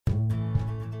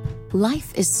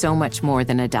Life is so much more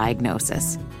than a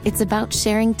diagnosis. It's about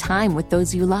sharing time with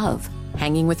those you love,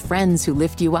 hanging with friends who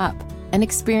lift you up, and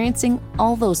experiencing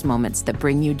all those moments that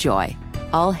bring you joy.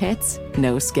 All hits,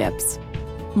 no skips.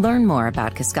 Learn more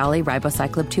about Kisqali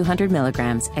Ribociclib 200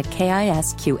 milligrams at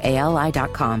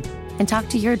KISQALI.com and talk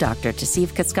to your doctor to see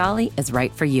if Kisqali is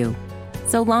right for you.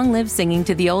 So long live singing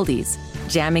to the oldies,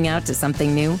 jamming out to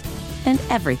something new, and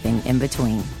everything in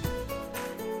between.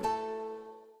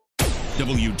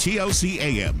 WTLC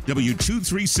AM,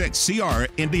 W236CR,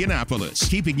 Indianapolis,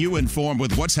 keeping you informed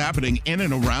with what's happening in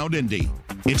and around Indy.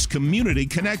 It's Community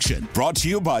Connection, brought to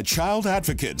you by Child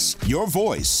Advocates, your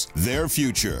voice, their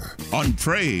future. On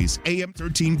Praise, AM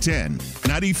 1310,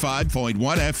 95.1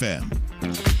 FM.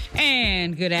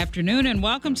 And good afternoon and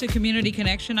welcome to Community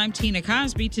Connection. I'm Tina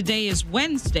Cosby. Today is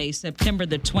Wednesday, September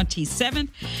the 27th.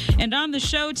 And on the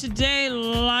show today,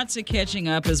 lots of catching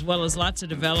up as well as lots of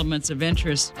developments of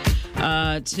interest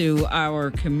to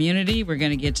our community. We're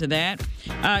going to get to that.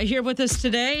 Here with us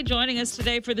today, joining us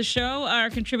today for the show, our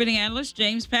contributing analyst,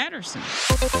 James Patterson.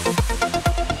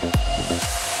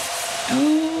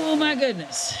 Oh, my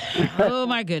goodness. Oh,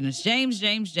 my goodness.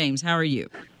 James, how are you?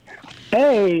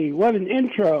 Hey, what an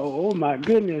intro. Oh, my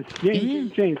goodness.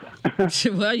 James.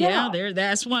 Well, yeah,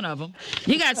 that's one of them.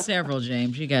 You got several,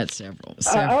 James. You got several.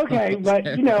 Okay, but,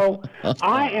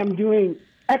 I am doing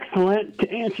excellent to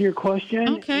answer your question.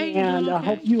 Okay. And I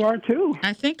hope you are, too.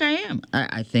 I think I am.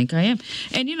 I think I am.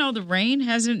 And, the rain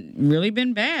hasn't really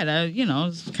been bad. I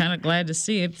was kind of glad to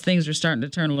see it. Things are starting to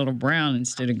turn a little brown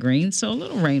instead of green, so a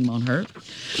little rain won't hurt.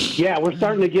 Yeah, we're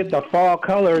starting to get the fall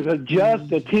colors of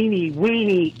just a teeny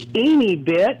weeny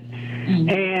bit.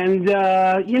 And,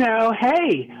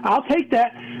 hey, I'll take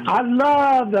that. I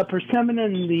love the persimmon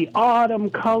and the autumn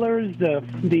colors, the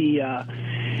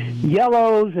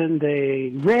yellows and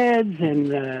the reds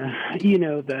and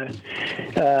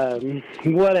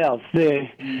what else?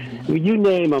 You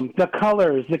name them. The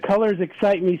colors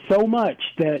excite me so much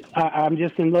that I'm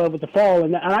just in love with the fall,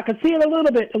 and I can see it a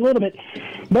little bit.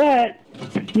 But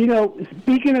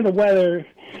speaking of the weather,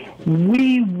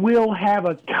 we will have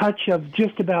a touch of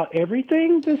just about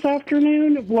everything this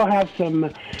afternoon. We'll have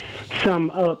some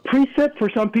precip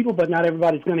for some people, but not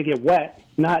everybody's going to get wet.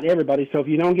 Not everybody. So if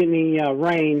you don't get any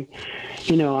rain,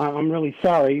 I'm really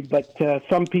sorry, but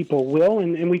some people will,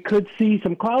 and we could see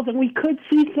some clouds, and we could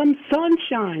see some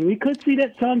sunshine. We could see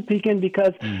that sun peeking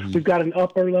because we've got an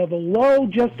upper level low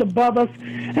just above us.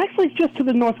 Actually, it's just to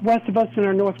the northwest of us in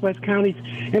our northwest counties,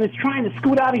 and it's trying to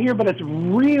scoot out of here, but it's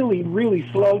really, really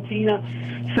slow, Tina.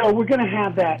 So we're going to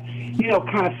have that,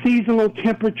 kind of seasonal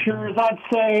temperatures, I'd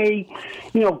say,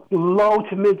 low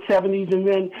to mid-70s, and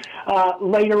then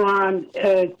later on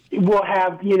we'll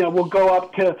have, we'll go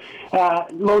up to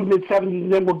low to mid-70s,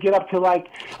 and then we'll get up to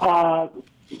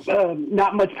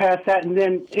not much past that, and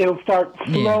then it'll start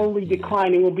slowly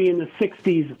declining. We'll be in the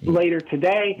 60s later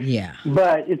today. Yeah.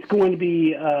 But it's going to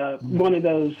be one of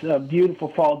those beautiful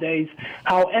fall days.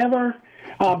 However,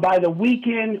 by the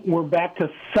weekend, we're back to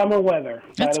summer weather.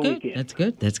 That's good.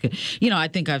 That's good. I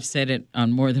think I've said it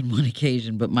on more than one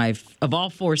occasion, but of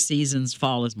all four seasons,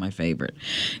 fall is my favorite.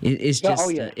 It's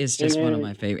just one of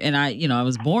my favorite. And I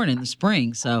was born in the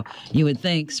spring, so you would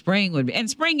think spring would be. And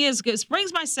spring is good.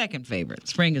 Spring's my second favorite.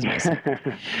 Spring is my second.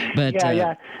 But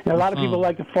yeah. A lot of people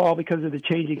like the fall because of the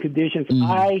changing conditions.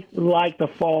 I like the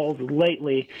falls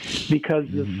lately because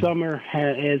the summer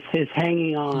is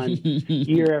hanging on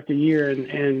year after year,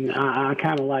 and I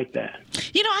kind of like that.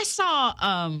 I saw,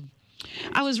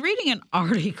 I was reading an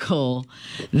article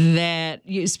that,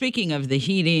 speaking of the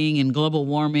heating and global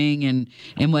warming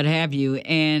and what have you,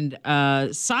 and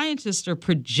scientists are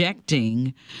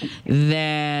projecting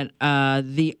that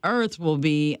the Earth will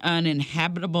be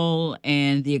uninhabitable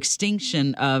and the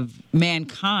extinction of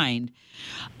mankind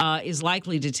is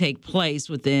likely to take place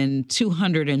within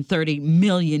 230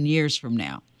 million years from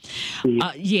now.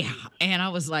 And I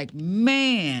was like,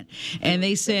 man. And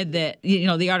they said that,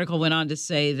 the article went on to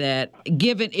say that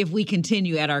if we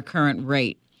continue at our current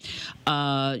rate,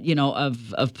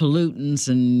 of pollutants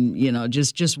and,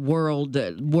 just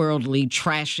worldly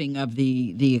trashing of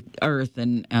the earth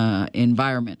and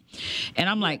environment. And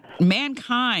I'm like,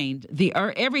 mankind,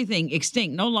 everything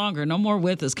extinct, no more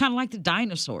with us, kind of like the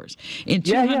dinosaurs. In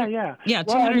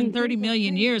 230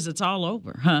 million years, it's all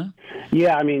over, huh?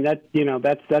 Yeah, I mean, that's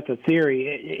a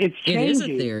theory. It's changing. It is a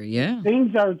theory, yeah.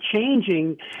 Things are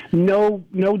changing, no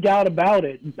doubt about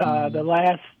it. The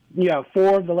last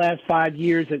 4 of the last 5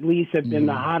 years at least have been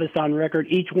the hottest on record.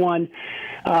 Each one,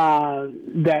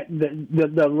 that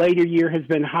the later year has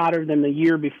been hotter than the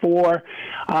year before,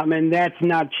 and that's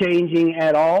not changing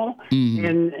at all.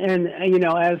 And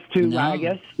as to, I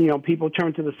guess, people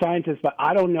turn to the scientists, but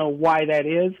I don't know why that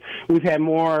is. We've had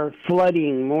more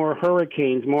flooding, more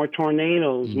hurricanes, more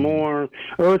tornadoes, more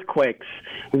earthquakes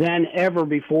than ever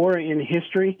before in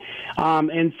history.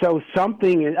 And so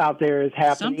something out there is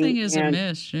happening. Something is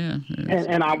amiss, yeah.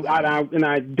 And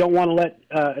I don't want to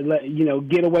let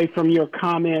get away from your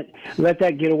comment. Let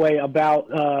that get away about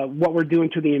what we're doing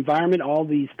to the environment. All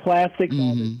these plastics,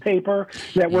 all this paper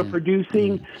that we're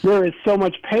producing. There is so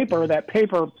much paper that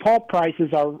paper pulp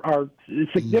prices are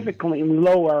significantly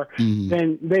lower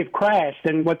than they've crashed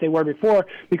than what they were before,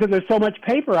 because there's so much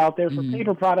paper out there for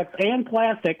paper products and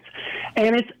plastics,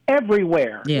 and it's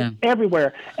everywhere. Yeah. It's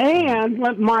everywhere. And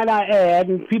might I add,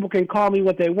 and people can call me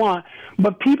what they want,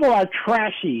 but people are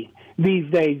trashy these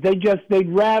days. They'd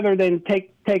rather than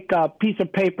take a piece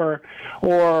of paper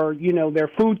or their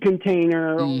food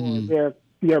container or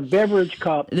their beverage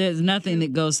cup. There's nothing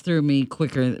that goes through me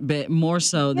quicker, but more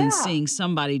so than seeing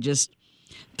somebody just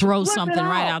throw something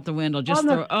right out the window. Just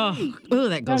throw.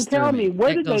 That goes through me. Tell me,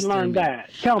 where did they learn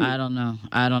that? Tell me. I don't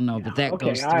know, but that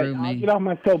goes through me. I'll get off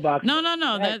my soapbox.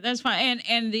 No, that's fine.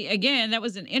 And again, that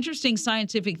was an interesting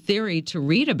scientific theory to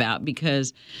read about,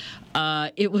 because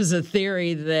it was a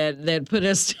theory that put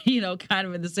us, kind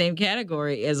of in the same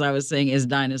category, as I was saying, as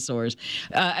dinosaurs.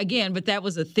 Again, but that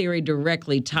was a theory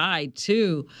directly tied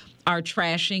to our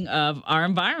trashing of our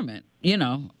environment.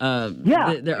 The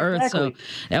earth. Exactly. So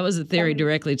that was a theory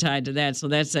directly tied to that. So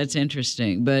that's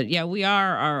interesting. But yeah, we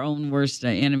are our own worst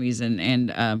enemies,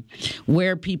 and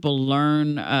where people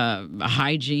learn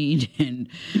hygiene and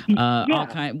all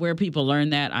kind, where people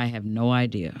learn that, I have no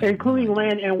idea. Including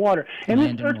land and water. And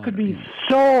this earth could be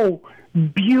so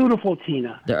beautiful,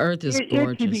 Tina. The earth is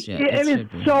gorgeous. It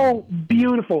is so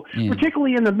beautiful,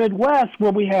 particularly in the Midwest,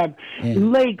 where we have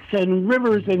lakes and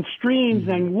rivers and streams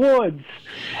and woods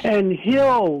and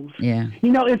hills. Yeah.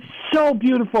 It's so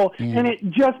beautiful, and it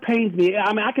just pains me.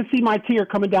 I mean, I can see my tear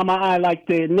coming down my eye like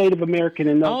the Native American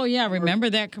in those. Oh yeah, remember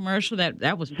that commercial?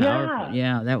 That was powerful.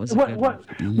 Yeah, that was. What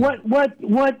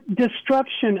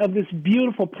destruction of this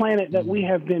beautiful planet that we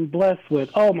have been blessed with?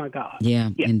 Oh my God.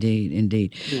 Yeah.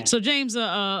 Indeed. Yeah. So James,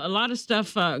 a lot of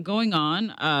stuff going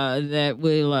on that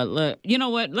will. You know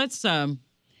what? Let's.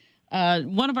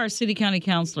 One of our city county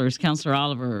councilors, Councilor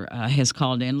Oliver, has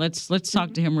called in. Let's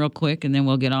talk to him real quick, and then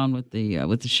we'll get on with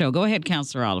the show. Go ahead,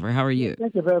 Councilor Oliver. How are you?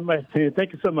 Thank you very much, Tina.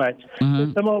 Thank you so much.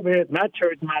 I'm over here at my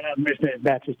church, Mount Olive Missionary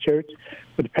Baptist Church,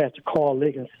 with Pastor Carl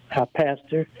Liggins, our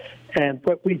pastor. And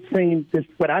what I've seen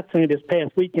this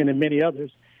past weekend, and many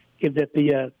others, is that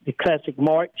the classic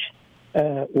march,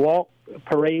 walk,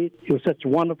 parade. It was such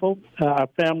wonderful. Our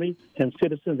families and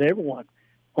citizens, everyone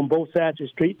on both sides of the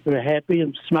street were happy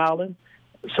and smiling.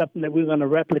 Something that we're going to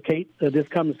replicate this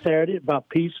coming Saturday about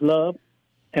peace, love,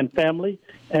 and family.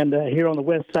 And here on the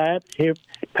west side, here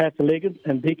Pastor Liggins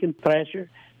and Deacon Thrasher,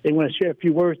 they want to share a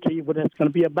few words to you what that's going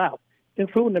to be about,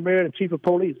 including the mayor and chief of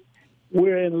police.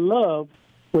 We're in love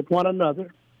with one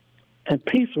another and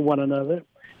peace with one another,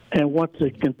 and want to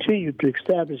continue to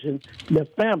establish in their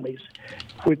families,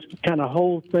 which kind of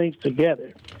hold things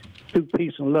together through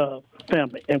peace and love,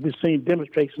 family. And we've seen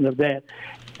demonstrations of that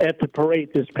at the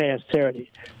parade this past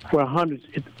Saturday, where hundreds,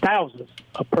 thousands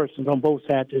of persons on both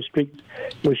sides of the street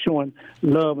were showing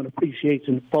love and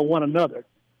appreciation for one another.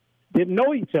 Didn't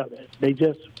know each other. They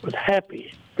just was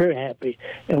happy, very happy.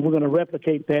 And we're going to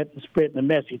replicate that and spread the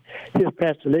message. Here's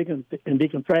Pastor Liggins and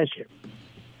Deacon Thrasher.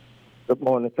 Good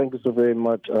morning. Thank you so very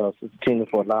much, Sister Tina,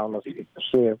 for allowing us to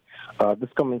share. This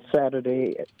coming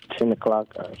Saturday at 10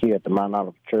 o'clock here at the Mount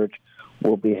Olive Church,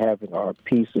 we'll be having our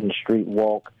Peace in the Street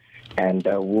walk, and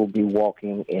we'll be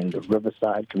walking in the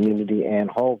Riverside community and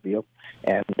Hallville.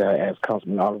 And as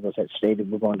Councilman Oliver had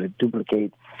stated, we're going to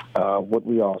duplicate what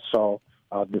we all saw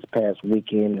this past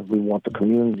weekend. We want the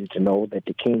community to know that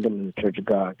the Kingdom and the Church of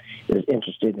God is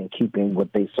interested in keeping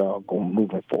what they saw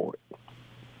moving forward.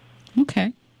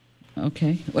 Okay.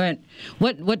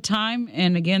 What time?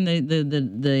 And again,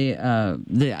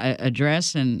 the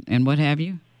address and what have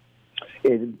you?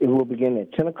 It will begin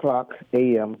at 10 o'clock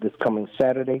a.m. this coming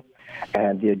Saturday,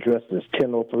 and the address is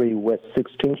 1003 West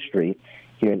 16th Street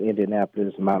here in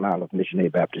Indianapolis, Mount Olive Missionary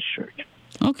Baptist Church.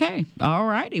 Okay. All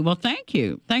righty. Well, thank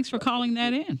you. Thanks for calling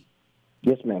that in.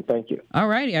 Yes, ma'am. Thank you. All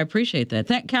righty. I appreciate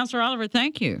that. Councilor Oliver,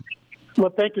 thank you. Well,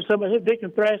 thank you so much. Here's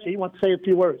Deacon Thrasher. He wants to say a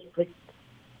few words.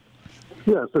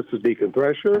 Yes, this is Deacon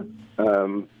Thrasher.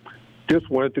 just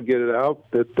wanted to get it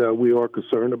out that we are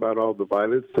concerned about all the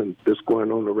violence and this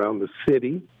going on around the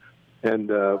city. And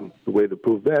the way to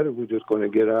prove that is we're just going to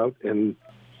get out and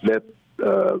let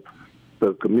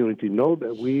the community know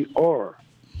that we are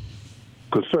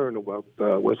concerned about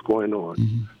what's going on.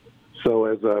 Mm-hmm. So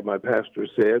as my pastor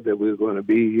said, that we're going to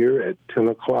be here at 10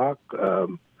 o'clock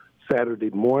Saturday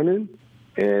morning,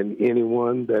 and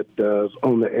anyone that is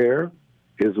on the air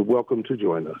is welcome to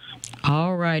join us.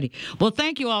 All righty. Well,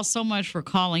 thank you all so much for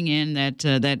calling in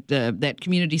that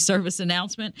community service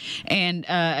announcement. And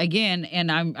again,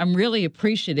 and I'm really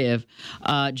appreciative,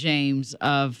 James,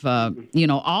 of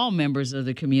all members of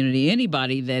the community,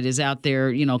 anybody that is out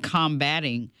there,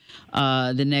 combating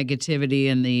the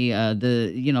negativity and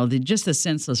the just the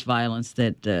senseless violence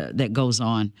that goes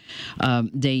on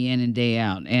day in and day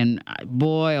out. And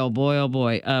boy, oh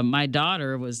boy, my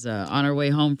daughter was on her way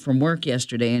home from work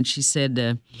yesterday, and she said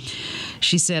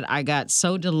I got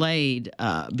so delayed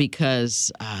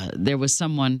because there was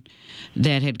someone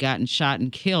that had gotten shot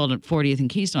and killed at 40th and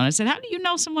Keystone. I said, how do you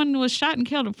know someone was shot and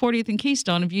killed at 40th and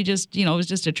Keystone if you just, it was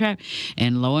just a trap?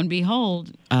 And lo and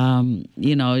behold,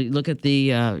 look at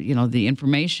the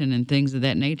information and things of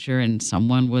that nature, and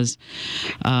someone was,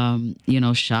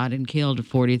 shot and killed at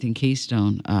 40th and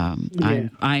Keystone.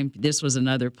 This was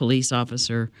another police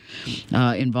officer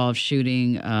involved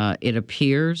shooting. It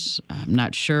appears, I'm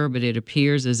not sure, but it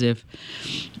appears as if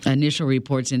initial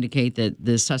reports indicate that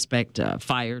the suspect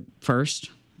fired first.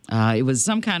 It was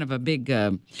some kind of a big.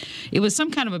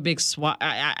 SWAT.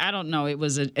 I don't know. It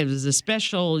was a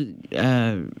specially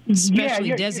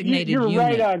designated unit.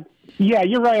 Right on. Yeah,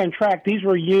 you're right on track. These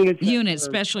were units.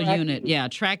 Special unit. Yeah,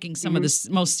 tracking some of the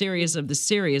most serious of the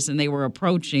serious, and they were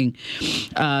approaching.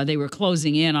 They were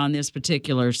closing in on this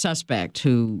particular suspect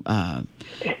who.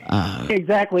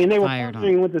 Exactly, and they were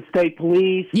partnering with the state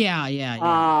police. Yeah.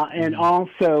 And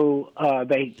also,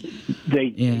 they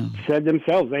said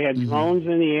themselves they had drones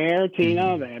in the air.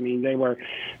 Tina, they were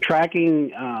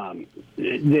tracking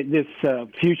this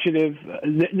fugitive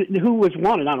who was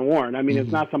wanted on a warrant.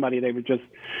 It's not somebody they were just,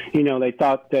 they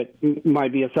thought that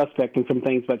might be a suspect in some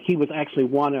things, but he was actually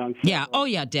wanted on.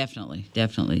 Definitely.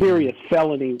 Serious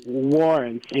felony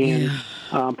warrants, and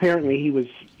apparently he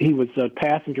was a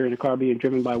passenger in a car being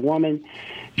driven by a woman.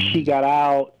 She got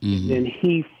out, and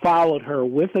he followed her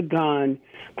with a gun.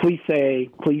 Police say,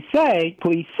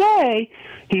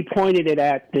 he pointed it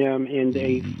at them, and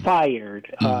they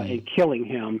fired, and killing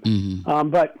him.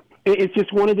 But it's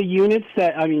just one of the units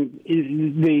that,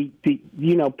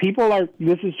 people are,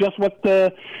 this is just what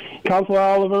the Counselor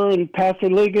Oliver and Pastor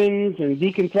Liggins and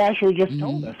Deacon Thrasher just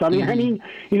told us.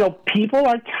 People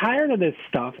are tired of this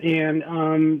stuff,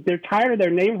 and they're tired of their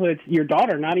neighborhoods. Your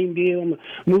daughter not even being able to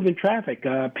move in traffic.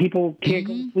 People can't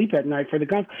go to sleep at night for the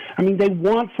guns. They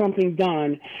want something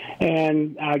done,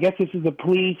 and I guess this is the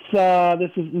police,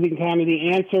 this is kind of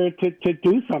the answer to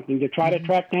do something, to try to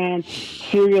track down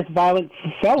serious violent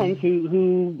felons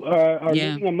who are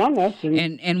living among us.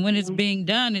 And when it's being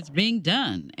done, it's being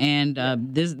done. And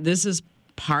this is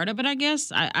part of it, I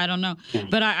guess. I don't know.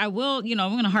 But I will,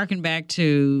 I'm going to harken back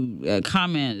to a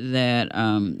comment that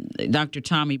Dr.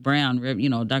 Tommy Brown,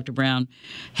 Dr. Brown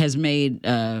has made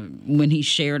when he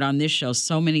shared on this show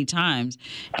so many times.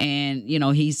 And,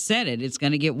 he said it's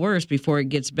going to get worse before it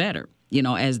gets better.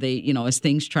 As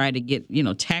things try to get,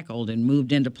 tackled and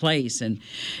moved into place, and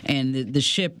the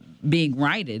ship being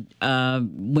righted.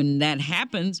 When that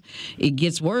happens, it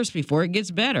gets worse before it gets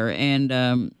better. And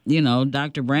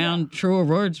Dr. Brown, truer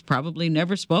words probably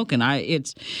never spoken.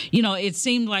 It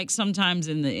seemed like sometimes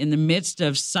in the midst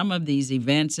of some of these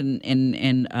events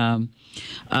and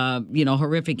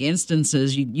horrific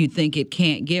instances, you think it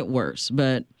can't get worse,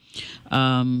 but.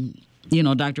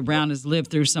 Dr. Brown has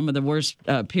lived through some of the worst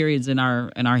periods in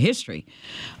our history,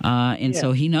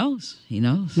 so he knows. He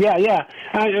knows. Yeah.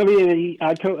 I agree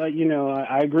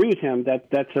with him that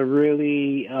that's a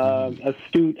really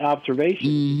astute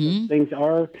observation. Things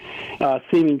are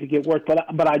seeming to get worse,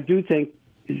 but I do think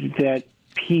that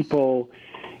people,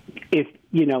 if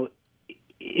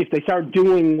they start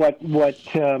doing what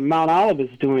Mount Olive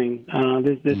is doing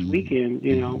this weekend,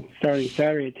 starting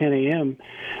Saturday at 10 a.m.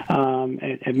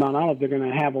 At Mount Olive, they're going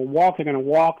to have a walk. They're going to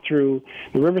walk through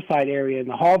the Riverside area and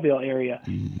the Hallville area,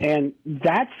 and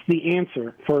that's the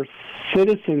answer for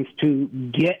citizens to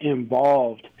get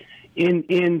involved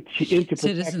into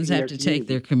citizens have to take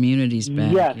their communities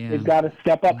back. Yes, they've got to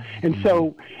step up, and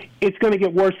so it's going to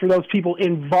get worse for those people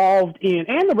involved in,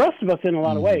 and the rest of us in a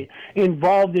lot of ways,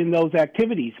 involved in those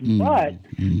activities. But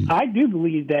I do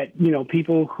believe that,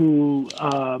 people who,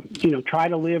 try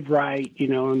to live right,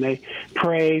 and they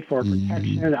pray for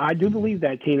protection, I do believe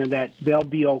that, Tina, that they'll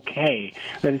be okay,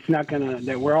 that it's not going to,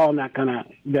 that we're all not going to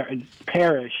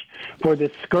perish for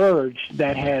this scourge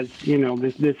that has,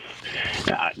 this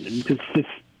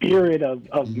spirit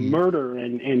of murder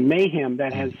and mayhem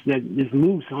that is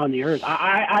loose on the earth.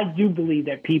 I do believe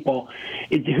that people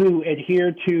who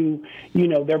adhere to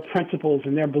their principles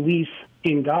and their beliefs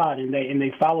in God and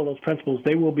they follow those principles,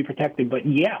 they will be protected. But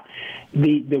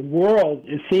the world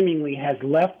seemingly has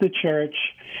left the church,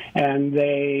 and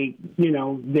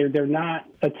they're not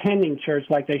attending church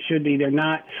like they should be. They're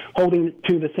not holding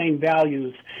to the same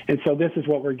values, and so this is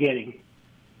what we're getting.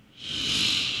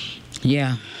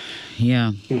 Yeah.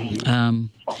 Yeah.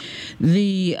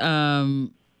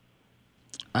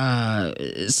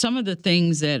 Some of the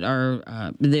things that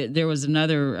are there was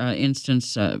another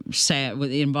instance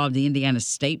involved the Indiana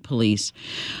State Police.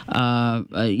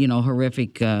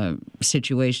 Horrific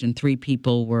situation. 3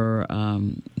 people were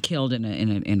killed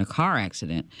in a car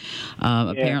accident.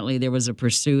 Apparently, there was a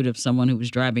pursuit of someone who was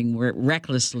driving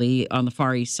recklessly on the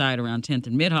Far East Side around 10th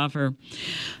and Midhofer.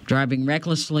 Driving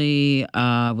recklessly,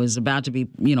 was about to be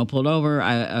pulled over.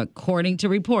 According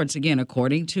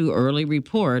to early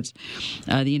reports.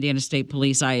 The Indiana State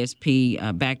Police ISP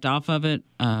backed off of it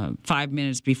 5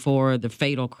 minutes before the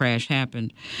fatal crash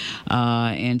happened.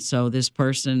 And so this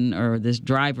person, or this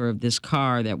driver of this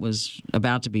car that was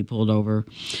about to be pulled over,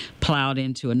 plowed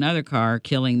into another car,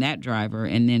 killing that driver,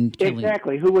 and then killing...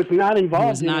 Exactly, who was not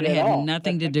involved in it at all. Had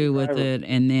nothing to do with it,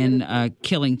 and then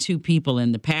killing 2 people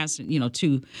in the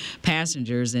 2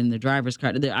 passengers in the driver's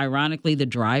car. Ironically, the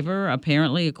driver,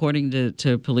 apparently, according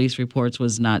to police reports,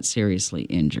 was not seriously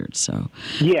injured. So...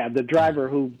 Yeah, the driver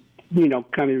who,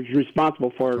 kind of is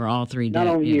responsible for all 3 not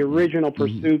only the original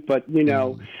pursuit, but,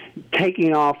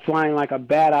 taking off, flying like a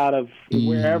bat out of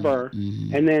wherever,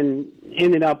 and then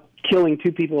ended up killing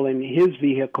 2 people in his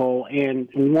vehicle and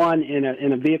 1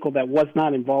 in a vehicle that was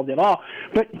not involved at all.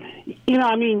 But,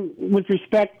 with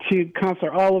respect to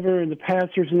Counselor Oliver and the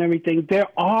pastors and everything, there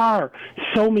are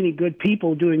so many good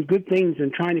people doing good things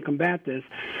and trying to combat this.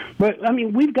 But,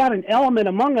 we've got an element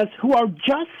among us who are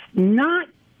just not,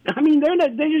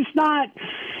 they're just not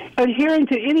adhering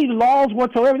to any laws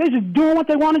whatsoever. They're just doing what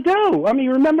they want to do.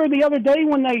 Remember the other day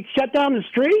when they shut down the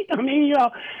street?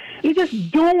 They're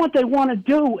just doing what they want to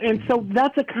do. And so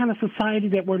that's the kind of society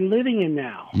that we're living in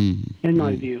now, in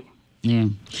my view. Yeah.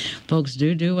 Folks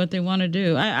do what they want to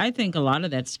do. I think a lot of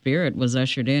that spirit was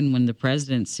ushered in when the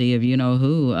presidency of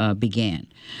who began.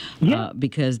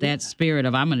 Because that spirit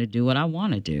of I'm going to do what I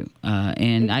want to do.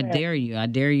 And I dare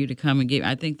you to come and give.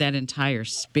 I think that entire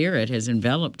spirit has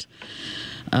enveloped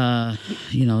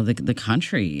the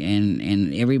country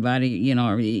and everybody,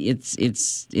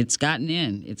 it's gotten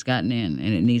in,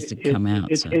 and it needs to come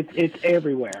out. It's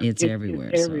everywhere. It's everywhere.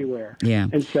 It's everywhere. Yeah.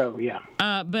 And so,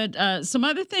 but some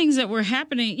other things that were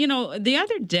happening, the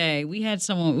other day we had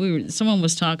someone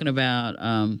was talking about,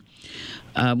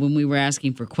 when we were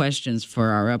asking for questions for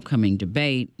our upcoming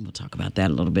debate. We'll talk about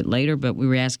that a little bit later, but we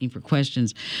were asking for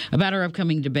questions about our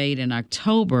upcoming debate in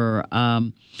October.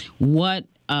 What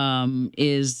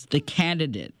is the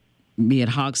candidate, be it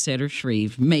Hogsett or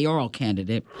Shreve, mayoral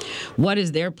candidate, what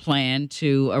is their plan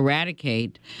to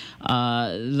eradicate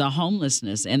the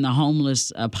homelessness and the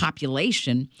homeless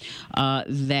population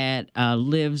that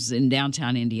lives in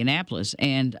downtown Indianapolis?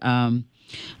 And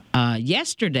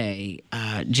yesterday,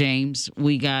 James,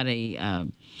 we got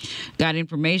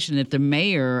information that the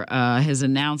mayor has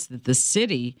announced that the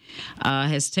city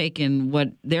has taken what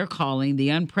they're calling the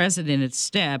unprecedented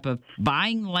step of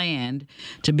buying land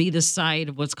to be the site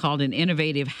of what's called an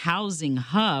innovative housing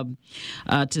hub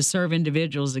to serve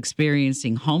individuals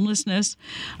experiencing homelessness.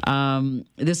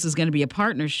 This is going to be a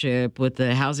partnership with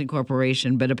the Housing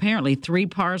Corporation, but apparently 3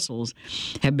 parcels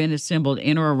have been assembled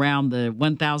in or around the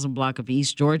 1000 block of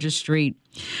East Georgia Street.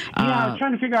 I was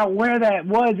trying to figure out where that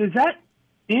was. Is that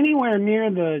anywhere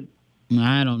near the...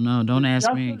 I don't know. Don't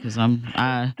ask me because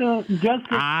I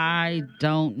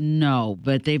don't know.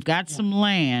 But they've got some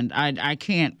land. I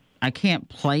can't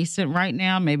place it right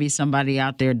now. Maybe somebody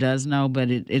out there does know,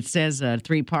 but it says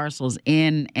 3 parcels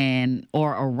in and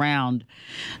or around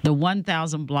the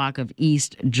 1000 block of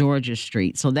East Georgia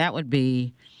Street. So that would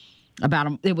be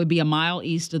it would be a mile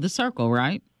east of the circle,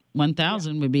 right?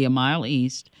 1000 would be a mile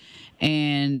east,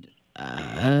 and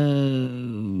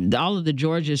all of the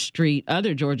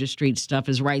other Georgia Street stuff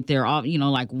is right there,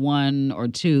 like 1 or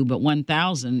 2, but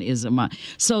 1000 is a mile.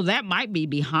 So that might be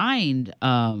behind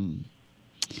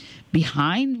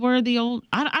behind where the old.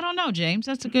 I don't know, James.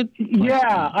 That's a good question.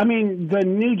 Yeah, I mean the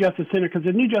new Justice Center, because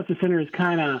the new Justice Center is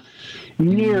kind of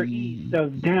near east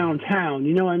of downtown.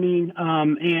 You know what I mean?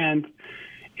 And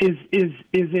is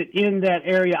it in that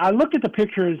area? I looked at the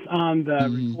pictures on the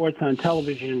reports on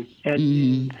television,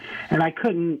 and I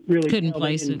couldn't really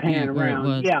place it pan around. Where it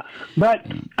was. Yeah, but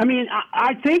I mean,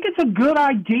 I think it's a good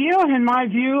idea in my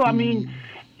view. I mean,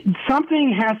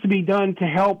 something has to be done to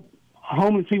help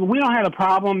homeless people. We don't have a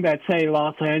problem that, say,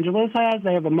 Los Angeles has.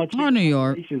 They have a much or New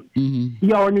York.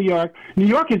 Yeah, or New York. New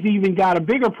York has even got a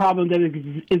bigger problem that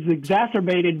is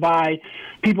exacerbated by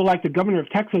people like the governor of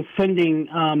Texas sending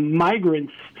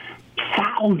migrants,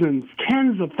 thousands,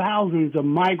 tens of thousands of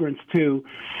migrants to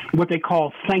what they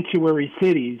call sanctuary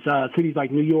cities, cities like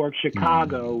New York,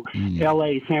 Chicago,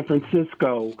 L.A., San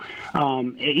Francisco,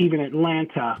 even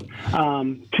Atlanta,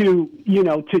 to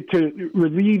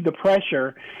relieve the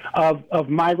pressure of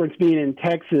migrants being in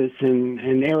Texas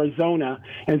and Arizona,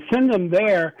 and send them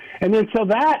there. And then so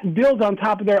that builds on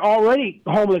top of their already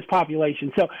homeless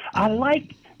population. So I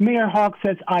like Mayor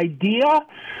Hogshead's idea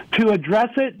to address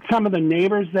it. Some of the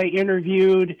neighbors they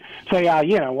interviewed say,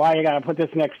 why you got to put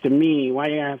this next to me? Why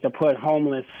you going to have to put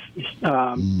homeless,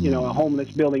 a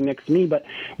homeless building next to me? But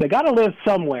they got to live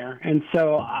somewhere. And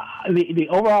so the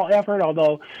overall effort,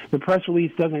 although the press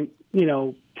release doesn't,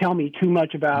 tell me too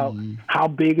much about how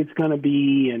big it's going to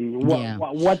be and what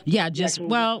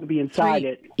to be inside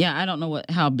it. Yeah, I don't know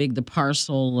how big the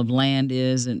parcel of land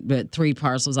is, but 3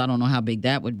 parcels, I don't know how big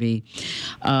that would be.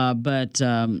 But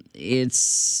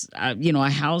it's, a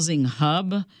housing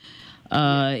hub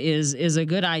is a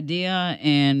good idea,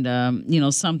 and,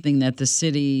 something that the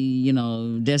city,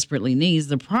 desperately needs.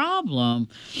 The problem,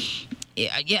 the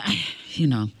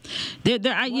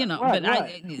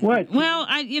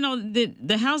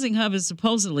housing hub is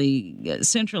supposedly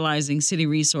centralizing city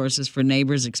resources for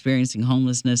neighbors experiencing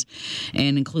homelessness,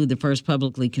 and include the first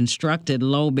publicly constructed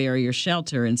low barrier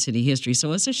shelter in city history.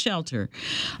 So it's a shelter.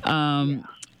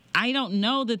 I don't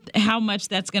know how much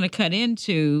that's going to cut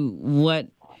into what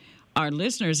our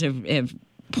listeners have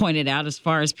pointed out as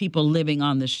far as people living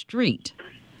on the street.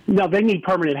 No, they need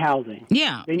permanent housing.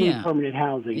 Yeah. They need permanent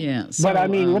housing. Yeah. So, but,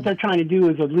 what they're trying to do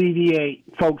is alleviate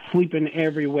folks sleeping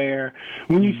everywhere.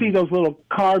 When you see those little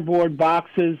cardboard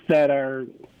boxes that are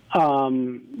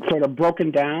sort of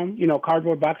broken down,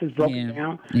 cardboard boxes broken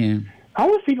down,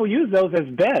 homeless people use those as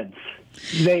beds.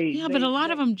 But a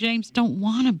lot of them, James, don't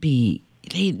want to be.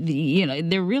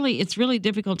 It's really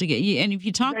difficult to get. And if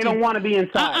you talk they don't want to be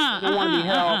inside. They don't want to be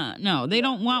held. No, they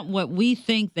don't want what we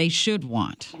think they should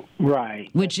want. Right.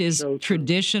 Which is so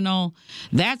traditional.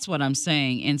 That's what I'm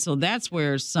saying. And so that's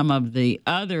where some of the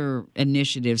other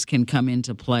initiatives can come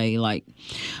into play, like,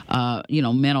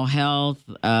 mental health,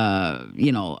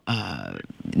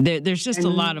 there's just a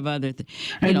lot of other things.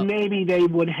 And maybe they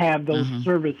would have those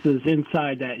services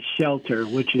inside that shelter,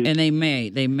 which is... And they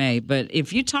may. But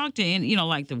if you talk to,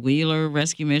 like the Wheeler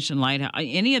Rescue Mission, Lighthouse,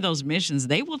 any of those missions,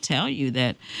 they will tell you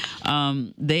that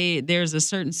there's a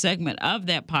certain segment of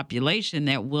that population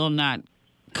that will not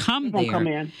come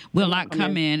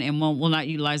in and will not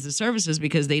utilize the services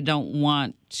because they don't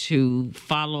want to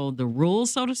follow the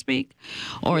rules, so to speak,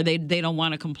 or they don't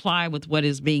want to comply with what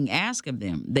is being asked of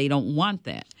them. They don't want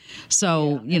that.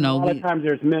 So, a lot of times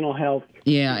there's mental health.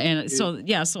 Yeah, and so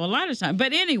a lot of times.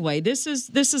 But anyway, this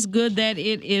is good that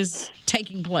it is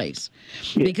taking place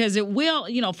because it will,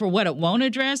 for what it won't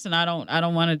address, and I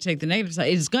don't want to take the negative side.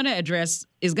 It's going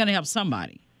to help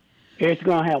somebody. It's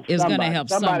going to help somebody. It's going to help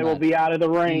somebody. Will be out of the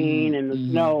rain and the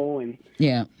snow and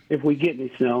if we get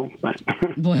any snow.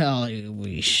 Well,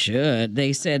 we should.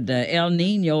 They said El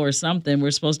Nino or something.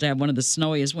 We're supposed to have one of the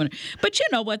snowiest winters. But you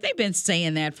know what? They've been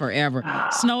saying that forever.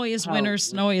 Snowiest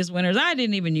winters. I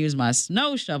didn't even use my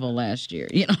snow shovel last year.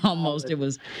 Almost. It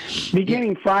was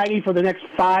beginning Friday for the next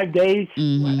 5 days.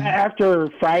 After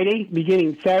Friday,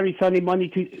 beginning Saturday, Sunday, Monday,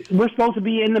 Tuesday, we're supposed to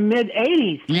be in the mid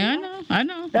 80s. Yeah, I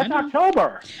know. That's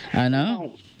October. I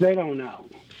know. They don't know.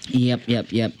 Yep.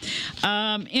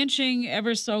 Inching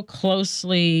ever so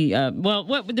closely.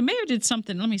 The mayor did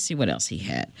something. Let me see what else he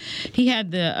had. He had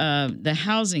the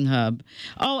housing hub.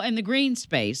 Oh, and the green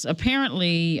space.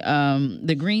 Apparently,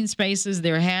 the green spaces,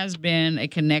 there has been a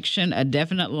connection, a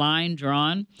definite line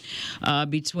drawn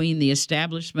between the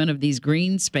establishment of these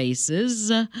green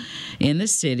spaces in the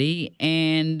city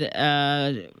and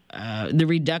the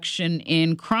reduction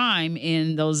in crime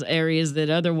in those areas that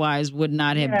otherwise would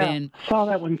not have been. I saw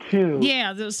that one too.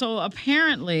 Yeah, so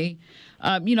apparently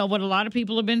what a lot of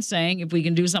people have been saying, if we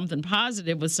can do something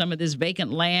positive with some of this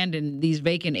vacant land and these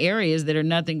vacant areas that are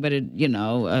nothing but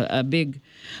a big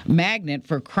magnet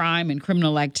for crime and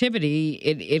criminal activity,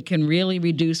 it can really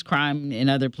reduce crime in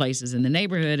other places in the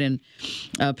neighborhood. And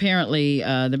apparently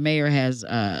the mayor has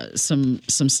some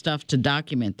stuff to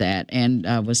document that and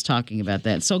was talking about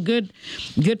that. So good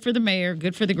for the mayor,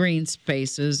 good for the green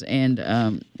spaces, and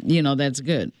that's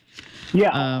good.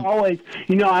 Yeah, always.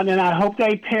 And I hope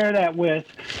they pair that with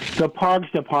the Parks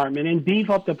Department and beef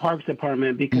up the Parks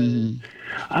Department, because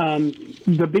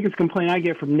the biggest complaint I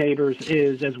get from neighbors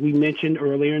is, as we mentioned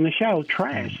earlier in the show,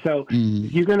 trash. So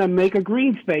if you're going to make a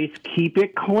green space, keep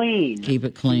it clean. Keep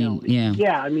it clean, yeah.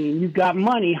 Yeah, I mean, you've got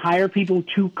money, hire people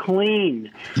to clean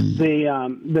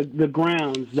the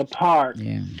grounds, the park.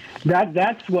 Yeah.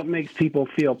 That's what makes people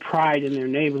feel pride in their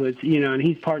neighborhoods, and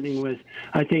he's partnering with,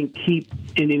 I think, Keep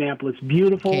Indianapolis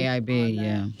Beautiful. KIB,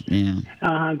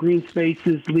 yeah. Green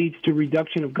spaces leads to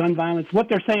reduction of gun violence. What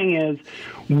they're saying is,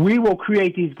 we will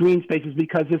create these green spaces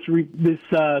because this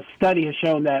study has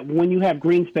shown that when you have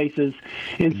green spaces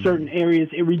in certain areas,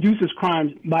 it reduces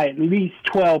crime by at least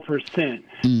 12%.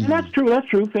 And that's true.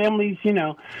 Families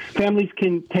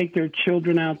can take their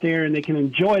children out there and they can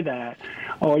enjoy that,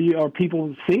 or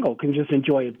people single can just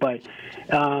enjoy it. But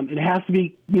it has to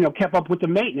be kept up with the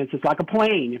maintenance. It's like a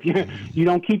plane. If you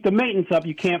don't keep the maintenance up,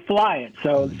 you can't fly it.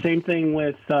 So the same thing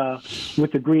with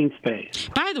the green space.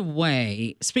 By the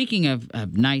way, speaking of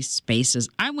nice spaces,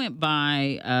 I went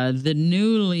by the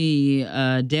newly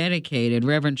dedicated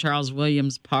Reverend Charles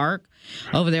Williams Park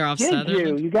over there off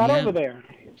Sutherland. You got over there.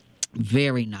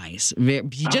 Very nice.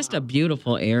 Just a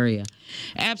beautiful area.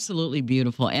 Absolutely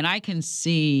beautiful. And I can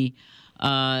see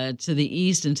to the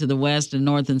east and to the west and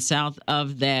north and south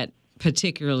of that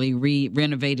particularly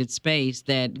renovated space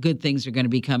that good things are going to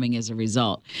be coming as a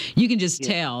result. You can just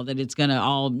tell that it's going to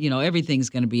all, everything's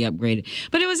going to be upgraded.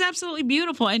 But it was absolutely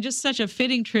beautiful and just such a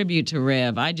fitting tribute to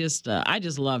Rev. I just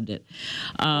loved it.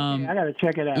 I got to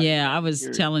check it out. Yeah, I was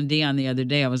telling Dion the other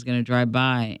day I was going to drive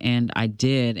by, and I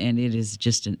did, and it is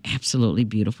just an absolutely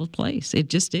beautiful place. It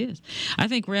just is. I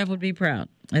think Rev would be proud.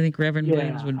 I think Reverend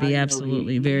Williams would be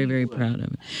absolutely very, very proud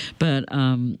of it. But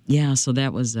so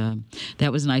that was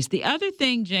nice. The other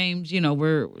thing, James,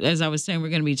 as I was saying, we're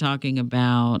going to be talking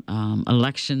about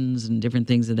elections and different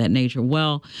things of that nature.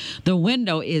 Well, the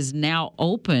window is now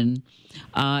open.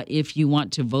 If you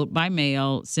want to vote by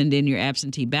mail, send in your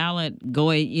absentee ballot,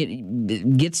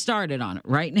 get started on it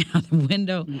right now. The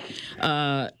window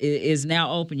is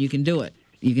now open. You can do it.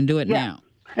 You can do it now.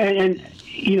 And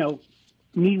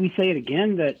need we say it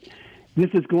again that this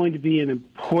is going to be an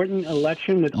important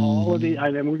election with all of the,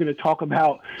 and we're going to talk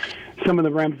about some of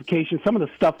the ramifications, some of the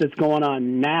stuff that's going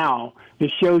on now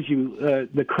that shows you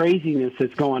the craziness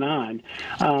that's going on,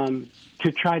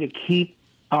 to try to keep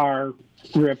our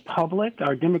republic,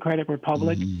 our democratic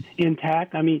republic,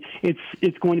 intact. I mean,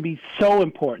 it's going to be so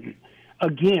important.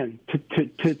 Again,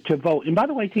 to vote. And by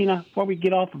the way, Tina, before we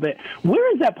get off of it,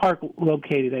 where is that park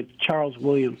located at Charles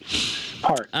Williams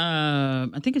Park?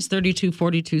 I think it's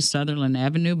 3242 Sutherland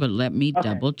Avenue, but let me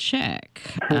double check.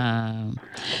 I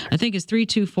think it's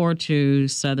 3242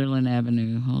 Sutherland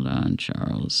Avenue. Hold on,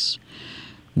 Charles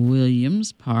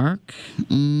Williams Park.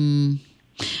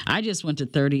 I just went to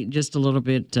 30, just a little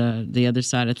bit the other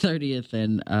side of 30th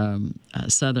and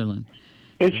Sutherland.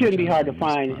 It shouldn't be hard to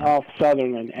find off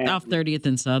Sutherland. Off 30th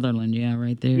and Sutherland, yeah,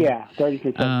 right there. Yeah, 30th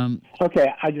and Sutherland.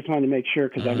 Okay, I just wanted to make sure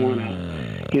because I want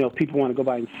to, people want to go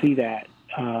by and see that.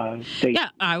 Yeah,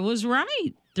 I was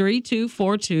right.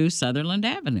 3242 Sutherland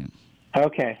Avenue.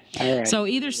 Okay, all right. So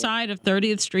either side of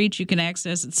 30th Street, you can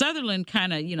access it. Sutherland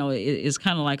kind of, is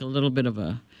kind of like a little bit of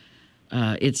a,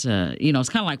 it's kind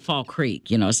of like Fall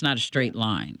Creek. It's not a straight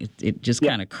line. It just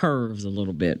kind of curves a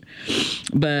little bit.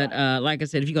 But like I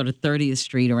said, if you go to 30th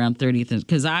Street around 30th,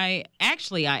 because I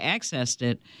accessed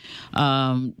it,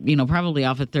 probably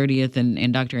off of 30th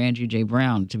and Dr. Andrew J.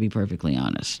 Brown, to be perfectly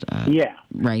honest.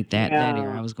 Right, that area.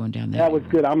 I was going down there. That was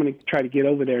good. I'm going to try to get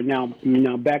over there. Now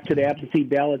back to the absentee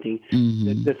balloting.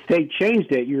 The state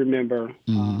changed it, you remember,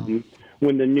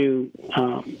 when the new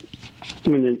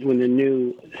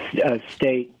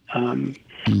state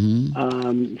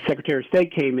Secretary of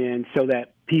State came in, so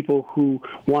that people who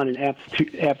want an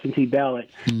absentee ballot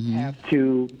have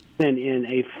to send in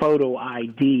a photo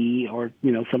ID or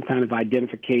some kind of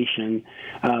identification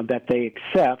that they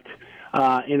accept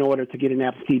in order to get an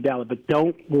absentee ballot. But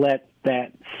don't let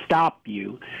that stop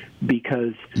you,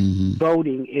 because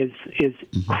voting is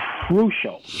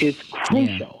crucial. It's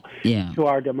crucial. to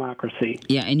our democracy.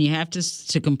 Yeah, and you have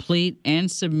to complete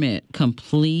and submit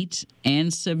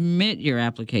your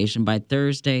application by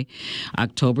Thursday,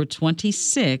 October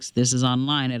 26th. This is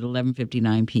online at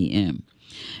 11:59 p.m.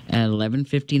 At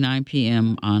 11:59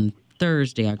 p.m. on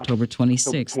Thursday, October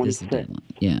 26th is the deadline.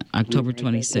 Yeah, October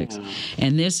 26th.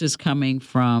 And this is coming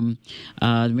from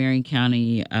the Marion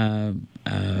County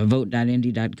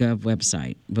vote.indy.gov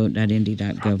website.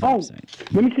 Vote.indy.gov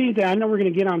website. Let me see that. I know we're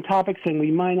going to get on topics and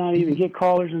we might not even get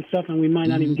callers and stuff, and we might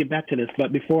not even get back to this.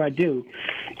 But before I do,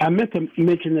 I meant to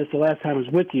mention this the last time I was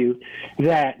with you,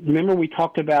 that remember we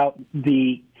talked about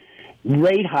the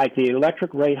rate hike, the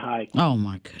electric rate hike. Oh,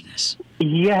 my goodness.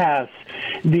 Yes,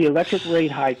 the electric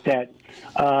rate hike that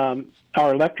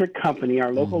our electric company,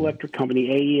 our local electric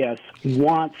company, AES,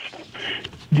 wants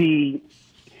the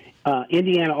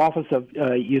Indiana Office of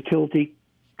Utility,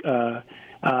 the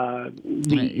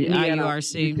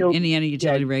IURC, Indiana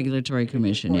Utility Regulatory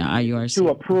Commission, IURC. To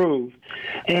approve.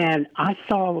 And I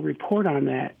saw a report on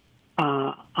that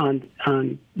on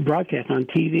broadcast, on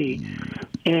TV,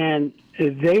 and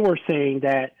they were saying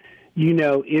that,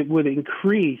 it would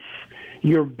increase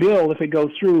your bill, if it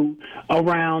goes through,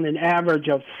 around an average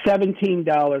of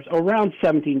 $17, around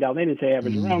 $17. They didn't say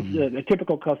average, around a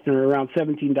typical customer, around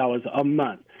 $17 a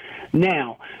month.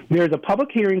 Now, there's a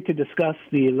public hearing to discuss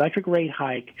the electric rate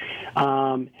hike,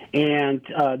 and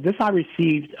this I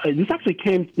received. This actually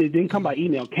it didn't come by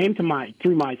email. Came to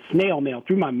through my snail mail,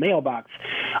 through my mailbox.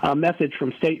 A message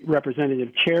from State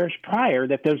Representative Cherish Pryor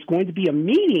that there's going to be a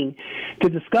meeting to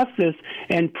discuss this,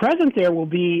 and present there will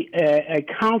be a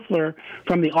counselor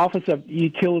from the Office of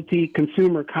Utility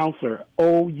Consumer Counselor,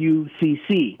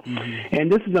 OUCC, and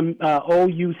this is a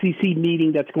OUCC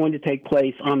meeting that's going to take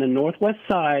place on the northwest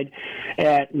side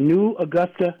at New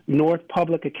Augusta North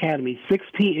Public Academy, 6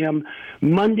 p.m.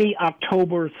 Monday,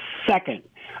 October 2nd.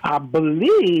 I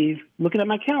believe, looking at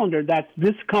my calendar, that's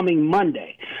this coming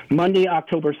Monday,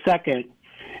 October 2nd,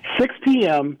 6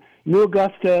 p.m., New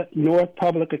Augusta North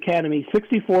Public Academy,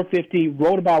 6450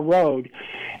 Roundabout Road.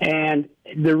 And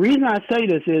the reason I say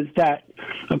this is that,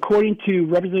 according to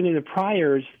Representative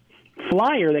Pryor's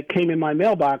flyer that came in my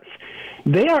mailbox,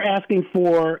 they are asking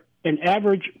for an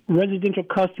average residential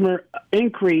customer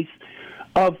increase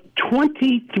of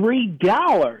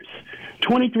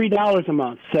 $23 a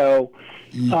month. So,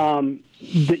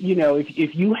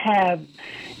 if you have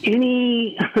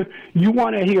any, you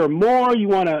want to hear more, you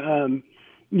want to,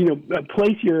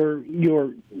 place your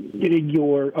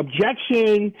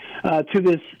objection to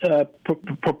this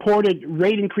purported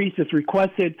rate increase, this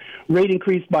requested rate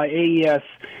increase by AES,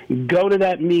 go to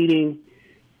that meeting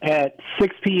at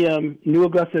 6 p.m., New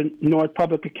Augusta North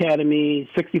Public Academy,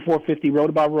 6450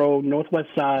 Roundabout Road, Northwest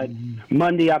Side,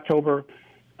 Monday, October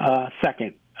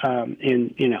 2nd.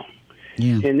 And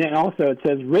then also it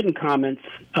says written comments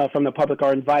from the public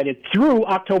are invited through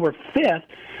October 5th.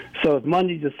 So if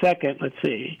Monday's the 2nd, let's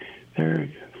see,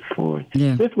 3rd, 4th.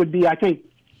 Yeah. This would be, I think,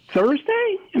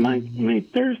 Thursday? Am I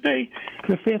Thursday?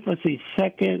 The 5th, let's see,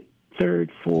 2nd, 3rd,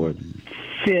 4th,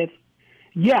 5th.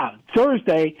 Yeah,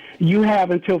 Thursday. You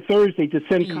have until Thursday to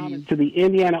send comments to the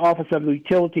Indiana Office of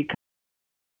Utility.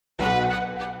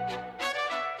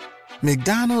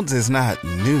 McDonald's is not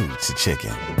new to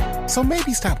chicken. So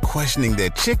maybe stop questioning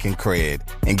their chicken cred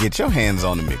and get your hands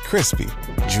on the McCrispy.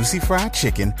 Juicy fried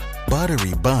chicken,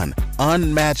 buttery bun,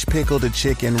 unmatched pickle to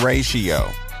chicken ratio.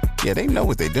 Yeah, they know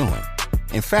what they're doing.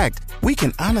 In fact, we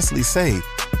can honestly say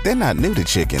they're not new to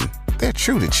chicken. They're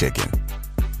true to chicken.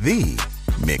 The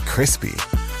McCrispy.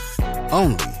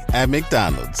 Only at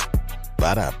McDonald's.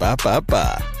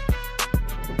 Ba-da-ba-ba-ba.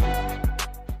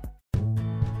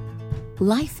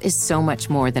 Life is so much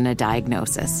more than a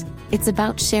diagnosis. It's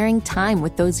about sharing time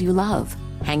with those you love,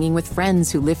 hanging with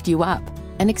friends who lift you up,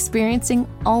 and experiencing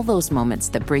all those moments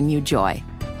that bring you joy.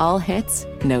 All hits,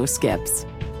 no skips.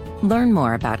 Learn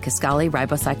more about Kisqali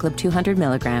Ribociclib 200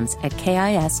 milligrams at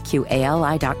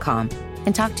KISQALI.com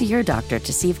and talk to your doctor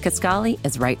to see if Kisqali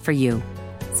is right for you.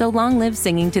 So long live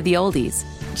singing to the oldies,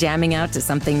 jamming out to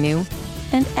something new,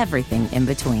 and everything in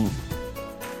between.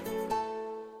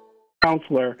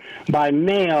 Counselor by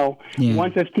mail,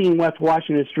 115 West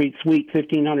Washington Street, Suite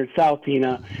 1500 South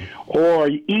Tina, or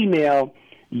email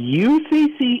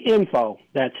UCCinfo,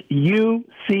 that's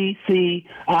UCCINFO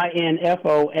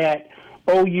at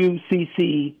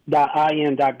oucc.in.gov.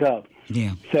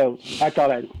 Yeah. So I thought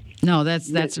I'd... No,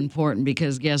 that's important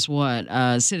because guess what?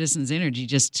 Citizens Energy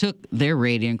just took their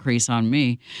rate increase on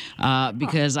me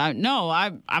because I'm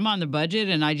on the budget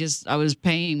and I was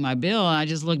paying my bill and I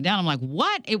just looked down. I'm like,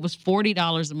 what? It was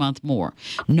 $40 a month more.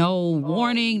 No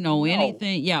warning, no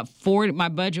anything. Yeah, my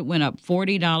budget went up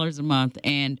 $40 a month,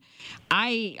 and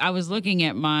I was looking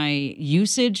at my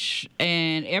usage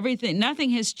and everything.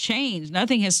 Nothing has changed.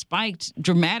 Nothing has spiked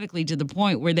dramatically to the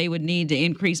point where they would need to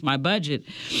increase my budget.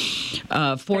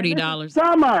 $40.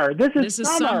 Summer. This is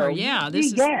summer. Yeah, this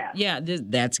is gas. Yeah,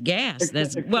 that's gas. It's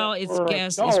gas.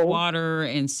 It's gold. water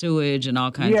and sewage and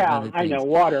all kinds of other things. Yeah, I know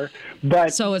water,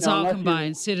 but so it's all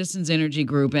combined. Citizens Energy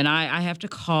Group, and I have to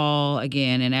call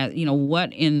again and ask,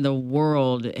 what in the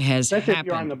world has happened? If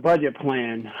you're on the budget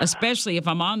plan, especially if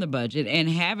I'm on the budget and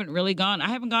I haven't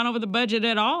gone over the budget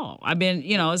at all. I've been,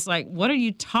 it's like, what are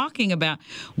you talking about?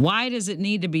 Why does it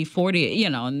need to be 40?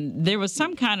 And there was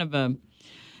some kind of an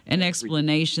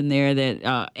explanation there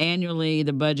that annually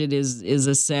the budget is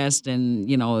assessed and,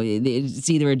 it's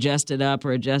either adjusted up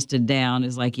or adjusted down.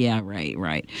 Is like, yeah,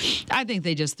 right. I think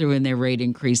they just threw in their rate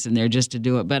increase in there just to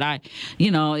do it. But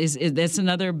that's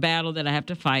another battle that I have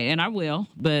to fight, and I will.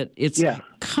 But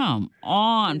come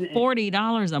on,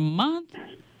 $40 a month?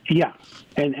 Yeah,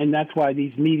 and that's why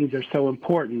these meetings are so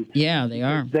important. Yeah, they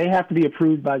are. They have to be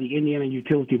approved by the Indiana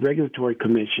Utility Regulatory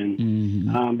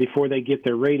Commission before they get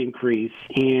their rate increase.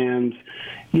 And,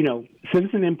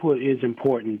 citizen input is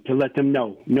important to let them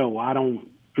know, no, I don't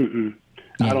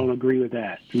agree with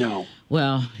that. No.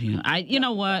 Well, you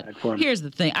know what? Here's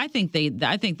the thing. I think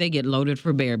they get loaded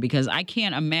for bear, because I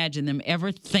can't imagine them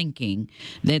ever thinking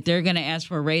that they're going to ask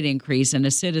for a rate increase and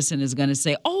a citizen is going to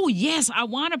say, "Oh, yes, I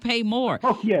want to pay more."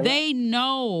 Oh, yeah. They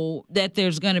know that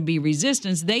there's going to be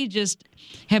resistance. They just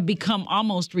have become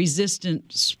almost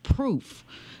resistance proof.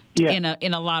 Yeah.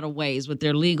 In a lot of ways with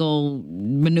their legal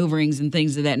maneuverings and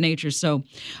things of that nature. So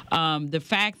the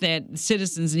fact that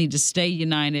citizens need to stay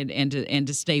united and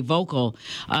to stay vocal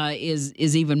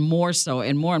is even more so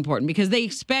and more important, because they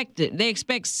expect it. They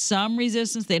expect some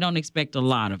resistance. They don't expect a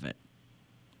lot of it.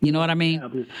 You know what I mean? Yeah,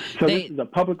 so this is a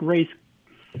public race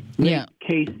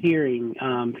case hearing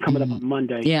coming up on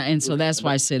Monday. Yeah, and so that's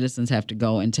why citizens have to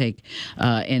go and take,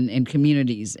 and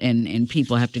communities and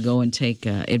people have to go and take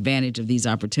advantage of these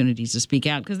opportunities to speak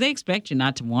out, because they expect you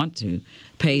not to want to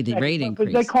pay the rate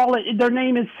increase. They call it, their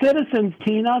name is Citizens,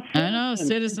 Tina. I know,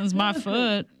 Citizens, my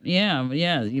foot. Yeah,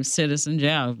 you citizens,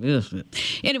 yeah. Ugh.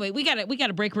 Anyway, we got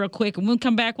to break real quick, and we'll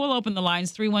come back. We'll open the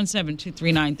lines,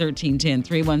 317-239-1310,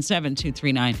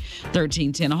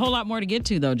 317-239-1310. A whole lot more to get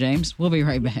to, though, James. We'll be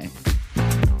right back.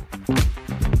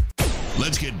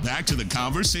 Let's get back to the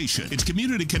conversation. It's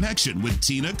Community Connection with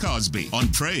Tina Cosby on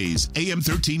Praise AM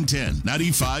 1310,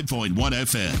 95.1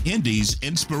 FM, Indy's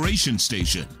Inspiration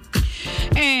Station.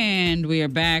 And we are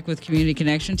back with Community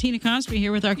Connection. Tina Cosby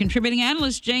here with our contributing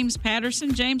analyst, James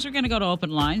Patterson. James, we're going to go to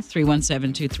open lines,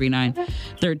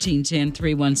 317-239-1310,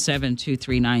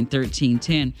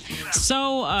 317-239-1310.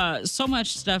 So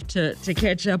much stuff to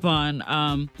catch up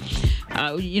on.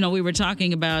 We were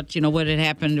talking about, what had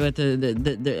happened with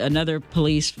the another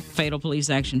fatal police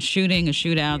action shooting, a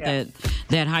shootout,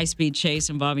 that high-speed chase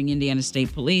involving Indiana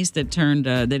State Police that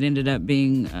ended up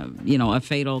being, a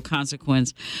fatal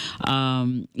consequence.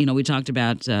 We talked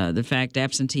about the fact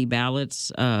absentee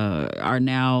ballots are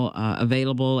now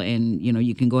available, and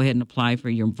you can go ahead and apply for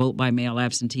your vote by mail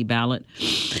absentee ballot.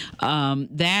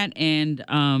 That and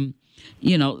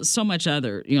so much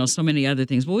other, so many other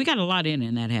things. But we got a lot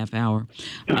in that half hour.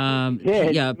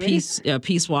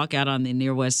 Peace walk out on the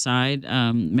near west side.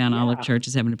 Mount Olive Church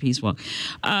is having a peace walk.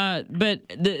 But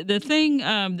the thing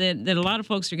that a lot of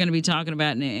folks are going to be talking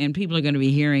about, and people are going to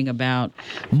be hearing about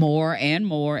more and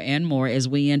more and more as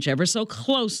we inch ever so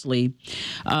closely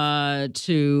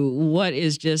to what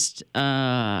is just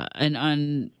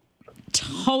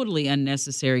totally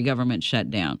unnecessary government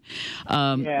shutdown,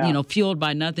 fueled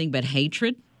by nothing but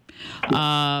hatred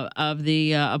of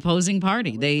the opposing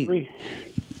party.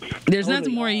 There's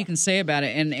nothing more you can say about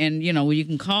it, and you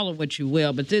can call it what you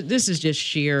will, but this is just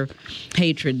sheer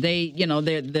hatred.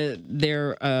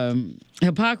 Their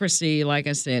hypocrisy, like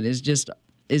I said, is just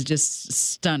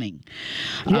stunning,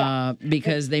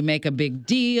 because they make a big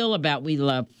deal about we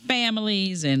love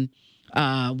families and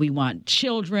we want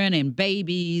children and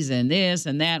babies and this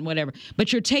and that and whatever.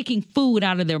 But you're taking food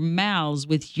out of their mouths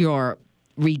with your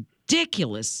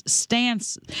ridiculous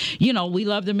stance. We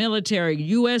love the military,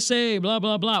 USA, blah,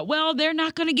 blah, blah. Well, they're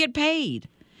not going to get paid.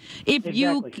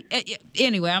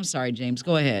 Anyway, I'm sorry, James.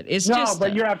 Go ahead.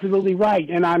 But you're absolutely right,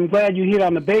 and I'm glad you hit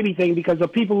on the baby thing, because the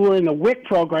people who are in the WIC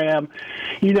program,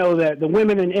 the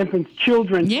Women and Infants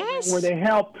Children, where they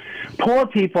help poor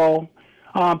people.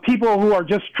 People who are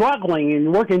just struggling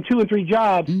and working 2 and 3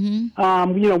 jobs,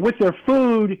 with their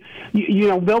food,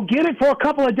 they'll get it for a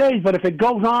couple of days. But if it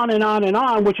goes on and on and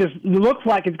on, which looks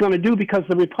like it's going to do, because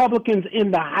the Republicans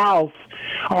in the House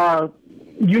are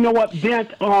you know what, bent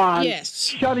on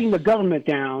shutting the government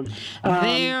down.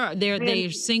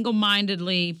 They're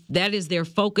single-mindedly, that is their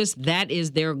focus, that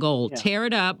is their goal. Yeah. Tear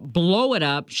it up, blow it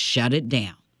up, shut it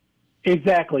down.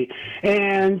 Exactly.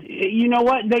 And you know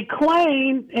what? They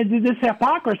claim, this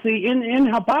hypocrisy,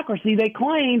 in hypocrisy, they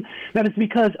claim that it's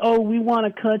because, we want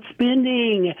to cut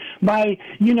spending by,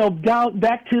 down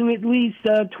back to at least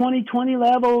 2020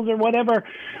 levels or whatever.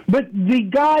 But the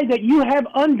guy that you have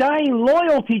undying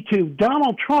loyalty to,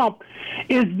 Donald Trump,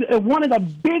 is one of the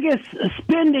biggest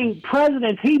spending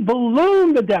presidents. He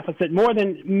ballooned the deficit more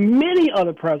than many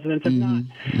other presidents, if not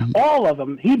all of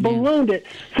them. He ballooned it.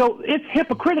 So it's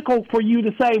hypocritical for you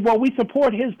to say, well, we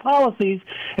support his policies,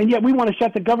 and yet we want to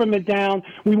shut the government down.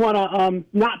 We want to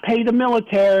not pay the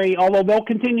military, although they'll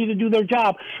continue to do their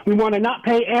job. We want to not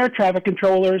pay air traffic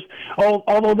controllers,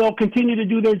 although they'll continue to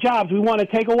do their jobs. We want to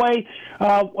take away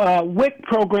WIC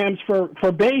programs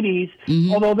for babies,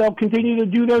 although they'll continue to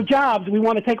do their jobs. We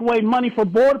want to take away money for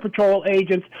Border Patrol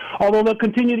agents, although they'll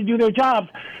continue to do their jobs.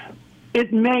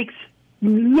 It makes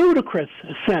ludicrous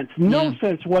sense, no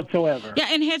sense whatsoever. Yeah,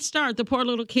 and Head Start, the poor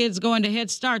little kids going to Head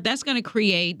Start, that's going to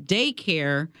create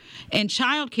daycare and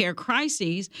childcare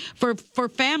crises for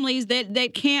families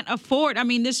that can't afford. I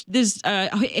mean, this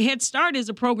Head Start is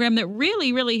a program that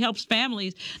really, really helps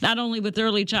families, not only with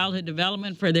early childhood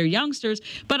development for their youngsters,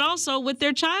 but also with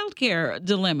their childcare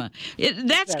dilemma.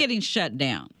 That's getting shut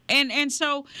down. And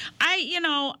so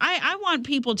I want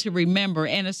people to remember,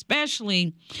 and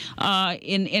especially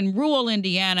in rural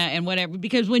Indiana and whatever,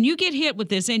 because when you get hit with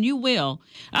this, and you will,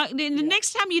 the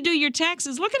next time you do your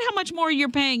taxes, look at how much more you're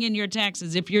paying in your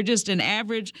taxes if you're just an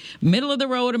average middle of the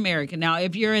road American. Now,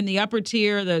 if you're in the upper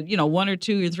tier, the 1 or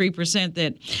 2 or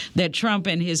 3% that Trump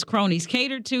and his cronies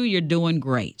cater to, you're doing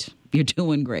great. You're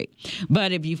doing great.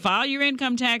 But if you file your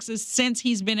income taxes since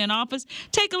he's been in office,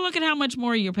 take a look at how much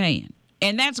more you're paying.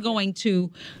 And that's going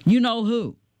to,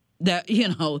 who,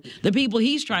 the people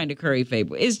he's trying to curry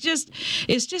favor. It's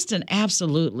just an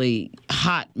absolutely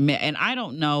hot mess. And I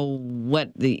don't know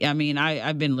what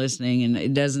I've been listening, and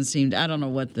it doesn't seem, I don't know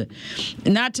what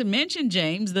not to mention,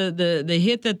 James, the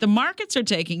hit that the markets are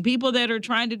taking, people that are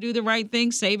trying to do the right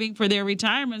thing, saving for their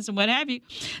retirements and what have you.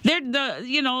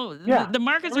 The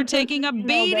markets are taking a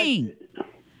beating.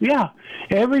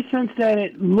 Ever since that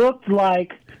it looked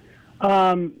like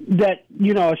that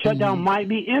a shutdown might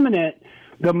be imminent.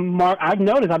 I've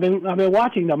noticed. I've been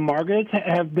watching. The markets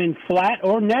have been flat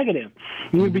or negative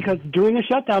because during the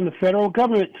shutdown, the federal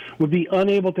government would be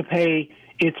unable to pay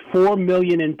its 4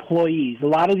 million employees. A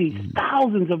lot of these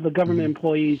thousands of the government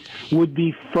employees would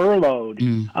be furloughed.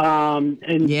 And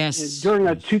during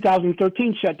the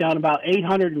 2013 shutdown, about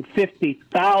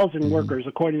 850,000 workers,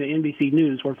 according to NBC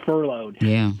News, were furloughed.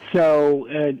 Yeah. So,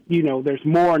 there's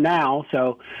more now.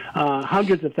 So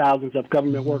hundreds of thousands of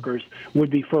government workers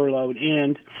would be furloughed.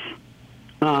 And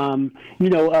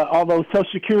although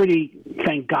Social Security,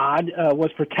 thank God,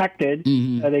 was protected,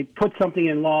 they put something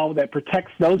in law that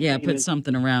protects those. Yeah, put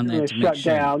something around that to shut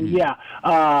down.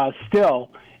 Still,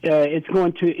 it's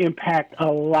going to impact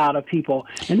a lot of people,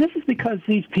 and this is because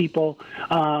these people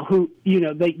who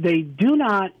they do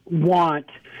not want,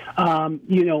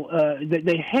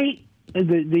 they hate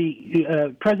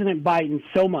the President Biden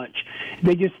so much.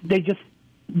 They just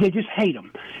hate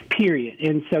him, period.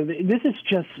 And so this is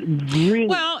just really,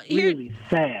 really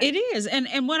sad. It is.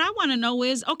 And what I want to know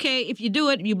is, okay, if you do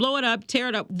it, you blow it up, tear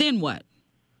it up, then what?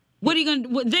 What are you going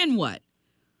to, then what?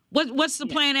 What's the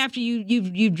plan after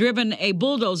you've driven a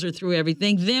bulldozer through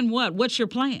everything? Then what? What's your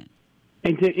plan?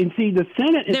 And see, the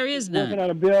Senate is working on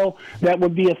a bill that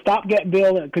would be a stopgap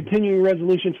bill, continuing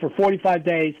resolutions for 45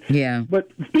 days. Yeah.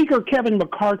 But Speaker Kevin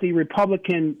McCarthy,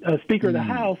 Republican Speaker of the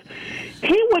House,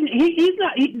 he wouldn't. He's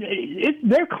not.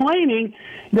 They're claiming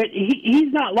that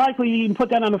he's not likely to even put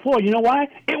that on the floor. You know why?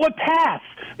 It would pass.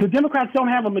 The Democrats don't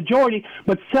have a majority,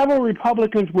 but several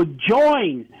Republicans would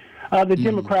join the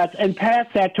Democrats and pass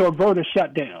that to avert a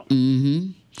shutdown. Mm-hmm.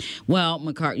 Well,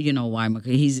 McCarthy, you know why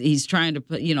McCarthy? He's trying to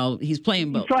put, he's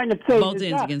playing both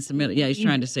ends against the middle. Yeah, he's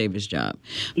trying to save his job.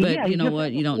 But you know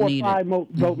what? You don't need it.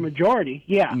 Vote majority.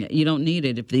 Yeah, you don't need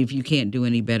it if you can't do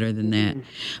any better than that.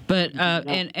 But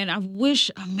and I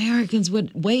wish Americans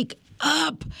would wake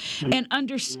up and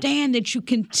understand that you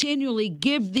continually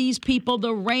give these people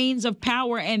the reins of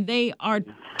power, and they are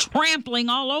trampling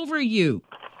all over you.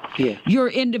 Yeah. Your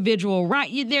individual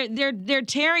right. They're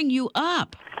tearing you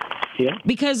up. Yeah.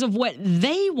 Because of what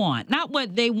they want, not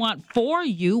what they want for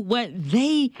you, what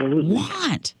they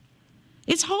want.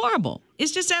 It's horrible.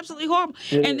 It's just absolutely horrible.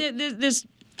 And this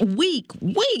weak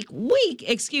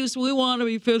excuse, we want to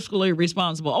be fiscally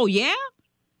responsible. Oh, yeah?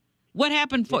 What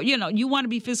happened for you want to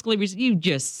be fiscally you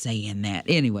just saying that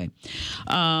anyway.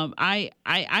 I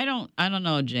don't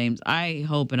know, James. I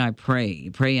hope and I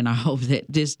pray and I hope that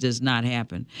this does not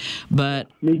happen. But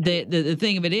the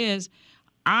thing of it is,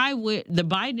 the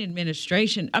Biden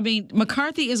administration. I mean,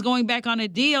 McCarthy is going back on a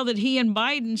deal that he and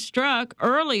Biden struck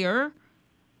earlier,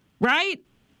 right?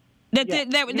 That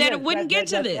it wouldn't get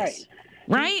to this,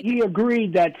 right? He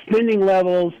agreed that spending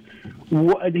levels.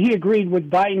 He agreed with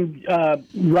Biden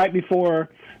right before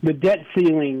the debt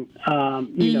ceiling,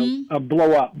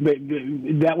 blow up.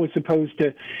 That was supposed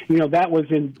to, that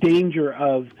was in danger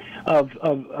of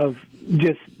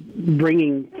just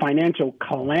bringing financial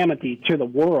calamity to the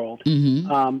world.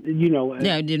 I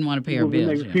didn't want to pay our bills.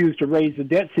 They refused to raise the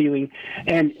debt ceiling,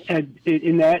 and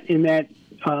in that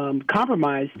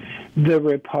compromise, the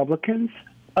Republicans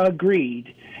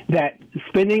agreed that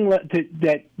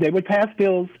that they would pass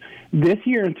bills this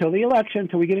year until the election,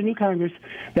 until we get a new Congress,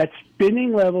 that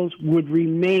spending levels would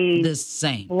remain the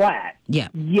same, flat. Yeah,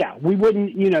 we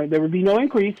wouldn't, there would be no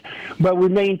increase, but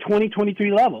remain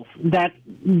 2023 levels. That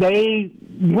they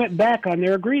went back on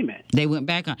their agreement. They went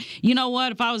back on. You know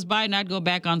what? If I was Biden, I'd go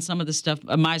back on some of the stuff,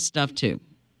 my stuff too.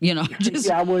 Just,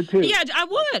 yeah, I would too. Yeah,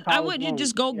 I would. You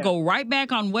just go right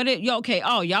back on what it. Okay.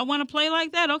 Oh, y'all want to play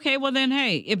like that? Okay. Well, then,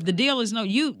 hey, if the deal is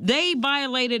they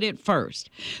violated it first,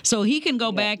 so he can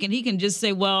go back and he can just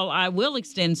say, well, I will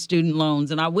extend student loans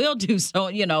and I will do so.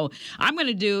 I'm going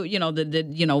to do.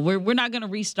 We're not going to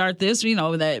restart this.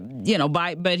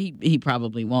 But he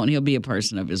probably won't. He'll be a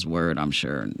person of his word, I'm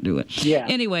sure, and do it. Yeah.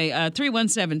 Anyway,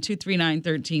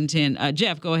 317-239-1310.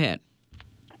 Jeff, go ahead.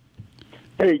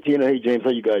 Hey, Tina. Hey, James. How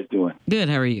you guys doing? Good.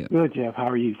 How are you? Good, Jeff. How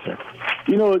are you, sir?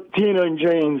 Tina and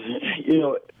James,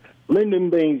 Lyndon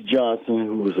Baines Johnson,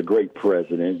 who was a great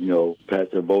president,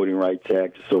 passed the Voting Rights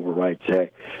Act, the Civil Rights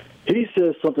Act, he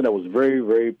said something that was very,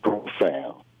 very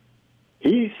profound.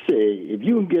 He said, if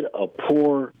you can get a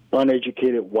poor,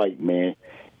 uneducated white man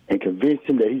and convince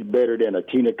him that he's better than a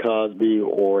Tina Cosby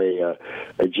or a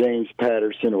James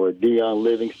Patterson or a Deion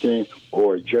Livingston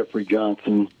or a Jeffrey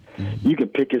Johnson, you can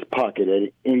pick his pocket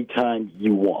at any time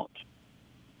you want.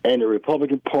 And the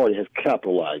Republican Party has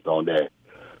capitalized on that.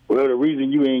 Well, the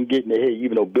reason you ain't getting ahead,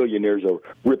 even though billionaires are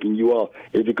ripping you off,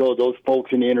 is because those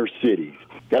folks in the inner cities.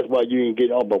 That's why you ain't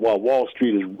getting on, but while Wall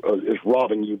Street is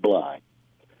robbing you blind.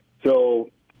 So,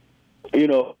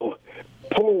 poor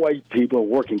white people and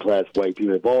working class white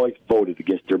people have always voted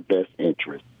against their best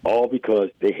interests, all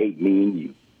because they hate me and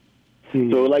you.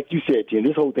 So like you said, Tim,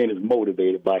 this whole thing is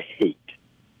motivated by hate.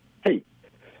 Hey,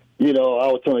 I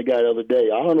was telling a guy the other day,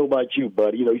 I don't know about you,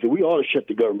 buddy. He said, we ought to shut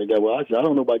the government down. Well, I said, I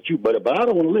don't know about you, buddy, but I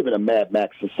don't want to live in a Mad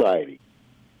Max society.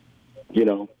 I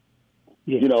don't want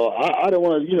to, I don't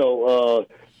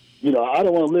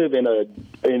want to live in a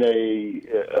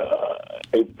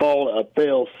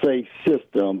fail-safe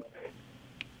system.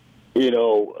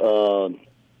 No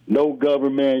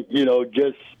government,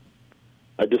 just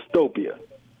a dystopia.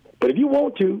 But if you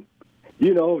want to,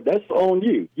 that's on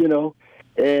you,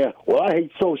 And, well, I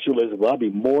hate socialism. Well, I'd be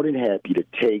more than happy to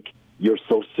take your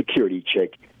Social Security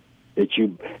check that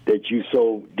you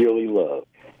so dearly love.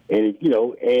 And,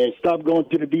 and stop going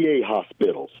to the VA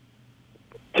hospitals.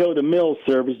 Tell the mail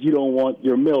service you don't want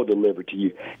your mail delivered to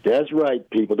you. That's right,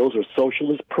 people. Those are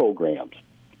socialist programs.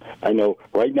 I know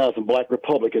right now some black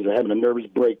Republicans are having a nervous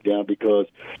breakdown because,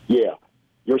 your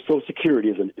Social Security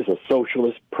is a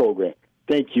socialist program.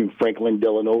 Thank you, Franklin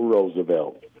Delano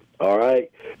Roosevelt. All right.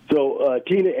 So,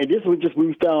 Tina, and this was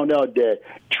we found out that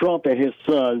Trump and his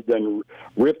sons done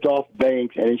ripped off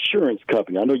banks and insurance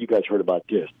companies. I know you guys heard about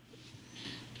this.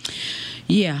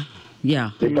 Yeah.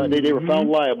 They were found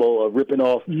liable of ripping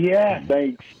off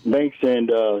banks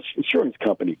and insurance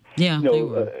companies. Yeah.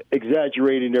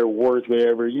 Exaggerating their worth,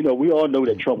 whatever. We all know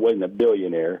that Trump wasn't a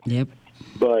billionaire. Yep.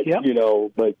 But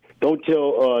but don't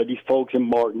tell these folks in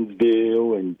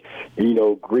Martinsville and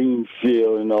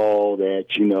Greenfield and all that,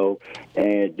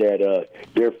 and that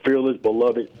their fearless,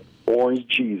 beloved Orange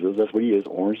Jesus, that's what he is,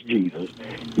 Orange Jesus,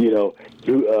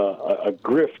 a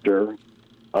grifter,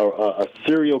 a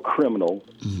serial criminal,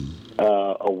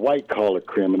 a white-collar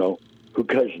criminal who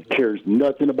cares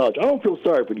nothing about you. I don't feel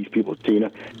sorry for these people, Tina.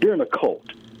 They're in a cult.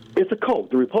 It's a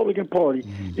cult. The Republican Party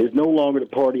is no longer the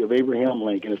party of Abraham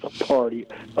Lincoln. It's a party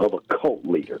of a cult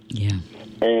leader. Yeah. And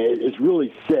it's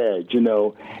really sad,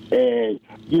 And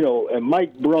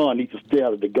Mike Braun needs to stay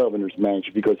out of the governor's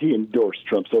mansion because he endorsed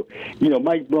Trump. So,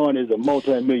 Mike Braun is a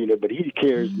multimillionaire, but he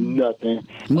cares nothing.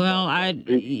 Well,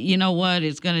 you know what?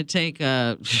 It's going to take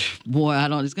it's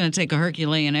going to take a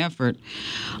Herculean effort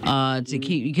to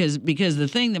keep, because the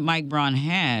thing that Mike Braun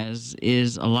has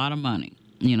is a lot of money.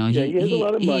 You know, he has a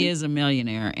lot of money. He is a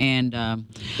millionaire, and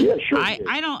yeah, sure.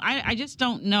 I just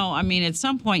don't know. I mean, at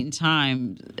some point in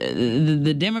time,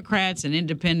 the Democrats and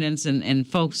independents and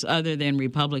folks other than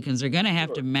Republicans are going to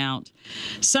have to mount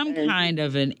some kind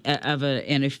of an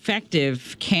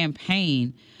effective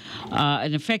campaign.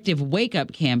 An effective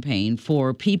wake-up campaign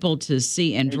for people to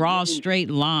see and draw straight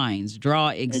lines, draw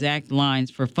exact lines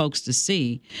for folks to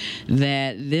see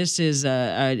that this is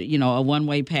a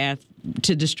one-way path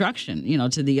to destruction,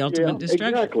 to the ultimate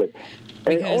destruction. Exactly.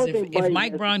 Because if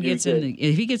Mike Braun gets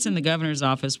if he gets in the governor's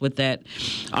office with that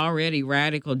already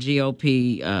radical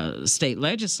GOP state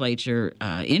legislature,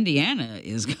 Indiana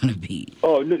is going to be.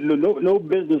 Oh no!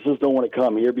 Businesses don't want to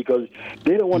come here because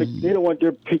they don't want to. They don't want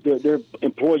their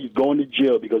employees going to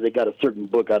jail because they got a certain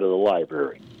book out of the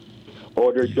library,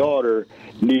 or their daughter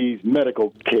needs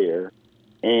medical care,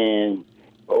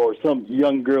 or some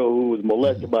young girl who was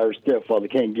molested by her stepfather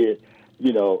can't get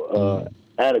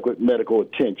adequate medical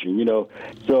attention,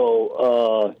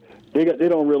 So they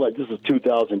don't realize this is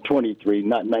 2023,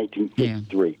 not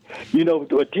 1953.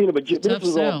 But Tina, this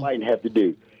is all Biden have to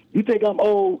do. You think I'm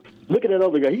old? Look at that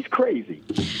other guy. He's crazy.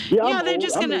 Yeah, they're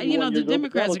just gonna, the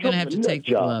Democrats are gonna have to take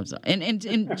the gloves off, and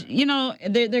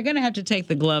they're gonna have to take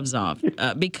the gloves off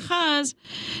because,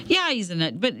 he's a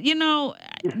nut, but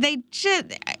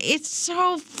it's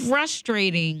so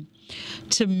frustrating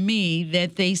to me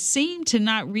that they seem to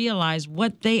not realize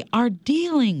what they are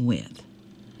dealing with.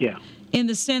 Yeah. In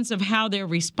the sense of how they're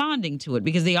responding to it,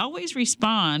 because they always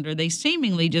respond, or they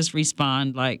seemingly just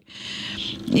respond like,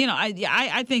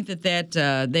 I think that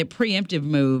preemptive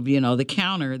move, the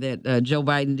counter that Joe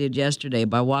Biden did yesterday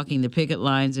by walking the picket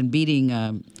lines and beating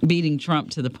Trump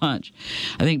to the punch.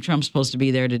 I think Trump's supposed to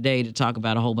be there today to talk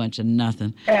about a whole bunch of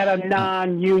nothing at a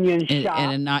non-union shop.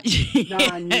 At a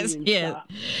non-union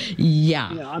shop.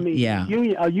 Yeah.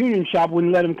 A union shop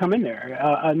wouldn't let him come in there.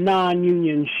 A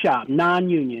non-union shop,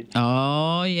 non-union.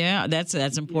 Oh yeah, that's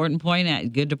an important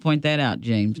point. Good to point that out,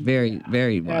 James. Very,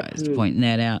 very wise pointing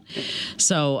that out.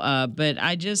 So, but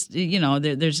I just,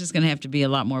 there's just going to have to be a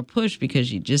lot more push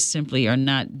because you just simply are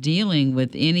not dealing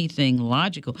with anything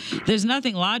logical. There's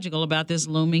nothing logical about this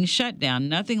looming shutdown.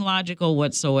 Nothing logical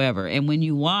whatsoever. And when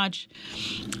you watch,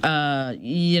 Pinocchio,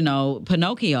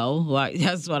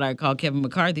 that's what I call Kevin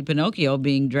McCarthy, Pinocchio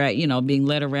being dragged, being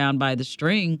led around by the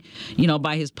string,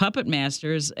 by his puppet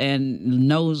masters and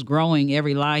nose growing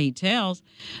every lie he tells,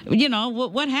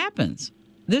 what happens?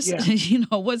 This,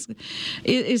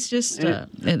 it's just, I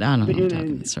don't know.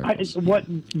 What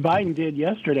Biden did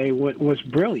yesterday was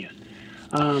brilliant.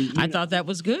 I thought that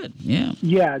was good. Yeah.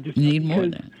 Yeah. Just need more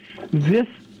of that.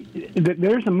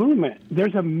 There's a movement.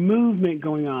 There's a movement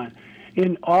going on.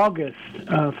 In August,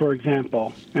 for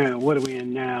example, what are we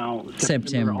in now?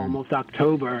 September. Almost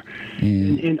October.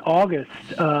 In August,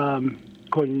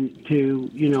 according to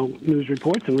news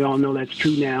reports, and we all know that's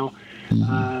true now,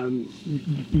 UPS,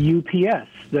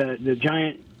 the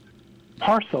giant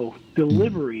parcel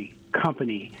delivery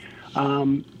company,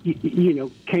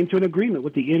 came to an agreement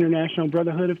with the International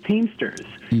Brotherhood of Teamsters.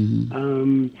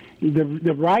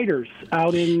 The writers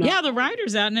out in the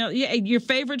writers out now. Yeah, your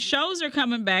favorite shows are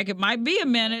coming back. It might be a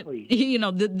minute.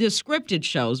 The scripted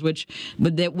shows,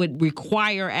 that would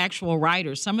require actual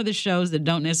writers. Some of the shows that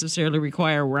don't necessarily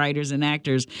require writers and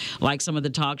actors, like some of the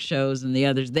talk shows and the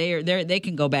others, they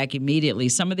can go back immediately.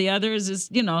 Some of the others is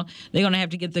they're going to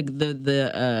have to get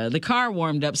the car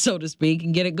warmed up, so to speak,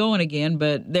 and get it going again.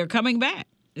 But they're coming back.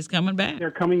 It's coming back.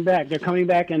 They're coming back,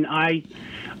 and I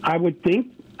would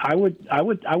think. I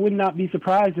would not be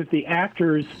surprised if the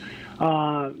actors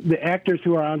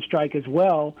who are on strike as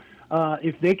well,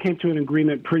 if they came to an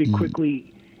agreement pretty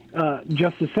quickly,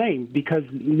 just the same, because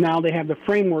now they have the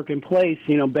framework in place.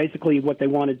 Basically what they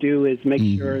want to do is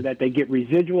make sure that they get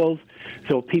residuals,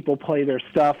 so people play their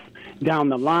stuff down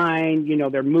the line.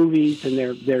 Their movies and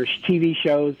their TV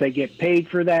shows, they get paid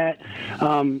for that.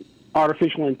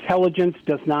 Artificial intelligence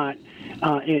does not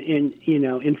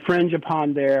infringe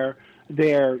upon their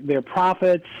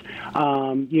profits,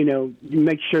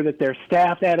 make sure that they're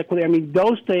staffed adequately. I mean,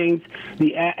 those things,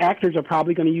 the actors are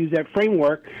probably going to use that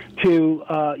framework to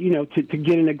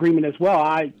get an agreement as well.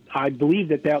 I believe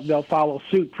that they'll follow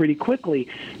suit pretty quickly.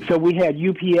 So we had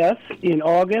UPS in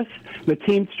August, the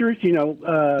Teamsters,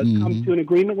 come to an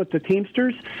agreement with the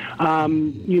Teamsters.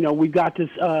 We've got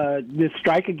this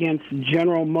strike against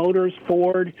General Motors,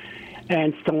 Ford,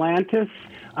 and Stellantis,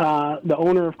 the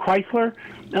owner of Chrysler,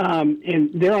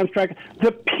 and they're on strike.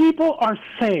 The people are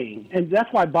saying, and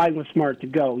that's why Biden was smart to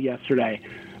go yesterday,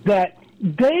 that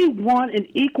they want an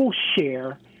equal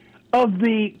share of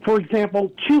the, for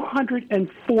example,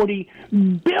 $240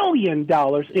 billion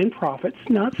in profits,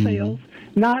 not sales,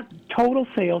 not total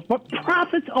sales, but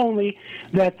profits only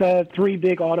that the three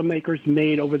big automakers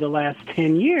made over the last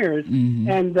 10 years,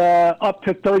 and up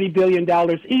to $30 billion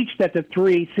each that the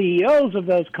three CEOs of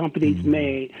those companies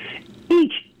made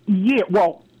each year.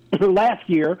 Well, last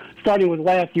year, starting with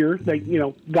last year, they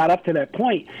got up to that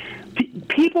point.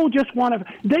 People just want to.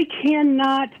 They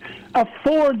cannot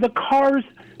afford the cars,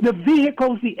 the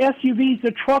vehicles, the SUVs,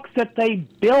 the trucks that they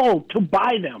build to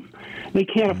buy them. They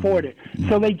can't afford it.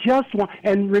 So they just want.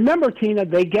 And remember, Tina,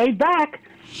 they gave back.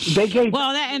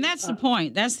 And that's the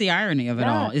point. That's the irony of it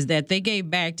all, is that they gave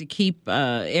back to keep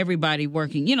everybody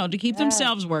working, to keep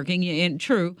themselves working, and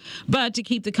true, but to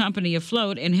keep the company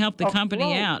afloat and help the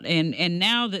company out. And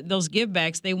now that those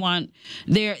givebacks, they want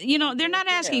they're not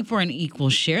asking for an equal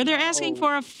share. They're asking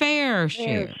for a fair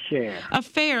share.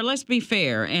 Let's be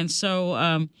fair. And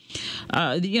so,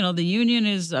 the union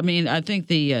is, I think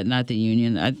not the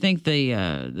union. I think the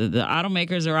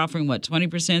automakers are offering,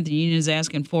 20%? The union is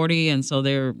asking 40%, and so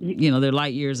they're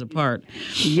light years apart.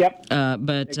 Yep.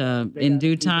 But in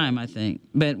due time, I think.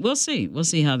 But we'll see. We'll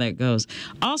see how that goes.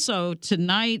 Also,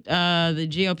 tonight, the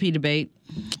GOP debate,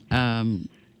 I'm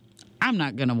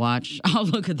not going to watch. I'll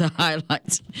look at the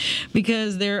highlights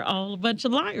because they're all a bunch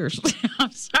of liars. I'm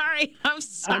sorry.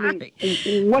 What's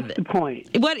the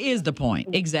point? What is the point?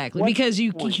 Exactly. Because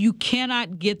you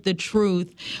cannot get the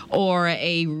truth or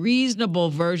a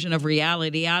reasonable version of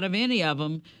reality out of any of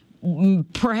them.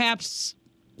 Perhaps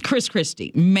Chris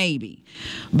Christie, maybe,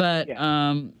 but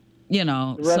the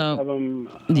rest of them,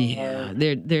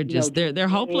 they're just they're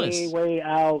hopeless. Way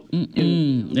out.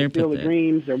 They're field of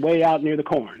dreams. They're way out near the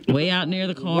corn. Way out near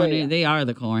the corn. They are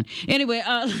the corn. Anyway,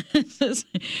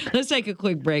 let's take a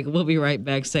quick break. We'll be right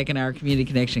back. Second hour Community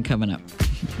Connection coming up.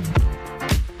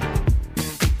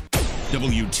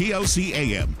 WTLC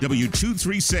AM,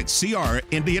 W236CR,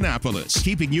 Indianapolis,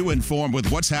 keeping you informed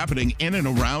with what's happening in and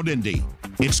around Indy.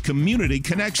 It's Community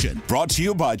Connection, brought to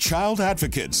you by Child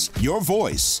Advocates, your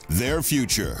voice, their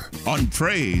future. On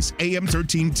Praise, AM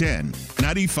 1310,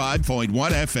 95.1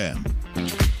 FM.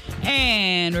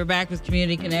 And we're back with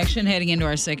Community Connection, heading into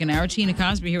our second hour. Tina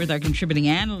Cosby here with our contributing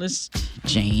analyst,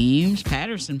 James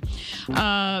Patterson.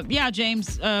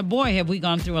 James, boy, have we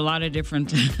gone through a lot of different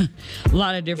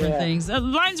things.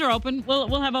 Lines are open.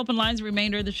 We'll have open lines the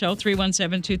remainder of the show.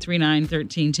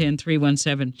 317-239-1310,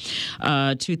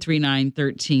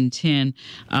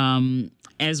 317-239-1310.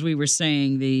 As we were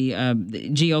saying, the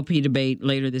GOP debate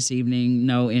later this evening,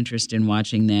 no interest in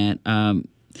watching that.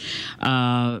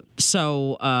 And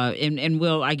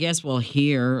we'll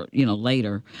hear,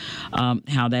 later,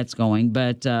 how that's going.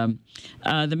 But the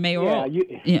mayoral,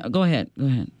 go ahead.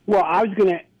 Well, I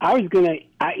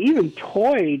even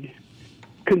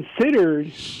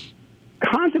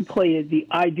contemplated the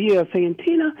idea of saying,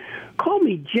 Tina, call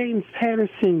me James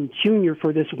Patterson Jr.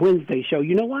 for this Wednesday show.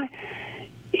 You know why?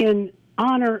 In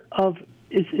honor of,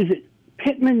 is it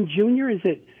Pittman Jr.?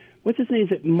 What's his name?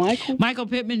 Is it Michael? Michael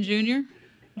Pittman Jr.?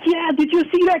 Yeah, did you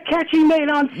see that catch he made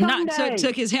on Sunday?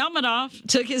 Took his helmet off. He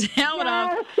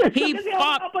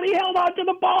fought, but he held on to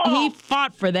the ball. He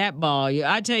fought for that ball.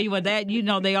 I tell you what,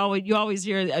 you always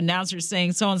hear announcers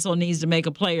saying so and so needs to make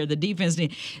a play or the defense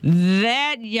needs.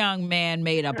 That young man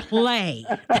made a play.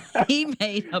 He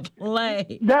made a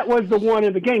play. That was the one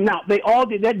in the game. Now they all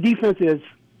did. That defense is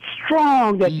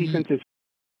strong. That defense is.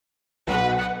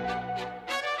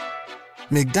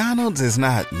 McDonald's is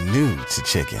not new to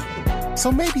chicken. So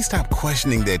maybe stop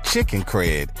questioning their chicken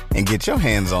cred and get your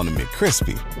hands on the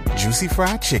McCrispy. Juicy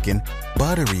fried chicken,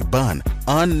 buttery bun,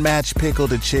 unmatched pickle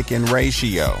to chicken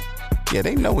ratio. Yeah,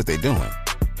 they know what they're doing.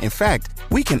 In fact,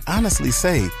 we can honestly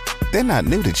say they're not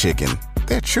new to chicken,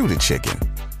 they're true to chicken.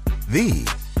 The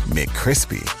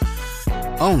McCrispy.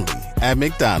 Only at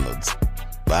McDonald's.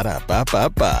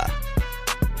 Ba-da-ba-ba-ba.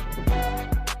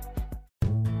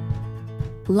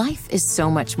 Life is so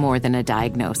much more than a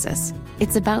diagnosis.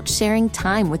 It's about sharing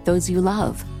time with those you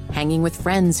love, hanging with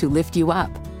friends who lift you up,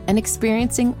 and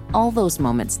experiencing all those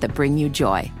moments that bring you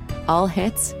joy. All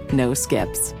hits, no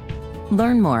skips.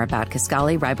 Learn more about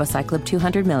Kisqali Ribociclib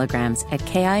 200 milligrams at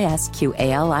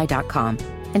KISQALI.com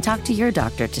and talk to your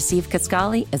doctor to see if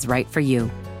Kisqali is right for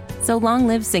you. So long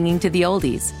live singing to the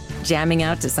oldies, jamming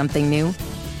out to something new,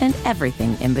 and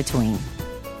everything in between.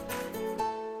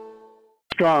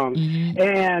 Strong.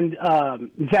 And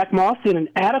Zach Moss did an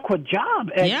adequate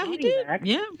job at he did. back.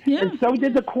 Yeah. And so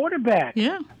did the quarterback.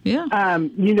 Yeah.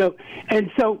 And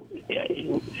so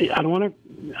I don't want to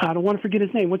I don't want to forget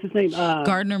his name. What's his name?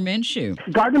 Gardner Minshew.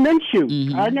 Gardner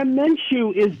Minshew. Gardner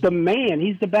Minshew is the man.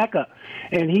 He's the backup,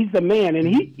 and he's the man. And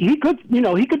he could,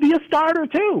 he could be a starter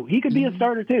too. He could be a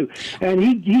starter too. And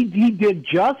he did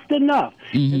just enough.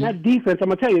 And that defense, I'm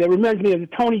gonna tell you, that reminds me of the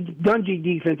Tony Dungy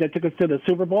defense that took us to the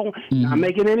Super Bowl. Not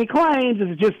making any claims.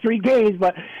 It's just 3 games,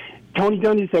 but Tony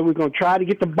Dungy said we're going to try to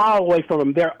get the ball away from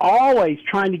them. They're always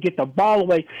trying to get the ball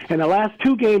away. And the last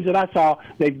 2 games that I saw,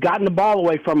 they've gotten the ball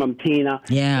away from them, Tina.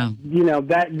 Yeah.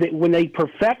 That when they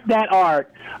perfect that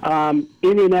art,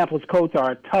 Indianapolis Colts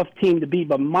are a tough team to beat.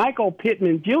 But Michael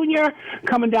Pittman Jr.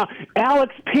 coming down.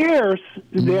 Alex Pierce,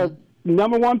 their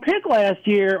number 1 pick last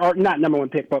year, or not number 1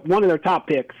 pick, but one of their top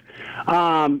picks.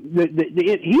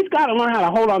 He's got to learn how to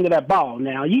hold on to that ball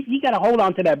now. You got to hold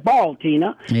on to that ball,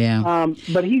 Tina. Yeah.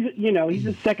 But he's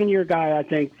a second-year guy, I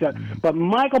think. So, but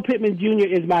Michael Pittman Jr.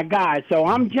 is my guy. So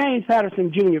I'm James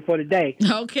Patterson Jr. for today.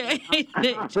 Okay.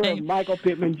 Michael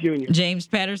Pittman Jr. James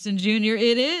Patterson Jr.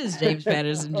 It is James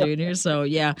Patterson Jr. So,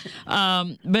 yeah.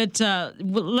 But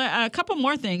a couple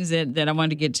more things that I wanted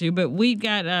to get to. But we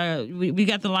got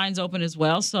the lines open as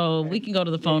well, so we can go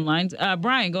to the phone lines.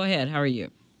 Brian, go ahead. How are you?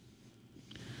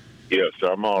 Yes,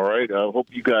 I'm all right. I hope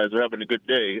you guys are having a good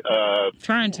day.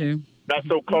 Trying to. Not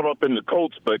so caught up in the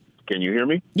Colts, but can you hear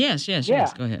me? Yes. Go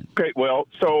ahead. Okay, well,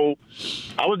 so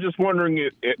I was just wondering,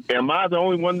 am I the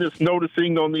only one that's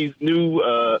noticing on these new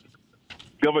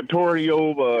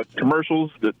gubernatorial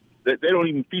commercials that they don't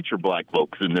even feature black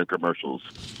folks in their commercials?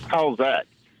 How's that?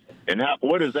 And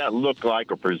what does that look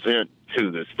like or present to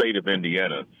the state of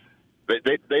Indiana?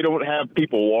 They don't have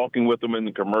people walking with them in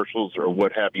the commercials or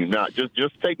what have you not.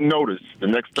 Just take notice the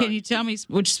next time. Can you tell me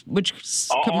which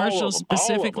commercials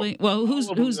specifically? Well, who's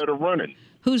that are running?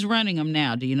 Who's running them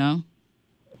now? Do you know?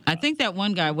 I think that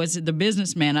one guy was the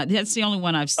businessman. That's the only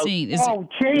one I've seen.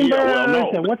 Chambers. Yeah, well,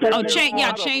 no. What's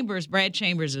that? Chambers. Brad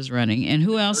Chambers is running, and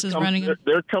who else is running them?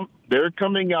 They're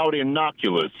coming out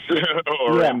innocuous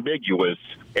or ambiguous,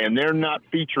 and they're not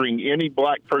featuring any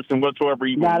black person whatsoever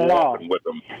even walking with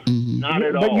them. Not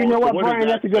at all. But you know what, Brian?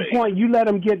 That's a good point. You let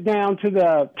them get down to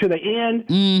the end,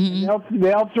 and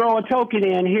they'll throw a token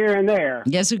in here and there.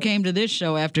 Guess who came to this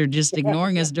show after just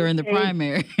ignoring us during the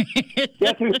primary?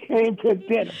 Guess who came to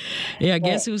dinner? Yeah,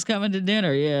 guess who's coming to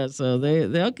dinner? Yeah, so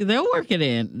they'll work it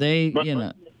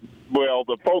in. Well,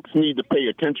 the folks need to pay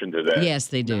attention to that. Yes,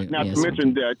 they do. Not to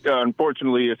mention that,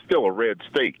 unfortunately, it's still a red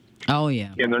state. Oh,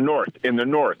 yeah. In the north. And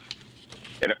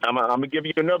I'm going to give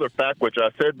you another fact, which I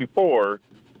said before.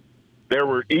 There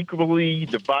were equally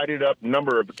divided up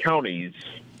number of counties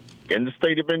in the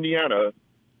state of Indiana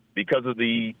because of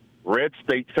the red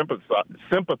state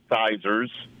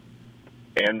sympathizers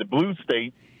and the blue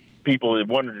state people that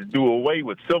wanted to do away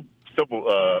with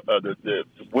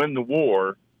win the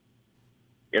war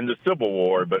in the Civil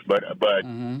War, but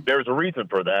there's a reason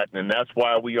for that, and that's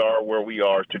why we are where we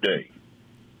are today.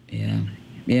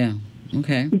 Yeah.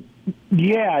 Okay.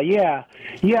 Yeah.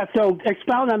 So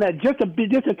expound on that just a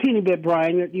teeny bit,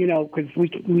 Brian. Because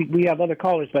we have other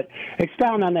callers, but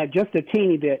expound on that just a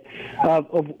teeny bit of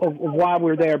why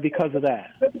we're there because of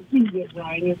that.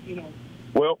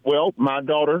 Well, my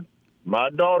daughter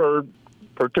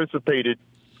participated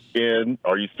in.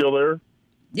 Are you still there?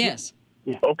 Yes.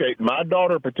 Yeah. Okay, my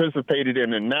daughter participated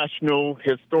in a National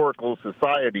Historical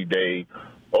Society Day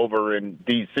over in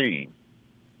D.C.,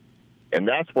 and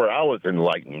that's where I was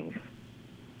enlightened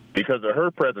because of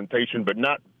her presentation, but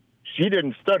she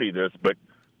didn't study this, but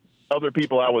other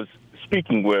people I was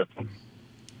speaking with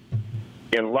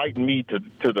enlightened me to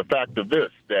the fact of this,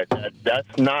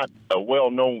 that's not a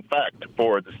well-known fact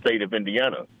for the state of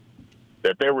Indiana,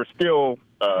 that there were still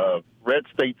red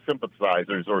state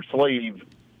sympathizers or slave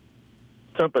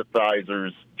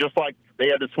sympathizers, just like they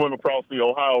had to swim across the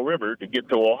Ohio River to get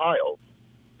to Ohio,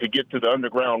 to get to the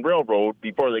Underground Railroad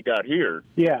before they got here.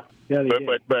 Yeah.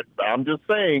 But I'm just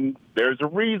saying there's a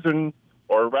reason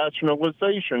or a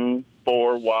rationalization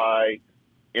for why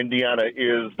Indiana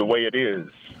is the way it is,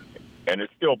 and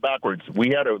it's still backwards.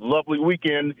 We had a lovely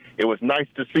weekend. It was nice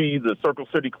to see the Circle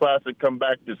City Classic come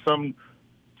back to some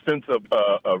sense of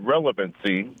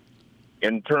relevancy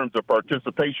in terms of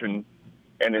participation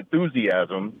and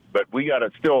enthusiasm, but we got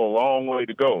still a long way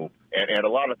to go. And a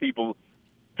lot of people,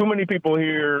 too many people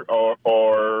here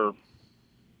are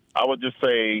I would just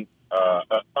say,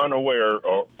 unaware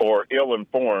or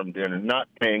ill-informed and not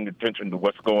paying attention to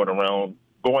what's going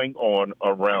on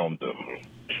around them.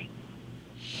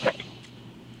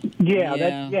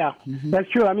 That's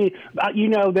true. I mean,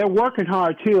 they're working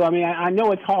hard too. I mean, I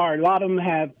know it's hard. A lot of them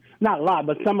have, not a lot,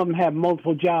 but some of them have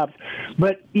multiple jobs.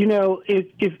 But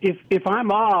if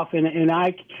I'm off and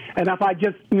if I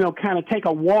just kind of take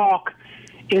a walk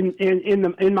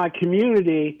in my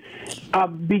community,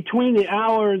 between the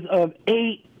hours of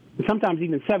 8, sometimes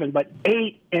even 7, but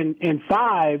 8 and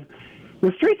 5,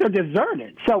 the streets are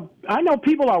deserted. So I know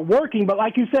people are working, but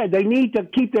like you said, they need to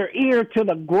keep their ear to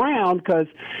the ground because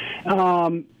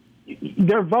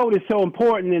their vote is so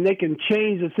important and they can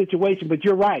change the situation. But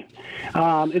you're right.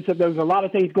 There's a lot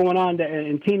of things going on,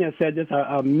 and Tina said this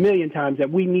a million times, that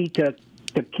we need to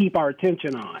keep our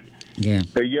attention on. Yeah.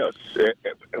 Yes,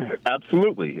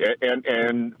 absolutely.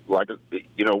 And like,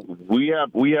 we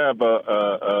have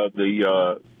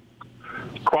the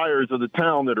criers of the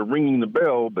town that are ringing the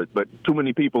bell, but too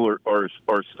many people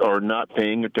are not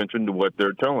paying attention to what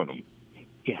they're telling them.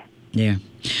 Yeah. Yeah.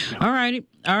 All right.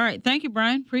 Thank you,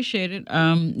 Brian. Appreciate it.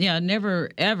 It never,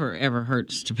 ever, ever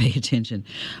hurts to pay attention,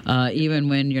 even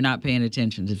when you're not paying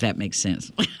attention, if that makes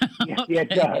sense. Yeah, it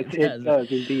does. It does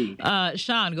indeed.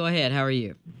 Sean, go ahead. How are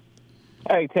you?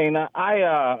 Hey, Tina.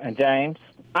 And James.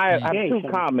 I have two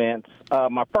comments.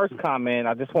 My first comment,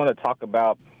 I just want to talk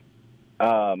about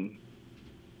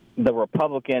the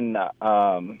Republican.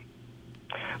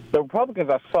 The Republicans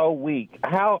are so weak.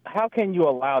 How can you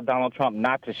allow Donald Trump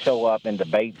not to show up and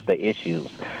debate the issues?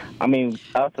 I mean,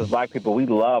 us as black people, we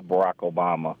love Barack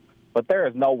Obama, but there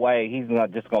is no way he's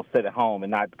not just going to sit at home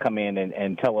and not come in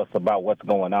and tell us about what's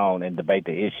going on and debate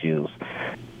the issues.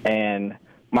 And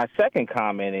my second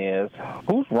comment is,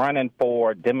 who's running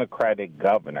for Democratic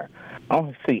governor? I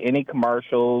don't see any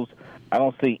commercials. I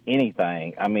don't see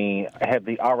anything. I mean, have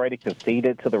they already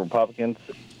conceded to the Republicans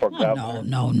for governor?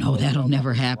 No, that'll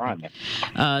never happen.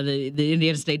 The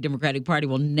Indiana State Democratic Party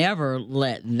will never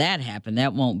let that happen.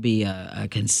 That won't be a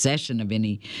concession of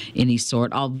any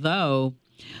sort. Although,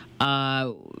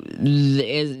 to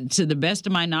the best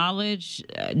of my knowledge,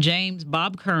 James,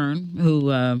 Bob Kern, who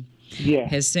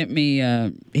has sent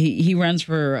me, he runs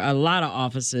for a lot of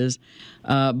offices.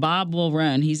 Bob will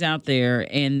run. He's out there.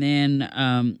 And then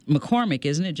McCormick,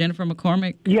 isn't it? Jennifer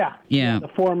McCormick? Yeah. Yeah. The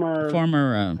former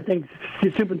I think,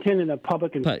 superintendent of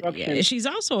public instruction. Yeah, she's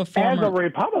also a former... As a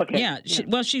Republican. Yeah.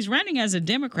 She's running as a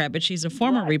Democrat, but she's a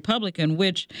former Republican,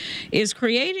 which is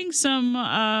creating some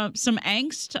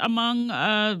angst among,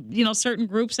 certain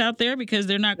groups out there because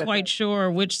they're not quite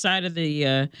sure which side of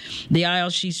the aisle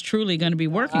she's truly going to be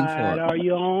working for. Which side are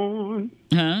you on?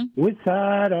 Huh? Which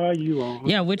side are you on?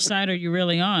 Yeah, which side are you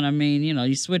really on? I mean,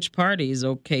 you switch parties.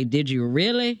 Okay, did you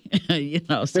really?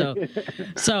 So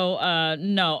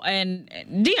no. And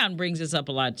Dion brings this up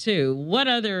a lot too. What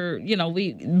other,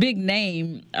 big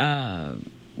name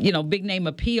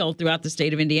appeal throughout the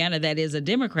state of Indiana that is a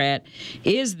Democrat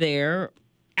is there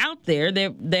out there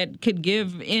that could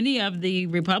give any of the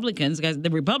Republicans, guys? The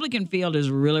Republican field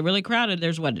is really, really crowded.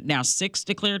 There's now 6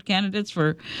 declared candidates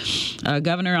for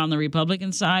governor on the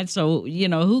Republican side. So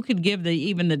who could give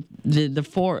the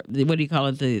four, what do you call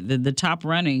it, the top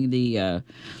running, the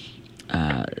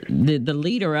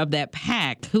leader of that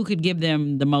pack? Who could give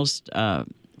them the most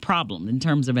problem in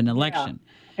terms of an election?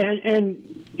 Yeah.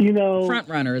 And front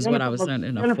runner is what I was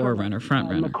saying. Forerunner, front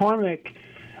runner. McCormick.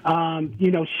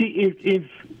 She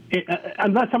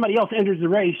unless somebody else enters the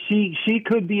race, she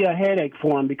could be a headache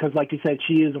for him because, like you said,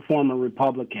 she is a former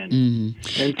Republican.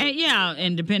 Mm-hmm.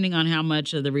 And depending on how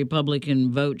much of the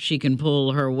Republican vote she can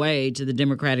pull her way to the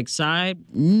Democratic side,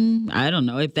 I don't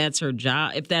know if that's her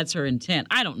job, if that's her intent.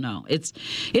 I don't know. It's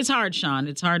hard, Sean.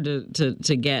 It's hard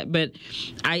to get, but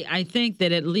I think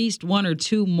that at least 1 or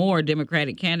 2 more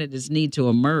Democratic candidates need to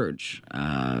emerge.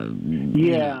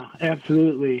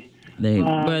 Absolutely.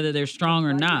 Whether they're strong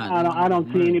or not. I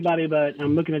don't see anybody, but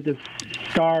I'm looking at this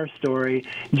Star story.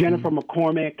 Jennifer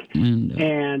McCormick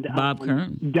and Bob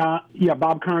Kern.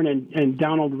 Bob Kern and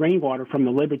Donald Rainwater from the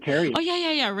Libertarian. Oh,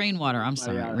 yeah, Rainwater. I'm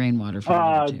sorry, Rainwater from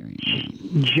the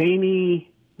Libertarian.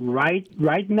 Jamie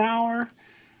Reitenauer.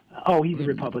 Oh, he's a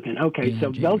Republican. Okay,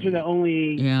 so those are the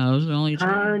only. Yeah, those are the only.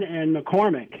 Kern and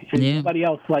McCormick, and nobody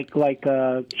else. Like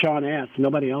Sean asked,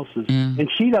 nobody else is. Yeah. And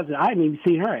she doesn't. I haven't even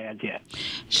seen her ads yet.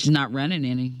 She's not running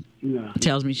any. No.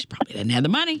 Tells me she probably doesn't have the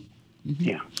money. Mm-hmm.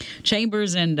 Yeah.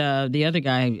 Chambers and the other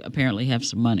guy apparently have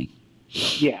some money.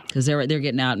 Yeah, because they're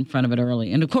getting out in front of it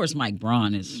early, and of course Mike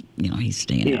Braun is he's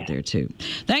staying out there too.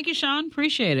 Thank you, Sean.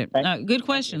 Appreciate it. Good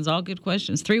questions, all good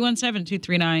questions.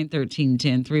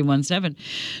 317-239-1310.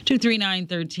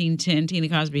 317-239-1310. Tina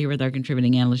Cosby here with our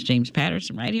contributing analyst James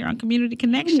Patterson, right here on Community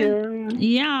Connection.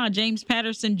 Yeah, James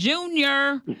Patterson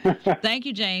Jr. Thank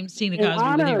you, James. Tina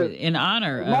Cosby in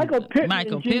honor of Michael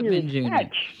Pittman Jr.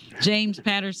 James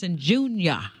Patterson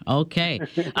Jr. Okay,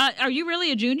 are you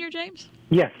really a junior, James?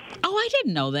 Yes. Oh, I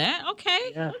didn't know that.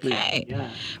 Okay. Yes, okay. Yeah.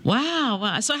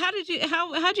 Wow. So how'd you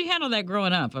handle that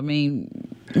growing up? I mean,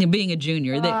 being a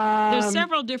junior, there's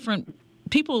several different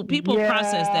People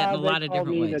process that in a lot of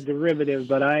different ways. The derivative,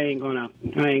 but I ain't gonna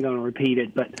repeat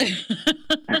it. But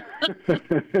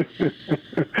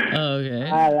okay.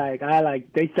 I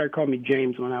like. They started calling me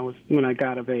James when I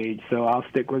got of age, so I'll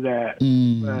stick with that.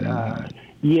 But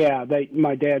yeah,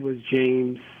 my dad was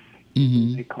James.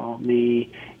 Mm-hmm. They called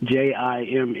me Jimmy.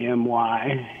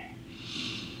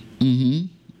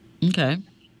 Okay.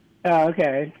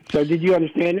 Okay. So did you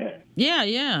understand it?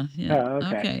 Yeah. Oh,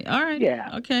 okay. All right.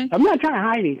 Yeah. Okay. I'm not trying to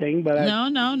hide anything, but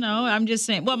No. I'm just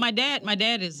saying. Well, my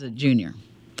dad is a junior.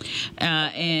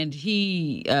 And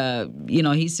he,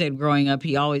 he said growing up,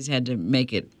 he always had to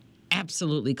make it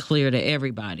absolutely clear to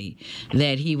everybody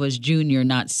that he was junior,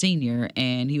 not senior.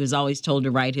 And he was always told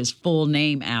to write his full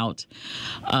name out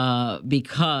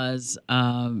because,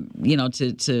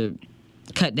 to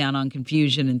cut down on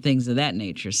confusion and things of that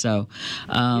nature. So,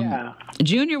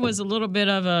 Junior was a little bit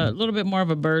more of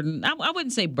a burden. I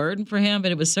wouldn't say burden for him,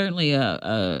 but it was certainly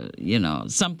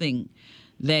something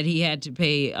that he had to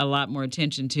pay a lot more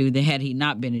attention to than had he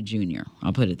not been a junior.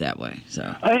 I'll put it that way.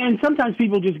 So, and sometimes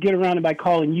people just get around it by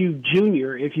calling you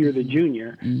Junior if you're the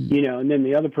junior, and then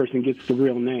the other person gets the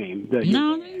real name.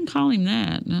 No, they didn't call him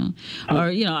that. No,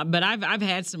 or but I've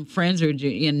had some friends who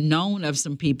are known of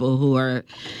some people who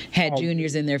had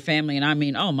juniors in their family, and I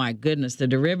mean, oh my goodness, the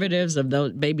derivatives of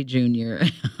those baby Junior,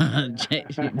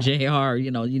 JR,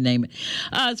 you name it.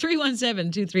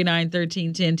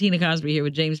 317-239-1310. Tina Cosby here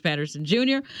with James Patterson Jr.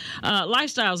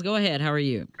 Lifestyles, go ahead. How are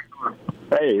you?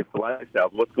 Hey, it's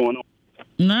Lifestyles. What's going on?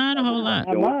 Not a whole lot.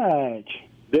 Not much.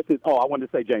 I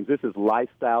wanted to say, James, this is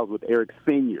Lifestyles with Eric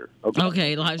Senior.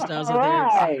 Okay, Lifestyles with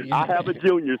Eric Senior. I have a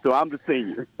junior, so I'm the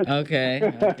senior. Okay.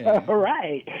 All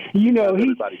right. He's a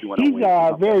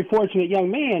very fortunate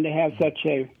young man to have such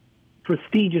a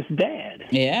prestigious dad.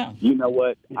 Yeah. You know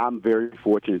what? I'm very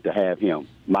fortunate to have him.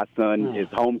 My son is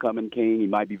homecoming king. He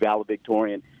might be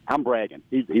valedictorian. I'm bragging.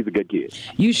 He's a good kid.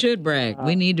 You should brag.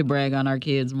 We need to brag on our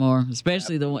kids more,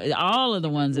 especially all of the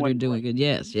ones that are doing good.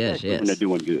 Yes. When they're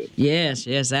doing good. Yes,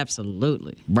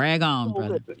 absolutely. Brag on,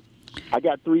 brother. Listen, I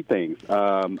got three things.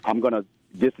 I'm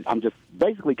just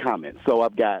basically comments. So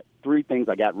I've got three things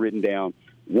I got written down.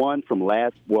 One from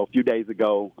a few days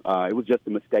ago. It was just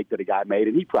a mistake that a guy made,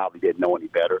 and he probably didn't know any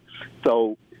better.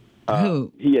 So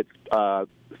who? He had, I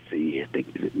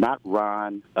think not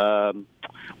Ron.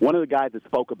 One of the guys that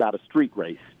spoke about a street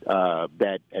race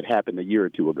that had happened a year or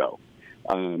two ago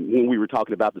when we were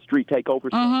talking about the street takeover.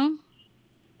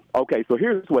 Okay, so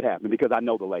here's what happened, because I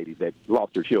know the lady that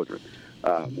lost her children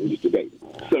today.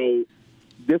 So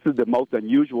this is the most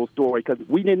unusual story, because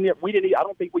we didn't. I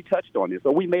don't think we touched on this,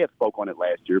 or we may have spoke on it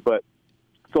last year. But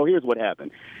so here's what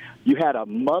happened: you had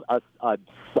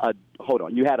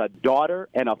You had a daughter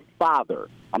and a father.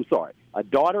 I'm sorry, a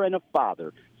daughter and a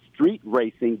father street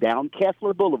racing down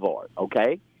Kessler Boulevard.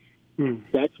 Okay,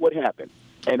 That's what happened,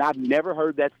 and I've never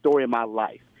heard that story in my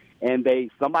life. And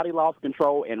somebody lost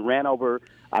control and ran over,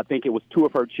 I think it was two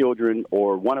of her children,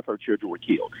 or one of her children were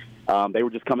killed. They were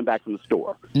just coming back from the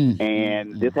store.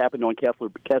 And this happened on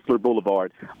Kessler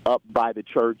Boulevard up by the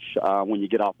church when you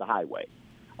get off the highway.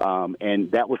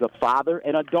 And that was a father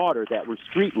and a daughter that were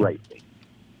street racing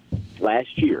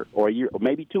last year, or a year, or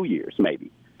maybe 2 years, maybe.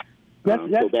 That's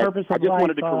Purpose of Life. I just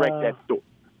wanted to correct that story.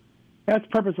 That's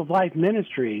Purpose of Life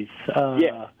Ministries.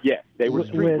 They were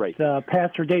street racing.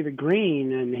 Pastor David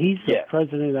Green, and he's the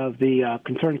president of the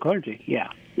Concerned Clergy. Yeah.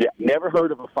 Never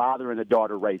heard of a father and a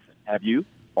daughter racing. Have you?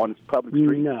 On public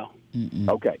street? No.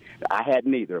 Okay. I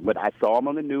hadn't either, but I saw them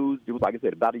on the news. It was, like I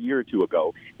said, about a year or two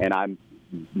ago, and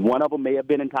one of them may have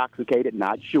been intoxicated,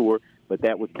 not sure, but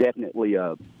that was definitely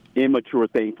a immature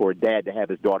thing for a dad to have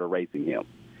his daughter racing him.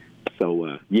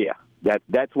 So,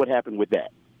 that's what happened with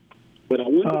that. But I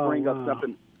wanted to bring up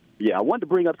something. Yeah, I wanted to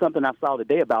bring up something I saw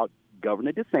today about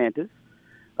Governor DeSantis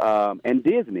and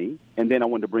Disney, and then I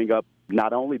wanted to bring up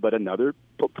not only but another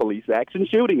police action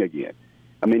shooting again.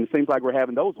 I mean, it seems like we're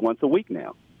having those once a week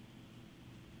now.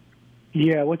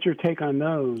 Yeah, what's your take on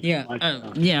those? Yeah, what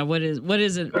is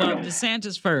it? Well,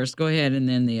 DeSantis first. Go ahead, and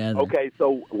then the other. Okay,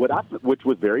 so which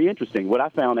was very interesting. What I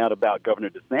found out about Governor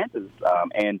DeSantis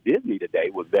and Disney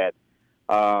today was that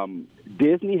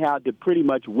Disney had to pretty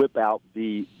much whip out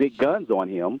the big guns on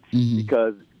him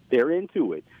because they're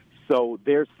into it. So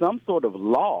there's some sort of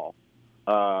law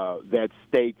that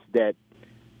states that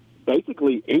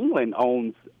basically England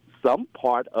owns some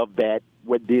part of that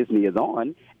what Disney is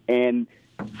on, and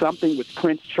something with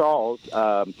Prince Charles.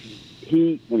 Let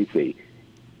me see.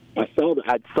 I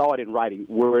saw it in writing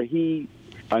where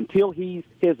until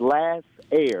his last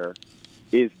heir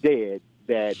is dead,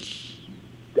 that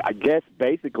I guess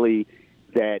basically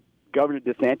that Governor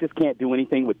DeSantis can't do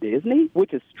anything with Disney,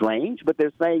 which is strange, but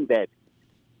they're saying that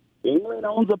England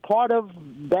owns a part of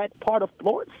that part of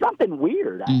Florida. Something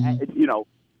weird.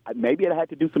 Maybe I had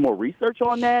to do some more research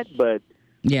on that, but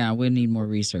yeah, we need more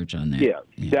research on that.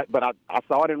 Yeah. But I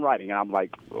saw it in writing, and I'm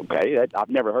like, okay, I've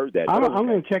never heard that. I'm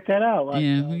going to check that out. We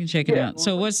can check it out.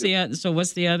 So what's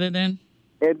the other then?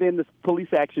 And then the police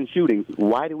action shootings.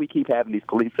 Why do we keep having these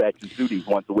police action shootings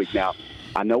once a week? Now,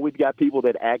 I know we've got people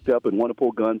that act up and want to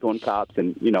pull guns on cops,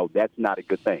 and, that's not a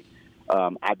good thing.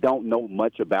 I don't know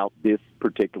much about this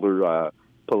particular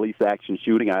police action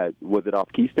shooting. Was it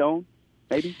off Keystone?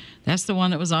 Maybe? That's the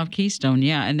one that was off Keystone,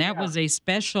 yeah. And that was a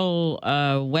special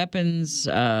weapons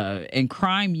and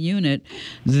crime unit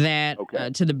that,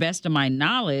 to the best of my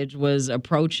knowledge, was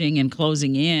approaching and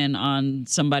closing in on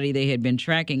somebody they had been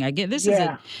tracking. I get this is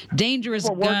a dangerous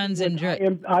guns and drugs.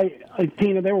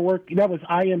 Tina, they were working. That was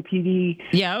IMPD.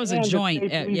 Yeah, it was a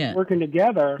joint. Working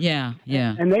together. Yeah.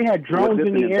 And they had drones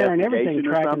in the air and everything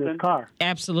tracking this car.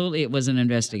 Absolutely, it was an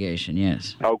investigation.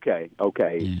 Yes. Okay.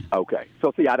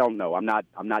 So see, I don't know. I'm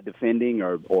not defending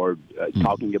or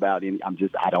talking about any.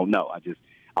 I don't know.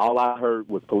 All I heard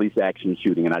was police action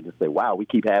shooting, and I just say, wow, we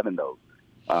keep having those.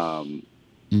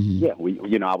 Yeah,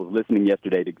 I was listening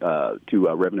yesterday to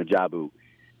Reverend Ajabu,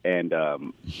 and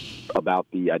about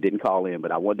I didn't call in,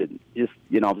 but I wanted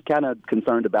I was kind of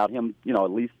concerned about him,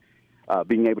 at least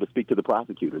being able to speak to the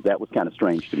prosecutors. That was kind of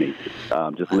strange to me,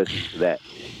 just listening to that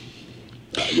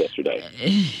yesterday.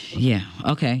 Yeah.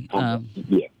 Okay. Yeah.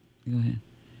 Go ahead.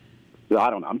 I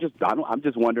don't know. I'm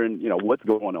just wondering, what's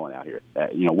going on out here?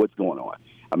 What's going on?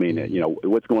 I mean,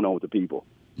 what's going on with the people?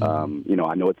 I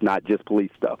know it's not just police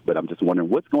stuff, but I'm just wondering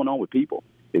what's going on with people.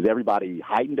 Is everybody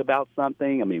heightened about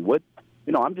something? I mean, what?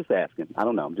 I'm just asking. I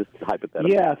don't know. I'm just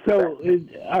hypothetical. Yeah. So,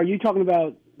 are you talking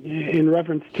about in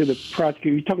reference to the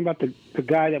prosecutor? You talking about the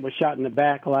guy that was shot in the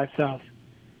back, Life South?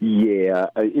 Yeah.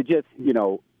 It just,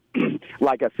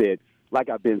 like I said. Like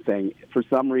I've been saying, for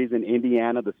some reason,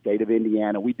 Indiana, the state of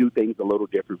Indiana, we do things a little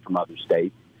different from other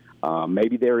states.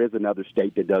 Maybe there is another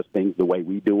state that does things the way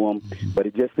we do them, but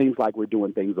it just seems like we're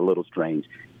doing things a little strange.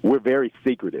 We're very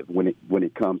secretive when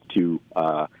it comes to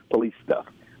police stuff.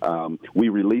 We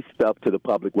release stuff to the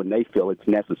public when they feel it's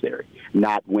necessary,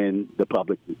 not when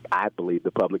I believe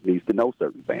the public needs to know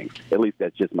certain things. At least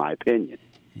that's just my opinion.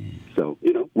 So,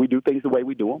 we do things the way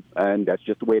we do them, and that's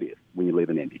just the way it is when you live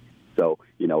in Indy. So,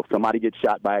 if somebody gets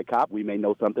shot by a cop, we may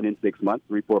know something in 6 months,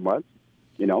 3-4 months.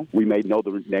 We may know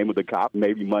the name of the cop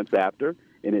maybe months after,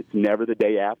 and it's never the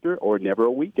day after or never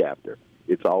a week after.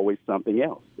 It's always something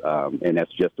else, and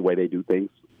that's just the way they do things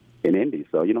in Indy.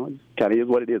 So, it kind of is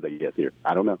what it is, I guess, here.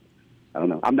 I don't know.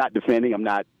 I'm not defending. I'm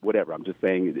not whatever. I'm just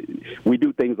saying we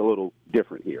do things a little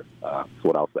different here. That's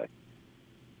what I'll say.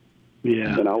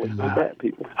 Yeah. And I always think that,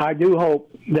 people. I do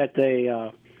hope that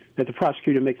that the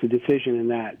prosecutor makes a decision in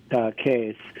that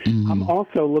case. Mm-hmm. I'm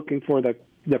also looking for the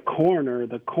coroner.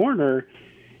 The coroner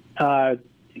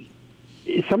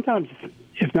sometimes,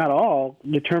 if not all,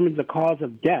 determines the cause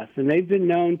of death, and they've been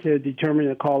known to determine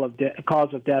the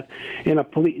cause of death in a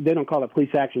police. They don't call it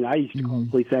police action. I used to call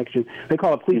it police action. They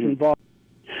call it police involvement.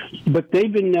 But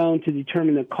they've been known to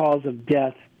determine the cause of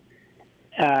death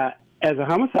as a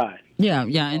homicide. Yeah,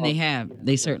 and they have.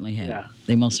 They certainly have. Yeah.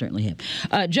 They most certainly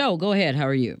have. Joe, go ahead. How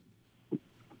are you?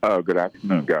 Good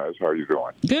afternoon, guys. How are you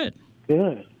doing? Good.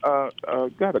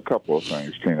 Got a couple of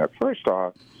things, Tina. First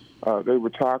off, they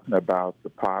were talking about the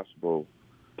possible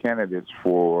candidates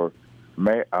for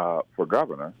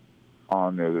governor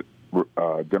on the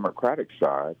Democratic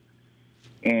side,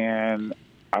 and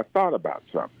I thought about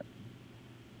something.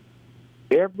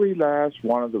 Every last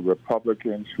one of the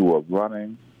Republicans who are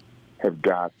running have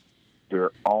got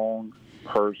their own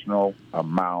personal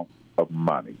amount of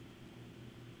money.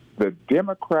 The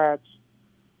Democrats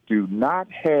do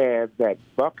not have that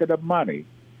bucket of money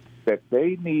that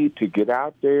they need to get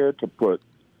out there to put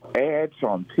ads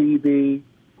on TV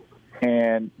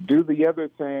and do the other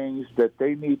things that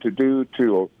they need to do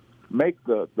to make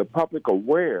the public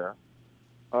aware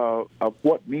of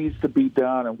what needs to be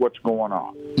done and what's going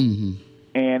on. Mm-hmm.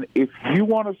 And if you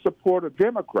want to support a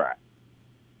Democrat,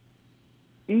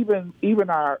 even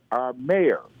our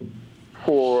mayor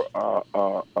for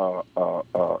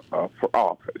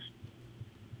office,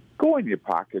 go in your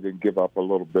pocket and give up a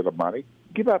little bit of money.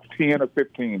 Give up $10 or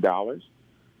 $15,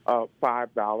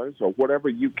 $5, or whatever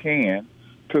you can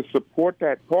to support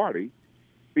that party,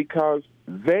 because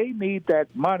they need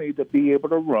that money to be able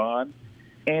to run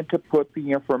and to put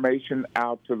the information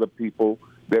out to the people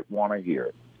that want to hear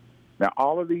it. Now,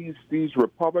 all of these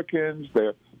Republicans,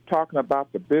 they're talking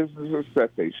about the businesses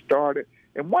that they started.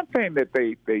 And one thing that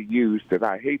they use that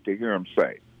I hate to hear them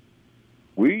say,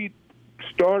 we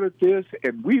started this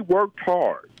and we worked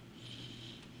hard.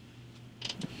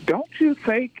 Don't you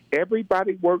think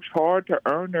everybody works hard to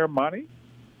earn their money?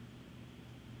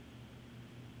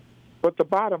 But the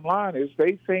bottom line is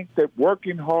they think that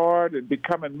working hard and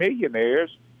becoming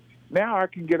millionaires, now I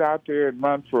can get out there and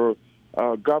run for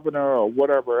governor or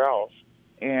whatever else.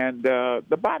 And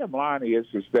the bottom line is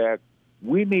that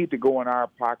we need to go in our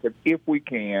pocket, if we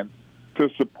can, to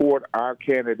support our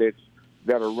candidates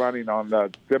that are running on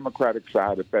the Democratic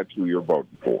side, if that's who you're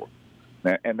voting for.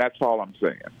 And that's all I'm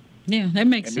saying. Yeah, that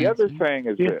makes and sense. The other thing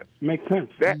is this. Makes sense.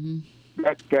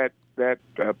 That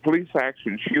police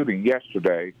action shooting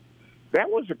yesterday, that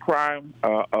was a crime,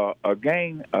 a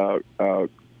gang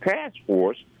task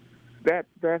force that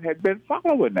had been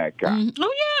following that guy. Mm-hmm.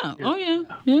 Oh,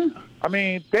 yeah. I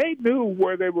mean, they knew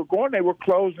where they were going. They were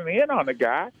closing in on the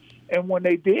guy. And when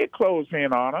they did close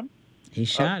in on him, he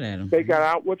shot at him. They got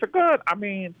out with a gun. I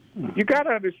mean, you got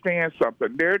to understand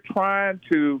something. They're trying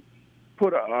to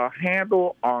put a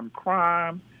handle on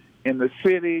crime in the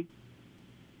city,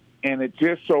 and it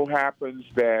just so happens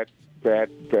that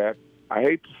I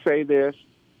hate to say this,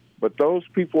 but those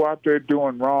people out there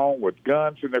doing wrong with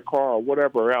guns in their car or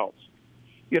whatever else,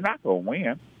 you're not going to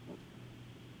win.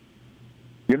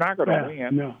 You're not going to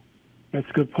win. No, that's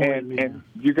a good point. And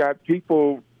you got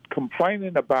people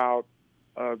complaining about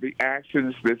the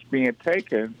actions that's being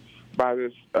taken by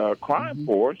this crime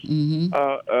force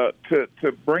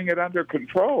to bring it under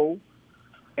control.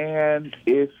 And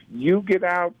if you get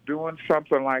out doing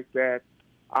something like that,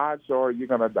 odds are you're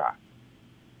going to die.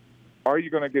 Or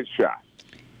you're going to get shot.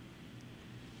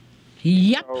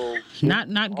 Yep. So,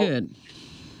 not good.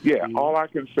 Yeah, all I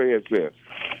can say is this.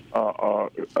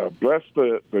 Bless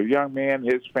the young man,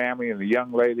 his family, and the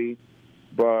young lady,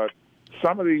 but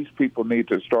some of these people need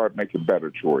to start making better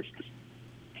choices.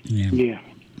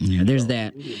 Yeah, there's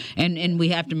that. And we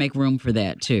have to make room for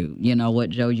that, too. You know what,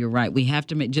 Joe, you're right. We have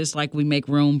to make, just like we make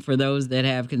room for those that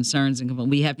have concerns, and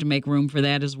we have to make room for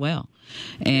that as well.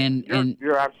 And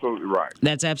you're absolutely right.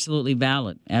 That's absolutely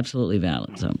valid. Absolutely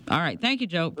valid. So, all right. Thank you,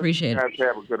 Joe. Appreciate it. Have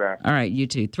a good afternoon. All right, you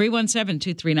too.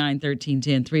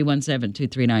 317-239-1310,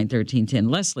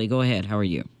 317-239-1310. Leslie, go ahead. How are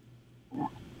you?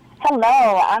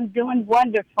 Hello. I'm doing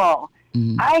wonderful.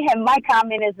 Mm-hmm. My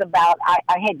comment is about, I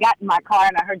had gotten my car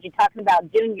and I heard you talking about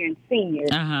junior and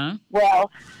seniors. Uh-huh. Well,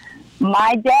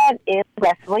 my dad is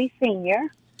Leslie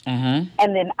Sr., and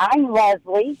then I'm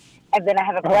Leslie, and then I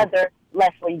have a brother,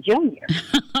 Leslie Jr.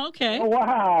 Okay. Oh,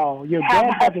 wow. Your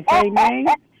dad has the same name?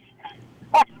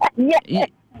 Yes.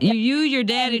 You, your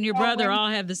dad, and your brother all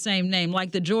have the same name,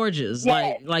 like the Georges,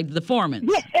 yes. like the Foremans.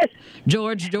 Yes.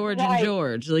 George, right. and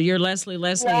George. So you're Leslie,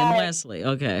 right. and Leslie.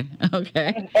 Okay.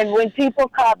 And when people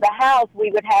called the house, we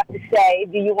would have to say,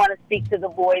 do you want to speak to the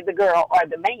boy, the girl, or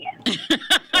the man?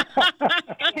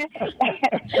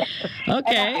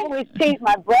 Okay. And I always tease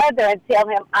my brother and tell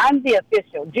him I'm the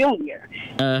official junior.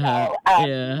 Uh-huh. So he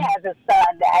has a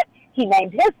son that he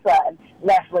named his son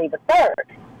Leslie the Third.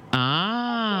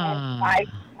 Ah. And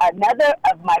another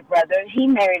of my brothers, he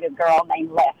married a girl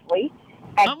named Leslie.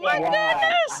 And oh, my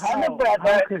goodness. My other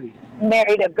brother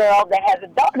married a girl that has a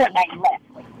daughter named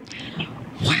Leslie.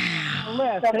 Wow.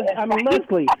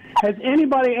 Leslie, has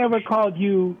anybody ever called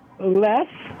you Les?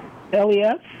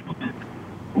 L-E-S?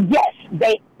 Yes,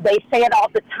 they say it all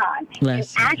the time.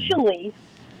 Leslie.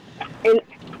 And in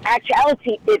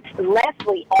actuality, it's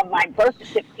Leslie on my birth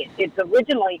certificate. It's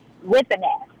originally with an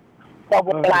S. So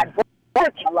when I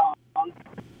birthed along.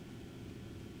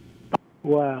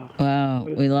 Wow.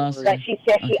 We lost her. But she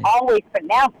said she always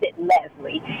pronounced it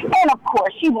Leslie. And, of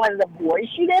course, she wanted a boy.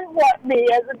 She didn't want me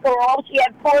as a girl. She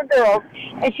had 4 girls,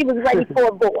 and she was ready for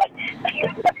a boy.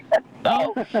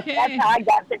 Okay. That's how I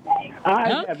got the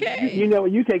name. You know,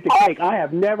 you take the cake. I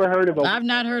have never heard of I've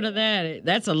not heard of that.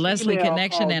 That's a Leslie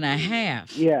connection and a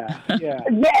half. Yeah.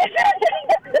 Yes.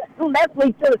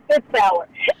 Leslie to the 5th power.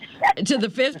 To the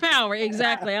 5th power,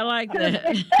 exactly. I like that.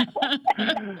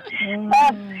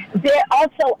 There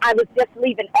also, I was just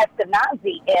leaving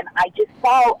Eskenazi, and I just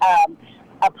saw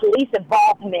a police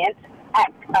involvement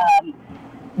at,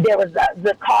 there was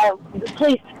the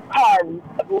police car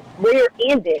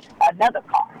rear-ended another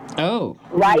car. Oh.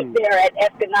 Right there at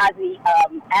Eskenazi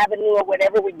Avenue or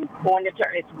whatever, when you go into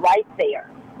turn, it's right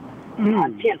there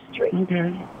on 10th Street.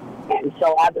 Okay. And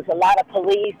so there was a lot of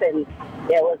police, and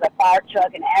there was a fire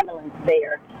truck and ambulance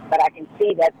there. But I can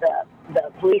see that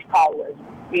the police car was,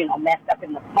 messed up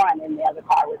in the front, and the other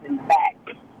car was in the back.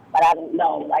 But I don't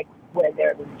know, whether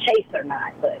there was a chase or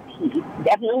not. But he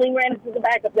definitely ran into the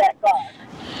back of that car.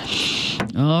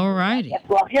 All righty. Yes,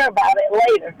 we'll hear about it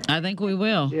later. I think we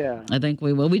will. Yeah. I think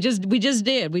we will. We just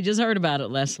did. We just heard about it,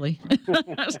 Leslie. Is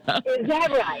that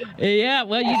right? Yeah,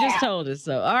 well, you just told us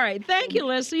so. All right. Thank you,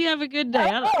 Leslie. You have a good day.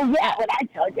 Oh, yeah, what I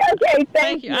told you. Okay,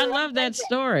 thank you. I love that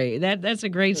story. That's a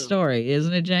great story,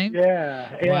 isn't it, James? Yeah,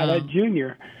 Wow. that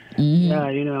junior. Mm-hmm.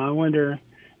 Yeah, I wonder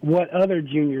what other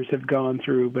juniors have gone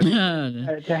through, but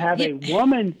to have a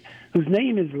woman whose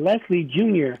name is Leslie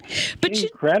Jr. But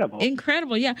incredible.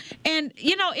 Incredible, yeah. And,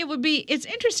 it's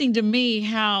interesting to me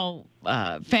how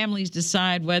families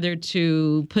decide whether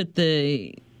to put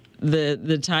the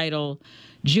title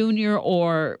junior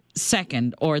or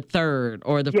second or third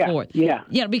or the fourth. Yeah.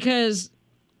 Yeah, because...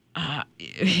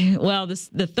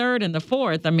 the third and the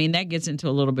fourth, that gets into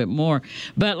a little bit more.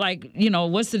 But,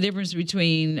 what's the difference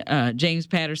between James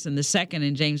Patterson the second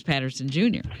and James Patterson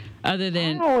Jr.? Other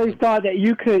than... I always thought that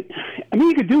you could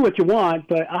do what you want,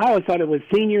 but I always thought it was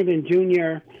senior, then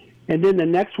junior, and then the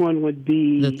next one would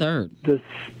be... the third.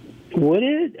 Would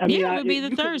it? It would be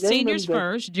the third. Seniors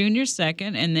first, juniors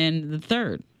second, and then the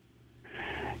third.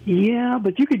 Yeah,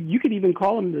 but you could even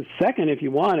call him the second if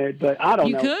you wanted, but I don't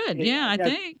know. You could, I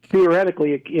think.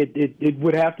 Theoretically, it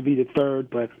would have to be the third,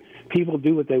 but people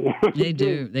do what they want. They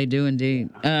do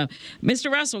indeed.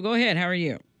 Mr. Russell, go ahead. How are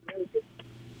you?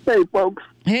 Hey, folks.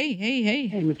 Hey. Hey,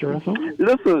 Mr. Russell.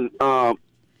 Listen,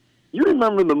 you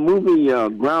remember the movie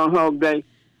Groundhog Day?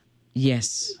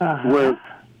 Yes. Where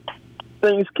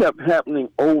things kept happening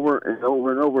over and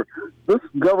over and over. This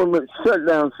government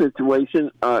shutdown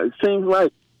situation, it seems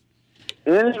like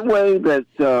any way that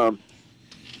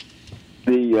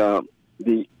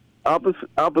the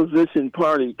opposition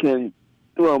party can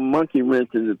throw a monkey wrench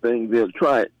into things, they'll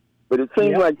try it. But it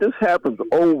seems like this happens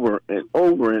over and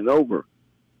over and over.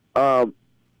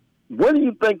 What do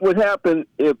you think would happen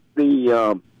if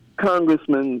the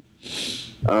congressmen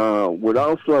would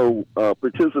also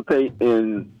participate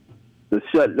in the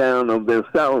shutdown of their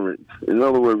salaries? In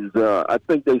other words, I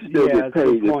think they still get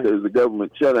paid if there's a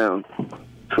government shutdown.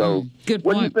 So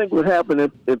what do you think would happen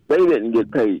if they didn't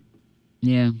get paid?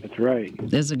 Yeah. That's right.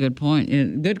 That's a good point.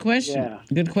 Good question. Yeah.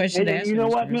 Good question to And ask. you know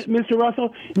what, Mr.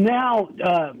 Russell? Now,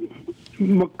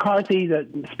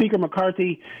 Speaker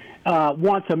McCarthy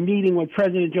wants a meeting with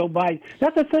President Joe Biden.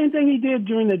 That's the same thing he did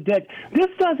during the debt. This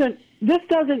doesn't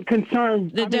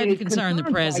concern. It doesn't concern the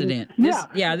president.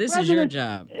 This is your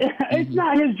job. It's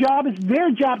not his job. It's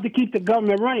their job to keep the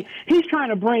government running. He's trying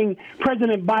to bring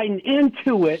President Biden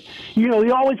into it. He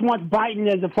always wants Biden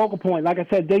as a focal point. Like I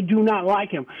said, they do not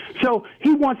like him. So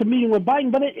he wants a meeting with Biden,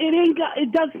 but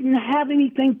it doesn't have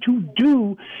anything to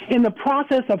do in the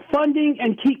process of funding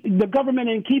and keep the government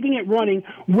and keeping it running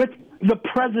with the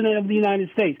President of the United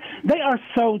States. They are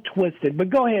so twisted. But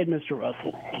go ahead, Mr.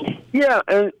 Russell. Yeah,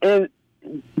 and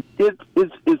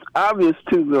it's obvious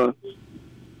to the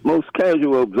most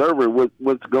casual observer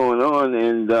what's going on.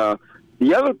 And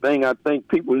the other thing I think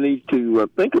people need to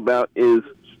think about is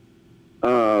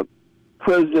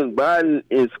President Biden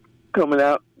is coming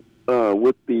out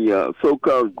with the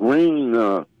so-called green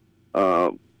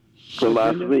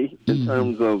philosophy in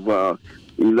terms of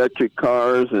electric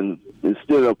cars and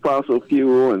instead of fossil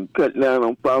fuel and cutting down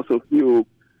on fossil fuel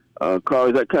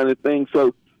cars, that kind of thing.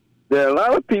 So there are a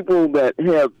lot of people that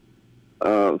have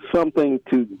something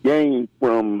to gain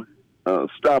from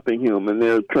stopping him, and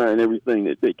they're trying everything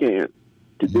that they can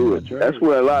to do it. That's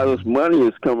where a lot of this money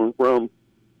is coming from,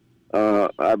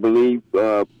 I believe,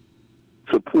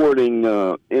 supporting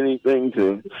anything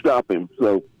to stop him.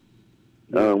 So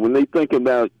when they think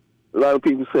about, a lot of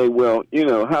people say, well,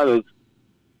 how does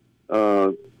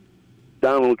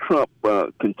Donald Trump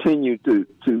continue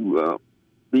to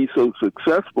be so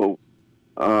successful?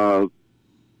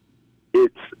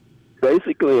 It's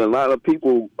basically a lot of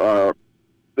people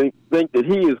think that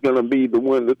he is going to be the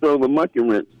one to throw the monkey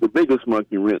wrench, the biggest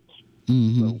monkey wrench.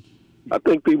 Mm-hmm. So I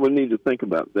think people need to think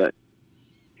about that.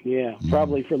 Yeah,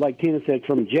 probably for, like Tina said,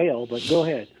 from jail. But go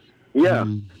ahead. Yeah.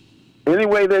 Any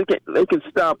way they can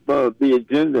stop the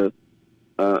agenda,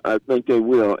 I think they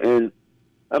will. And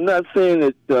I'm not saying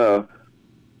that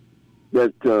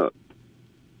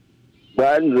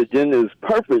Biden's agenda is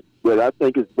perfect, but I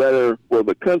think it's better for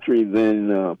the country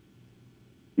than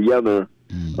the other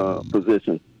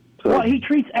position. So, well, he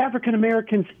treats African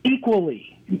Americans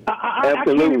equally. I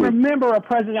can't even remember a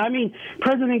president. I mean,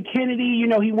 President Kennedy,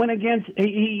 he went against,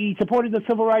 he supported the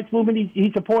Civil Rights Movement.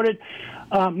 He supported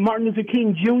Martin Luther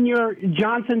King Jr.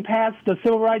 Johnson passed the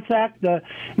Civil Rights Act, the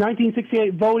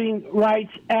 1968 Voting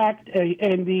Rights Act,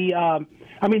 and the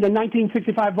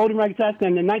 1965 Voting Rights Act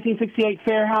and the 1968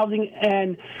 Fair Housing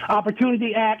and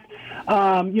Opportunity Act.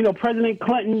 President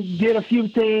Clinton did a few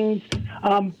things.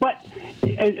 But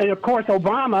of course,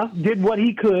 Obama did what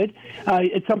he could.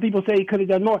 Some people say he could have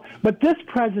done more. But this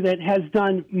president has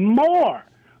done more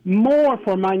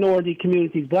for minority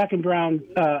communities, black and brown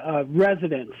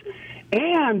residents,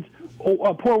 and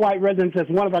poor white residents, as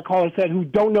one of our callers said, who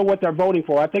don't know what they're voting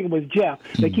for. I think it was Jeff.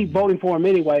 They keep voting for him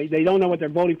anyway. They don't know what they're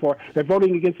voting for. They're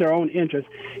voting against their own interests.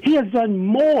 He has done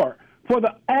more for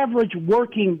the average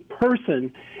working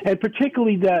person, and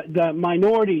particularly the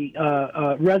minority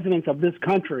residents of this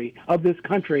country,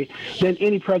 than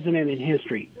any president in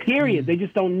history. Period. They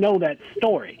just don't know that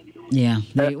story. Yeah.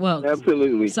 Well,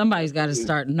 absolutely. Somebody's got to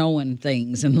start knowing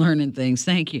things and learning things.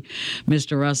 Thank you,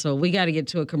 Mr. Russell. We got to get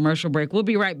to a commercial break. We'll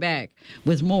be right back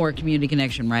with more Community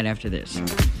Connection right after this.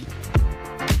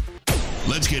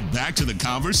 Let's get back to the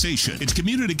conversation. It's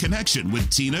Community Connection with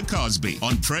Tina Cosby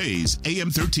on Praise AM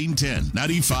 1310,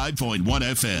 95.1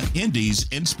 FM, Indy's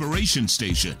Inspiration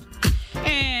Station.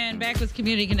 And back with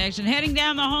Community Connection. Heading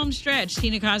down the home stretch,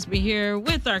 Tina Cosby here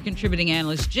with our contributing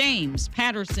analyst, James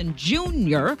Patterson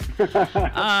Jr.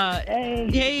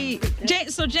 Hey.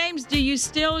 So, James, do you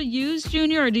still use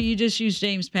Jr. or do you just use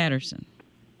James Patterson?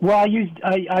 Well,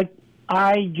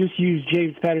 I just use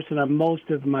James Patterson on most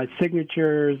of my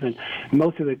signatures and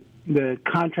most of the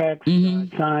contracts I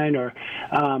sign.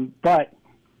 But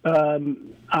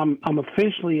I'm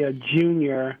officially a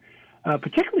junior,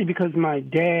 particularly because my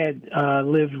dad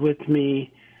lived with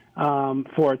me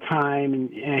for a time,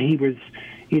 and he was,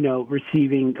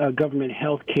 receiving government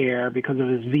health care because of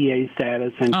his VA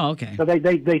status. And okay. So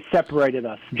they separated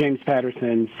us, James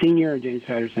Patterson Sr. and James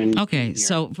Patterson Okay, Sr.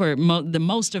 So for the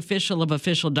most official of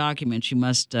official documents, you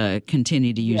must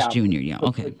continue to use Junior. Yeah,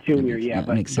 okay. Junior,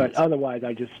 but otherwise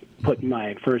I just put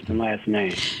my first and last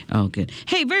name. Oh, good.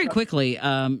 Hey, very quickly,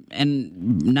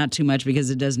 and not too much because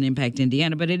it doesn't impact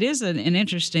Indiana, but it is an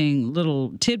interesting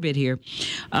little tidbit here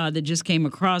that just came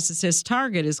across. It says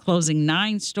Target is closing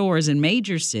 9 stores in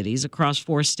major cities across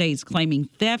 4 states, claiming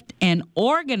theft and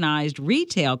organized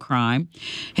retail crime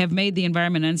have made the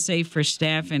environment unsafe for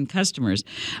staff and customers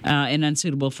and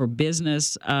unsuitable for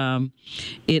business.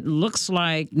 It looks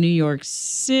like New York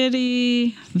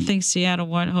City, I think Seattle,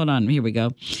 hold on, here we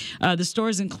go. The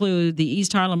stores include the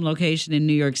East Harlem location in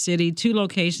New York City, 2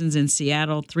 locations in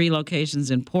Seattle, 3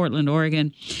 locations in Portland,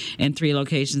 Oregon, and 3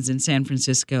 locations in San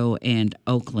Francisco and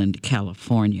Oakland,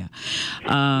 California.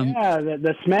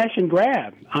 The smash and grab.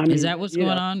 Is that what's going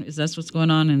on? Is that what's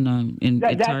going on at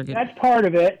Target? That's part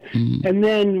of it. Mm-hmm. And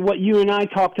then what you and I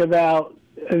talked about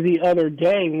the other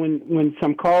day when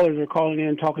some callers were calling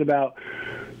in talking about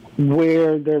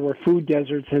where there were food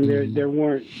deserts and there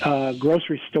weren't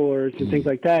grocery stores and things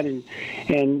like that,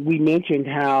 and we mentioned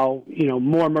how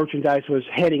more merchandise was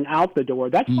heading out the door.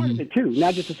 That's part of it too,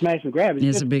 not just a smash and grab.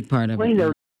 It's a big part of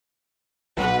it.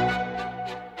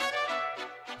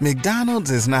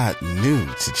 McDonald's is not new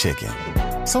to chicken,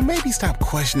 so maybe stop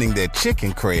questioning their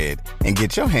chicken cred and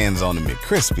get your hands on the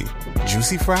McCrispy.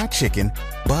 Juicy fried chicken,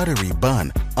 buttery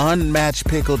bun, unmatched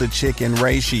pickle to chicken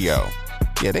ratio.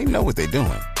 Yeah, they know what they're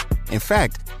doing. In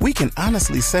fact, we can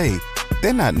honestly say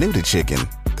they're not new to chicken,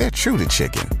 they're true to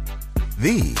chicken.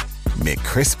 The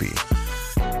McCrispy.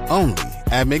 Only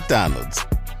at McDonald's.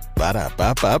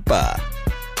 Ba-da-ba-ba-ba.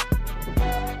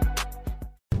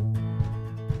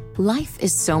 Life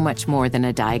is so much more than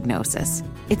a diagnosis.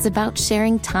 It's about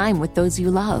sharing time with those you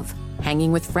love,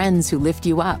 hanging with friends who lift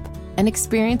you up, and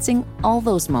experiencing all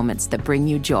those moments that bring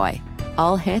you joy.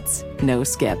 All hits, no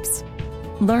skips.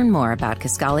 Learn more about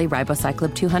Kisqali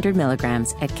Ribociclib 200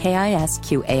 milligrams at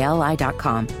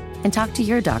KISQALI.com and talk to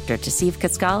your doctor to see if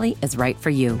Kisqali is right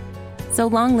for you. So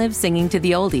long live singing to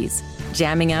the oldies,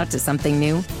 jamming out to something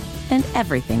new, and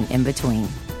everything in between.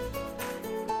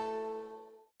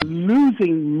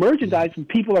 Losing merchandise and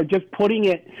people are just putting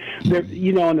it there,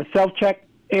 in the self-check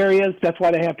areas. That's why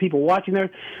they have people watching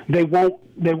there. They won't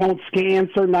scan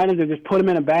certain items. They just put them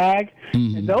in a bag.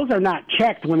 And those are not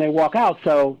checked when they walk out.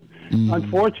 So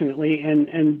unfortunately,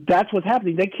 and that's what's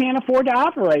happening. They can't afford to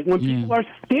operate when people are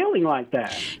stealing like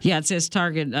that. Yeah, it says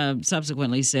Target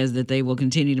subsequently says that they will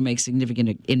continue to make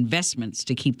significant investments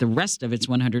to keep the rest of its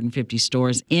 150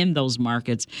 stores in those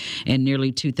markets and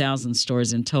nearly 2,000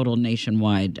 stores in total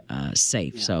nationwide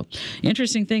safe. Yeah. So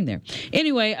interesting thing there.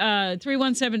 Anyway,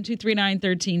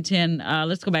 317-239-1310.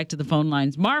 Let's go back to the phone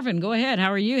lines. Marvin, go ahead.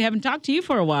 How are you? Haven't talked to you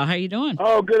for a while. How are you doing?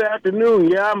 Oh, good afternoon.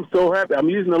 Yeah, I'm so happy. I'm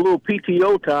using a little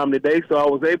PTO time today, so I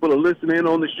was able to listen in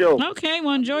on the show. Okay,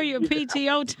 well, enjoy your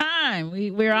PTO time.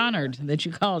 We're honored that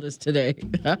you called us today.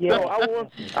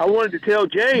 I wanted to tell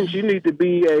James you need to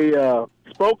be a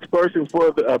spokesperson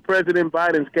for President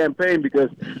Biden's campaign,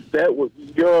 because that was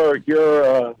your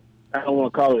I don't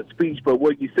want to call it speech, but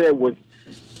what you said was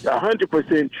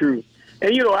 100% true.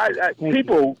 And,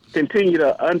 people continue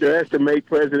to underestimate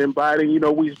President Biden. We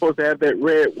were supposed to have that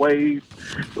red wave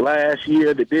last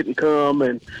year that didn't come.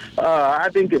 And I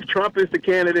think if Trump is the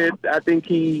candidate, I think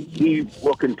he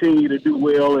will continue to do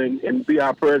well and be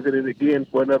our president again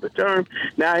for another term.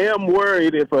 Now, I am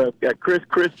worried if a Chris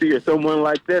Christie or someone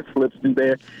like that slips in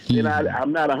there, then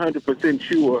I'm not 100%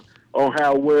 sure on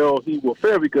how well he will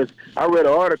fare, because I read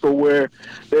an article where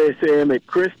they're saying that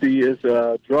Christie is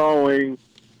drawing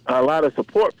a lot of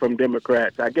support from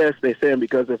Democrats. I guess they're saying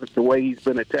because of the way he's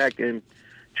been attacking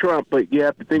Trump, but you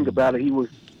have to think about it. He was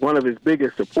one of his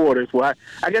biggest supporters. Well,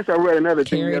 I guess I read another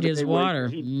thing. Carried his water.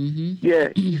 Yeah,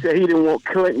 he said he didn't want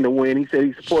Clinton to win. He said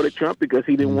he supported Trump because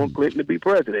he didn't want Clinton to be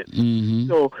president.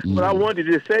 So, but I wanted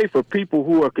to say for people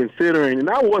who are considering, and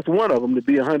I was one of them, to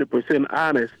be 100%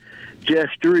 honest, Jeff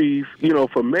Striev,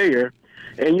 for mayor.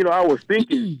 And, I was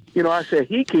thinking, I said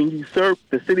he can usurp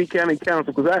the city county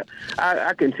council, because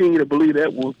I continue to believe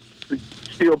that will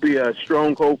still be a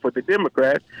stronghold for the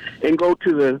Democrats, and go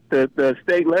to the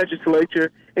state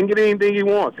legislature and get anything he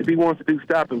wants. If he wants to do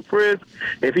stop and frisk,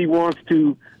 if he wants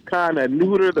to kind of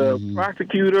neuter the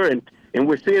prosecutor, and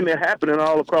we're seeing that happening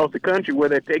all across the country where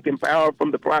they're taking power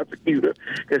from the prosecutor,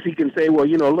 because he can say, well,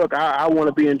 look, I want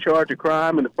to be in charge of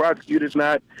crime, and the prosecutor's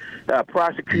not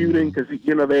prosecuting because,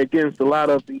 they're against a lot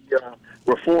of the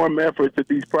reform efforts that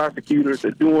these prosecutors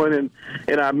are doing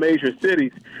in our major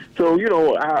cities. So,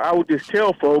 I would just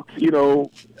tell folks, he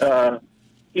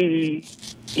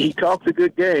talks a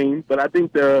good game, but I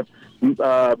think the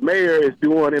mayor is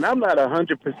doing, and I'm not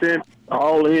 100%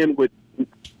 all in with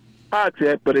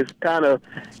Hogsett, but it's kind of,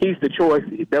 he's the choice.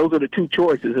 Those are the two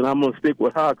choices, and I'm going to stick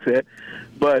with Hogsett.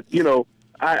 But,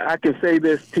 I can say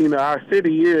this, Tina, our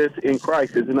city is in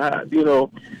crisis, and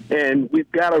and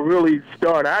we've got to really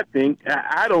start, I think.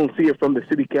 I don't see it from the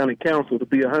city county council, to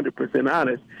be 100%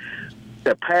 honest.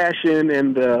 The passion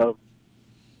and the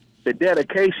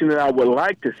dedication that I would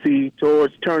like to see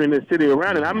towards turning the city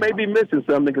around, and I may be missing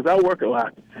something because I work a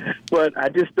lot, but I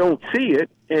just don't see it.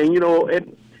 And,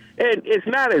 and it's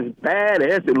not as bad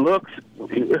as it looks,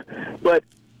 but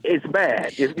it's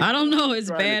bad. I don't know.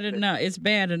 It's bad enough. It's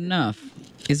bad enough.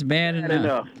 It's bad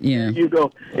enough. Yeah. You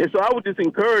go. And so I would just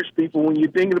encourage people, when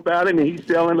you're thinking about it, and he's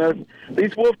selling us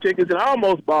these wolf tickets, and I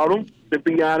almost bought them, to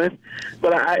be honest,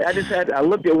 but I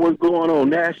looked at what's going on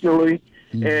nationally.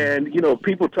 And,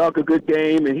 people talk a good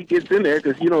game, and he gets in there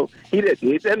because,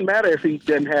 it doesn't matter if he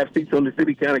doesn't have seats on the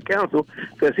city county council,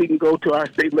 because he can go to our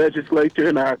state legislature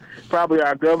and probably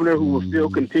our governor, who will still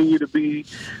continue to be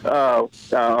a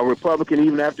Republican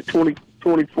even after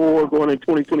 2024 going into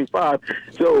 2025,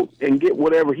 and get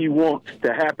whatever he wants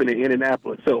to happen in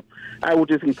Indianapolis. So I would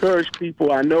just encourage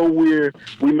people. I know we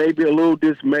may be a little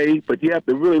dismayed, but you have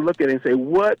to really look at it and say,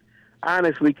 what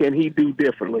honestly can he do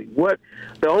differently?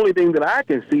 The only thing that I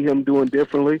can see him doing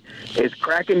differently is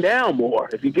cracking down more.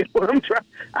 If you get what I'm trying,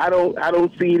 I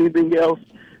don't see anything else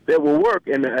that will work.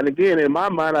 And again, in my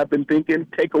mind, I've been thinking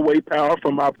take away power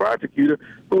from our prosecutor,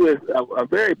 who is a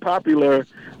very popular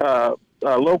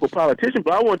local politician.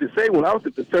 But I wanted to say, when I was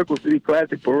at the Circle City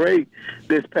Classic Parade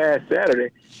this past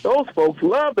Saturday, those folks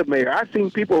love the mayor. I seen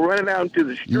people running out into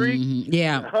the street.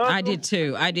 Yeah, I did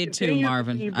too.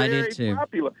 Marvin. I did too.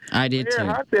 Popular. I did too.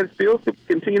 Mayor Hogsett still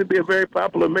continue to be a very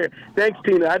popular mayor. Thanks,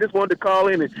 Tina. I just wanted to call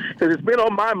in because it's been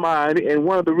on my mind, and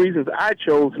one of the reasons I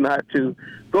chose not to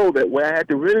go that way, I had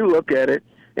to really look at it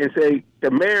and say,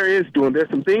 the mayor is doing, there's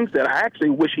some things that I actually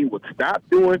wish he would stop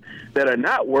doing that are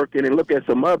not working, and look at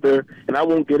some other, and I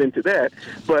won't get into that,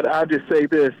 but I'll just say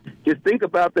this, just think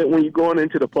about that when you're going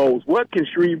into the polls. What can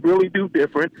Shreve really do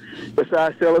different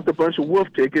besides sell us a bunch of wolf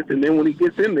tickets, and then when he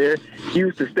gets in there,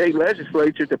 use the state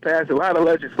legislature to pass a lot of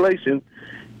legislation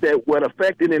that would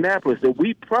affect Indianapolis that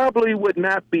we probably would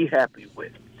not be happy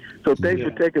with. So thanks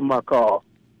for taking my call.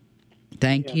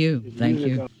 Thank you.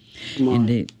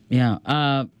 Indeed.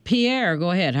 Yeah. Pierre, go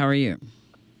ahead. How are you?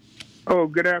 Oh,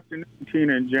 good afternoon,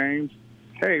 Tina and James.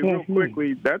 Hey, real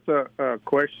quickly, that's a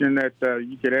question that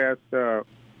you could ask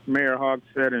Mayor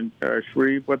Hogsett and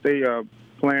Shreve, what they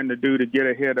plan to do to get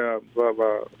ahead of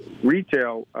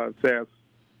retail thefts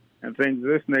and things of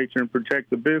this nature and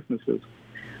protect the businesses.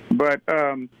 But,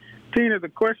 Tina, the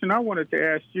question I wanted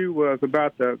to ask you was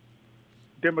about the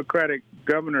Democratic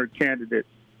governor candidate.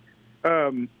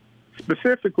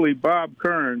 Specifically Bob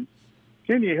Kern.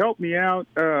 Can you help me out?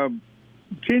 Did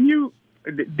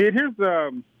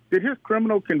his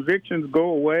criminal convictions go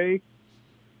away?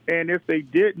 And if they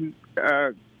didn't,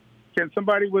 can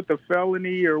somebody with a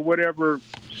felony or whatever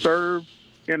serve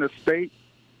in a state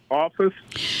office?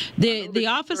 The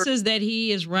offices that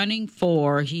he is running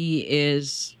for, he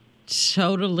is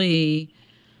totally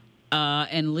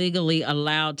and legally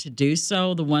allowed to do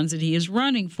so, the ones that he is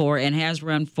running for and has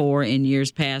run for in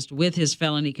years past with his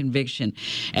felony conviction.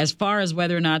 As far as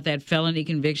whether or not that felony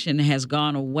conviction has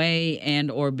gone away and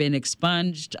or been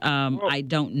expunged, I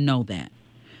don't know that.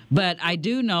 But I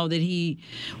do know that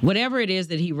whatever it is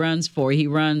that he runs for, he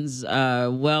runs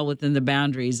well within the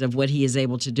boundaries of what he is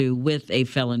able to do with a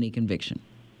felony conviction.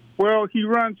 Well, he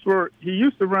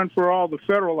used to run for all the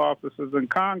federal offices in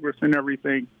Congress and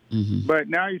everything, but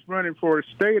now he's running for a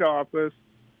state office.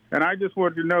 And I just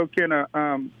wanted to know,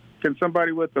 can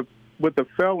somebody with a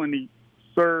felony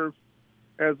serve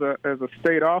as a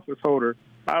state office holder?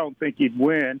 I don't think he'd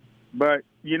win, but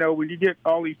when you get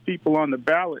all these people on the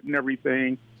ballot and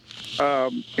everything,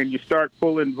 and you start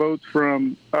pulling votes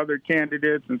from other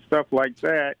candidates and stuff like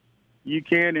that, you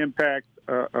can impact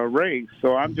a race.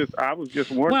 So I was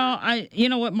just wondering. Well, you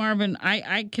know what, Marvin,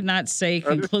 I cannot say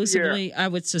conclusively. I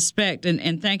would suspect,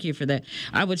 and thank you for that,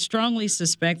 I would strongly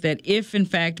suspect that if, in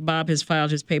fact, Bob has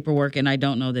filed his paperwork, and I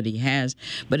don't know that he has,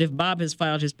 but if Bob has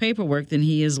filed his paperwork, then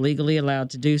he is legally allowed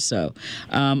to do so.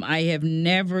 I have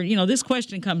never, this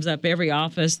question comes up every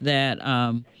office that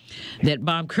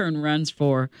Bob Kern runs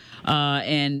for,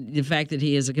 and the fact that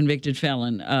he is a convicted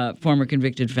felon, former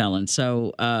convicted felon.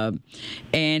 So,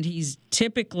 and he's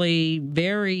typically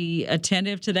very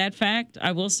attentive to that fact,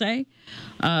 I will say.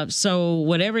 So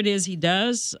whatever it is he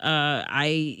does,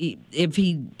 if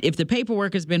the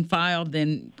paperwork has been filed,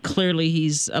 then clearly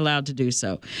he's allowed to do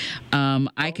so.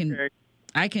 I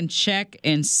can check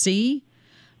and see,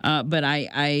 but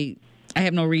I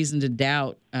have no reason to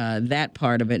doubt that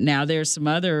part of it. Now, there's some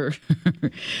other,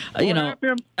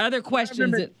 other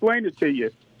questions. Explain it to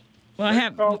you.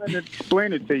 Well,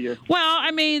 explain it to you. Well,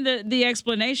 I mean, the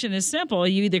explanation is simple.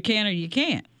 You either can or you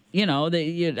can't.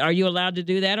 Are you allowed to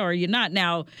do that or are you not?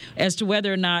 Now, as to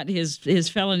whether or not his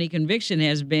felony conviction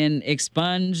has been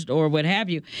expunged or what have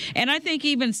you, and I think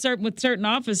even with certain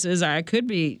offices, I could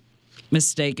be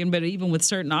mistaken, but even with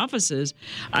certain offices,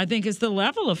 I think it's the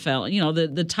level of felony,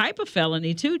 the type of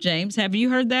felony too, James. Have you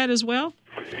heard that as well?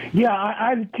 Yeah,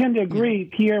 I tend to agree,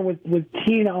 Pierre, with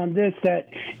Tina on this, that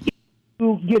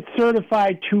you get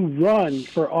certified to run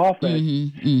for office. I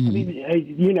mean,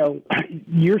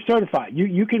 you're certified.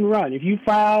 You can run. If you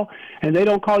file and they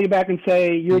don't call you back and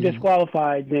say you're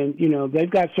disqualified, then,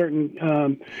 they've got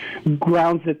certain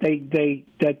grounds that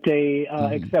they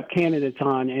accept candidates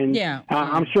on. And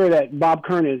I'm sure that Bob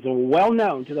Kern is well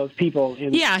known to those people.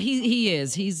 He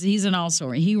is. He's an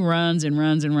all-star. He runs and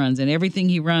runs and runs. And everything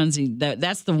he runs,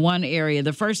 that's the one area,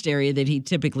 the first area that he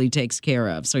typically takes care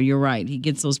of. So you're right. He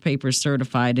gets those papers certified.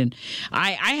 And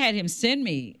I had him send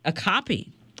me a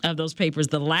copy of those papers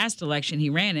the last election he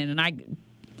ran in. And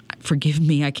forgive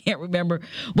me, I can't remember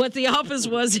what the office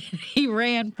was he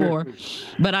ran for.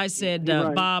 But I said,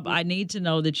 Bob, I need to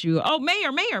know that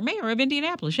mayor of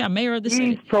Indianapolis. Yeah, mayor of the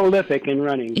city. He's prolific in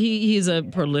running. He's a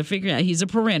prolific, he's a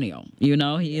perennial.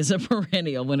 He is a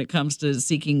perennial when it comes to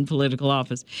seeking political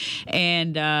office.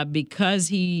 And because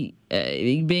he,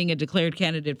 being a declared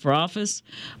candidate for office,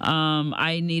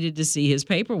 I needed to see his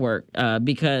paperwork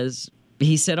because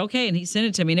he said, okay, and he sent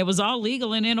it to me, and it was all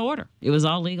legal and in order.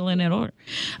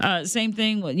 Same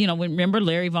thing, remember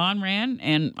Larry Vaughn ran,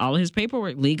 and all of his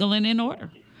paperwork legal and in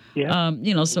order. Yeah.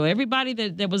 So everybody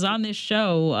that was on this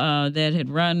show that had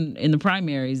run in the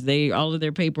primaries, all of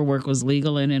their paperwork was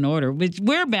legal and in order, which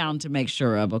we're bound to make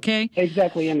sure of. Okay.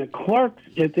 Exactly, and the clerks,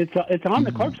 it's on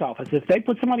the clerk's office. If they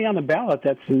put somebody on the ballot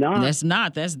that's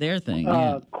their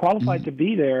thing. Qualified to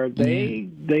be there, they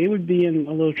would be in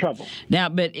a little trouble. Now,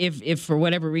 but if for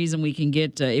whatever reason we can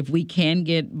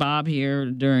get Bob here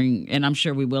and I'm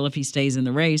sure we will if he stays in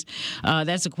the race,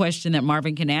 that's a question that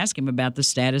Marvin can ask him about the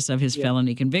status of his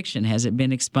felony conviction. Has it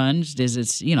been expunged? Is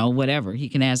it, whatever? He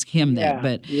can ask him that.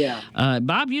 But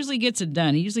Bob usually gets it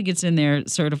done. He usually gets in there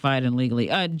certified and legally.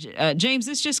 James,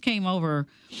 this just came over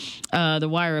the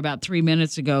wire about 3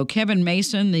 minutes ago. Kevin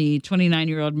Mason, the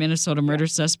 29-year-old Minnesota murder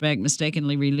suspect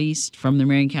mistakenly released from the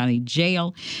Marion County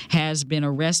Jail, has been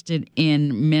arrested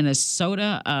in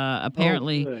Minnesota.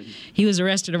 Apparently, he was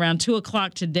arrested around 2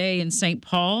 o'clock today in St.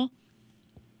 Paul.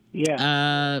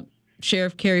 Yeah.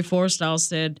 Sheriff Kerry Forstall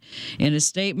said in a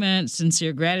statement,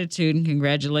 sincere gratitude and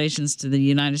congratulations to the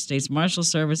United States Marshal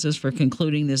Services for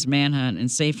concluding this manhunt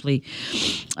and safely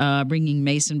bringing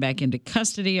Mason back into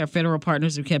custody. Our federal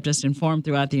partners have kept us informed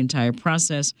throughout the entire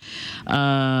process.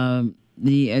 The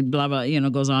blah, blah,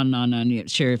 goes on and on.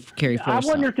 Sheriff Kerry Forstall. I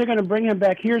wonder if they're going to bring him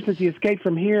back here since he escaped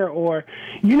from here, or,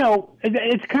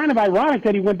 it's kind of ironic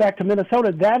that he went back to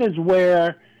Minnesota. That is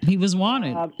where He was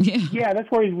wanted. Yeah, that's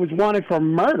where he was wanted for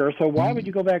murder. So why would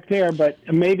you go back there? But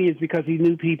maybe it's because he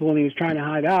knew people and he was trying to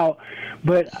hide out.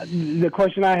 But the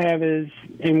question I have is,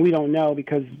 and we don't know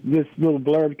because this little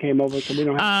blurb came over, so we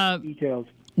don't have details.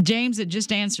 James had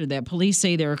just answered that. Police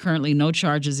say there are currently no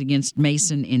charges against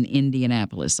Mason in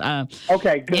Indianapolis.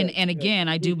 Okay, good. And again,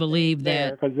 I do believe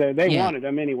that because they wanted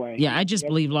him anyway. Yeah, I just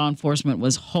believe law enforcement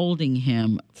was holding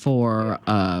him for.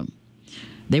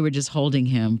 They were just holding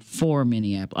him for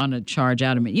Minneapolis on a charge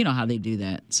out of it. You know how they do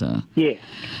that. So yeah,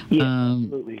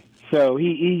 absolutely. So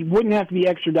he wouldn't have to be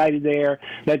extradited there.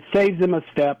 That saves him a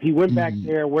step. He went back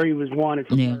there where he was wanted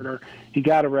for murder. He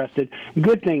got arrested.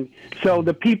 Good thing. So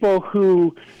the people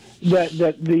who,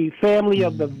 the family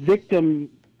of the victim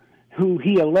who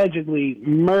he allegedly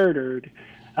murdered,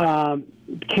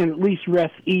 can at least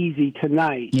rest easy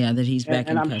tonight. Yeah, that he's back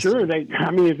in custody. custody. Sure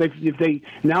if they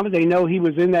now that they know he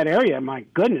was in that area, my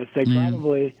goodness, they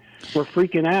probably were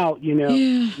freaking out,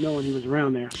 knowing he was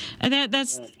around there. And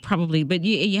that's probably, but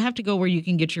you have to go where you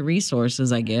can get your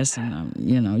resources, I guess. And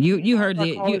you heard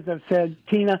callers have said,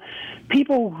 Tina,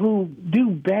 people who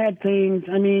do bad things.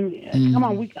 I mean, come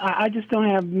on, I just don't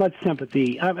have much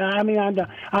sympathy.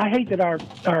 I hate that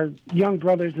our young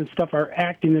brothers and stuff are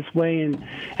acting this way, and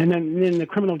then the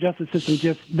criminal justice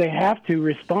system they have to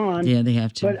respond. Yeah, they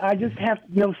have to. But I just have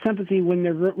no sympathy when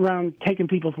they're around taking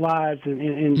people's lives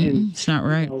and it's not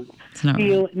right. It's not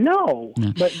right. No.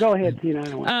 But go ahead, Tina.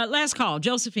 Last call,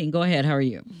 Josephine. Go ahead. How are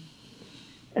you?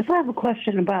 If I have a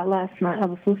question about last night,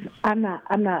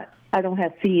 I don't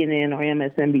have CNN or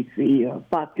MSNBC or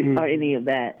Fox or any of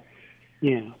that.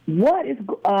 Yeah. What is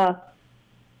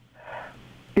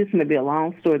this may be a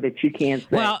long story that you can't say.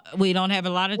 Well, we don't have a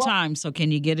lot of time, so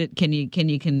can you get it? Can you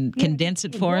condense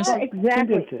it for us?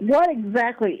 What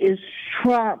exactly is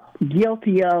Trump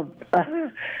guilty of?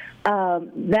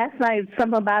 Last night,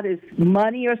 something about his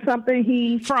money or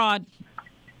something. Fraud.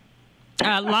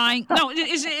 Lying. No,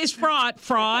 it's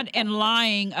fraud and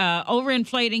lying,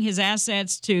 overinflating his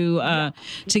assets to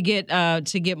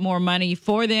get more money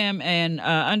for them, and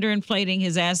underinflating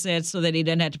his assets so that he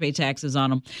doesn't have to pay taxes on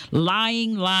them.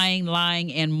 Lying,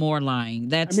 and more lying.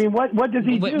 That's. I mean, what does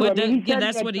he do? He said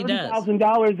that's what he does.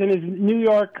 $30,000 in his New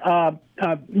York.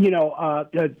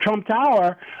 Trump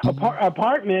Tower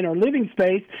apartment or living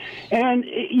space, and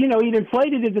he'd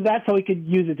inflated it to that so he could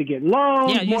use it to get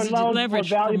loans, more loans, more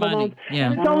valuable loans.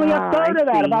 Yeah. And it's only a third of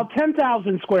that, about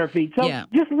 10,000 square feet. So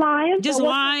just lying. Just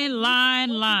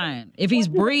lying. If he's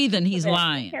breathing, he's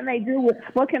lying.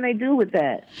 What can they do with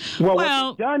that? Well,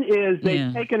 what they've done is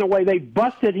they've taken away. They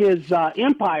busted his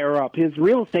empire up, his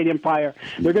real estate empire.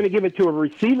 They're going to give it to a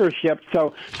receivership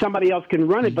so somebody else can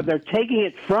run it, but they're taking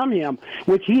it from him,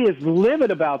 which he is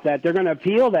livid about that. They're going to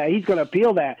appeal that. He's going to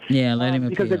appeal that. Yeah, let him appeal.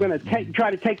 Because they're going to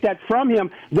try to take that from him.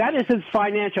 That is his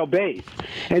financial base.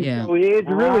 And so it's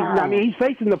really, I mean, he's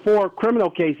facing the 4 criminal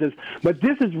cases, but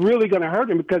this is really going to hurt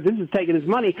him because this is taking his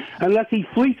money unless he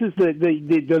fleeces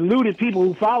the deluded people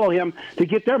who follow him to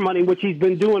get their money, which he's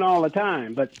been doing all the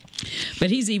time. But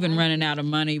he's even running out of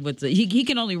money with he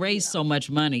can only raise so much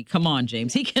money. Come on,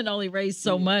 James. He can only raise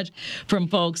so much from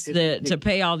folks to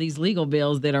pay all these legal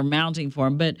bills that are mounting for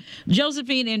him. But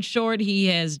Josephine, in short,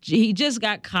 he just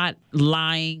got caught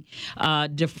lying,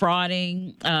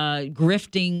 defrauding,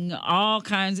 grifting, all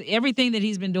kinds, everything that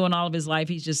he's been doing all of his life.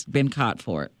 He's just been caught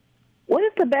for it. What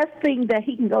is the best thing that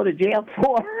he can go to jail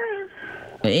for?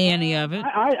 Any of it?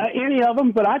 Any of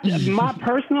them, but my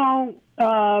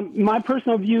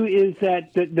personal view is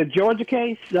that the Georgia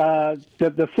case,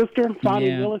 the sister,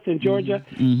 Fonnie Willis in Georgia,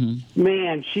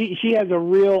 man, she has a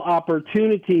real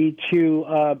opportunity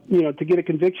to get a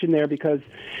conviction there because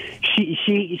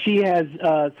she has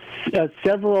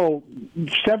several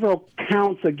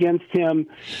counts against him.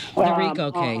 The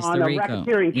RICO case, on the a RICO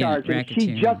racketeering charge. And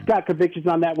she just got convictions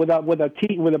on that with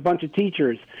a bunch of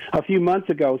teachers a few months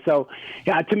ago. So,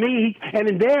 to me,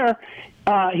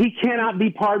 he cannot be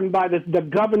pardoned by the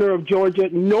governor of Georgia,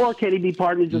 nor can he be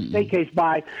pardoned as a state case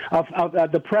by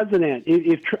the president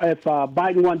if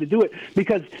Biden wanted to do it,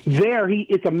 because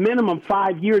it's a minimum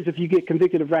 5 years if you get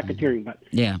convicted of racketeering. But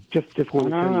just want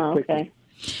to tell you quickly. Okay.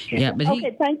 Yeah, but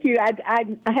thank you. I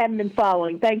haven't been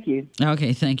following. Thank you.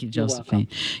 Okay, thank you, Josephine.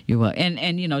 You're welcome.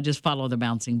 And just follow the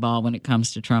bouncing ball when it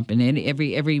comes to Trump, and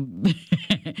every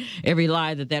every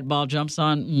lie that ball jumps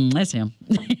on, that's him.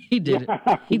 He did it.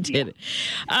 He did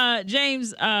it.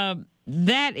 James,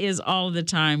 that is all the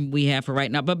time we have for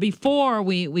right now. But before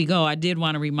we go, I did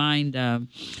want to remind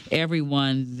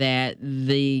everyone that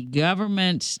the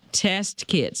government test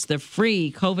kits, the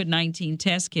free COVID-19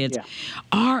 test kits,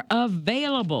 are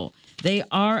available. They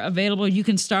are available. You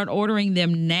can start ordering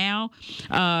them now.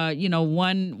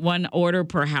 One order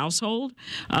per household.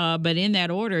 But in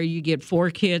that order, you get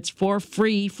 4 kits for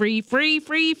free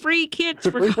kits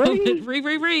for COVID.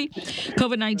 Free.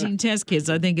 COVID-19 test kits.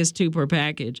 I think it's 2 per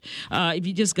package. If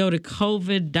you just go to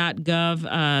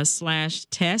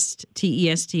covid.gov/test,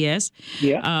 TESTS.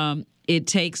 Yeah. It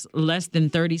takes less than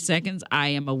 30 seconds. I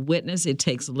am a witness. It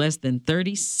takes less than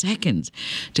 30 seconds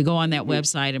to go on that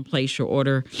website and place your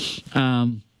order.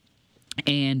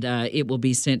 And it will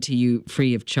be sent to you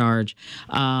free of charge.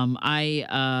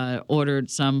 I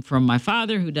ordered some from my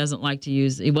father, who doesn't like to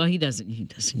use. Well, he doesn't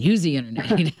use the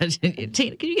internet. He doesn't.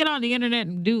 Tina, can you get on the internet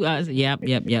and do? Yep.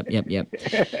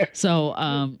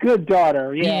 So good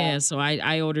daughter. Yeah. So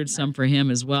I ordered some for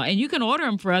him as well, and you can order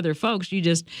them for other folks. You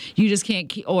just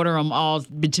can't order them all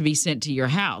to be sent to your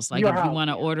house. Like if you want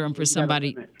to order them for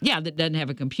somebody, that doesn't have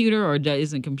a computer or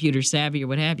isn't computer savvy or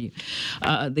what have you,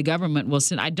 the government will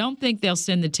send. I don't think they'll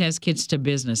send the test kits to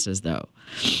businesses, though.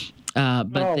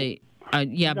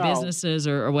 Businesses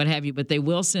or what have you, but they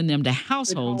will send them to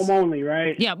households. It's home only,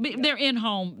 right? Yeah, they're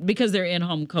in-home because they're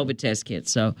in-home COVID test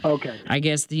kits. So I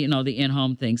guess the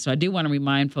in-home thing. So I do want to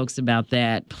remind folks about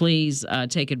that. Please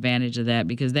take advantage of that,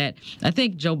 because I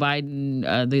think Joe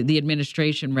Biden, the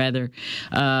administration rather,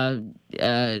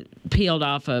 peeled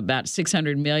off about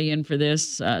 $600 million for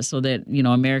this, so that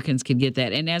Americans could get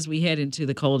that. And as we head into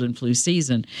the cold and flu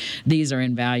season, these are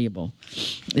invaluable.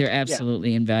 They're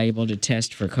absolutely invaluable to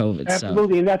test for COVID.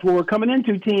 Absolutely, and that's what we're coming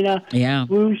into, Tina. Yeah,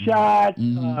 flu shot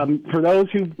for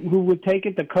those who would take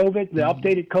it, the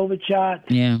updated COVID shot.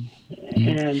 Yeah.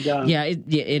 And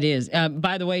it is.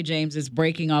 By the way, James, it's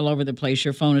breaking all over the place.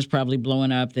 Your phone is probably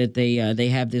blowing up that they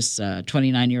have this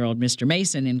 29-year-old Mr.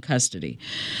 Mason in custody.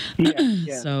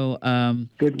 Yeah. So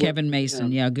Kevin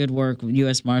Mason, good work,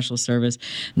 U.S. Marshal Service.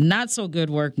 Not so good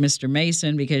work, Mr.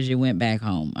 Mason, because you went back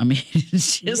home. I mean,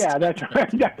 it's just that's right.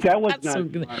 That was not so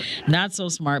good. Not so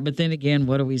smart. But then again,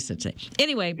 what do we say?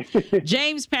 Anyway,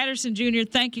 James Patterson Jr.,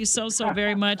 thank you so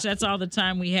very much. That's all the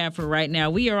time we have for right now.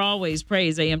 We are always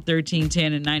praise AM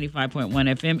 1310 and 95.1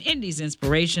 FM, Indy's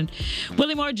Inspiration.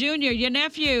 Willie Moore Jr., your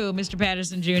nephew, Mr.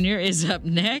 Patterson Jr., is up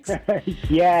next.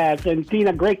 Yes, and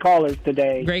Tina, great callers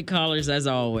today. Great callers as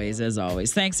always.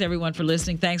 Thanks, everyone, for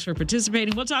listening. Thanks for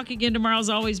participating. We'll talk again tomorrow. As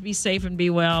always, be safe and be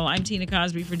well. I'm Tina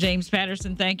Cosby for James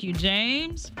Patterson. Thank you,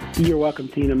 James. You're welcome,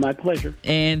 Tina. My pleasure.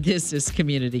 And this is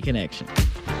Community Connection.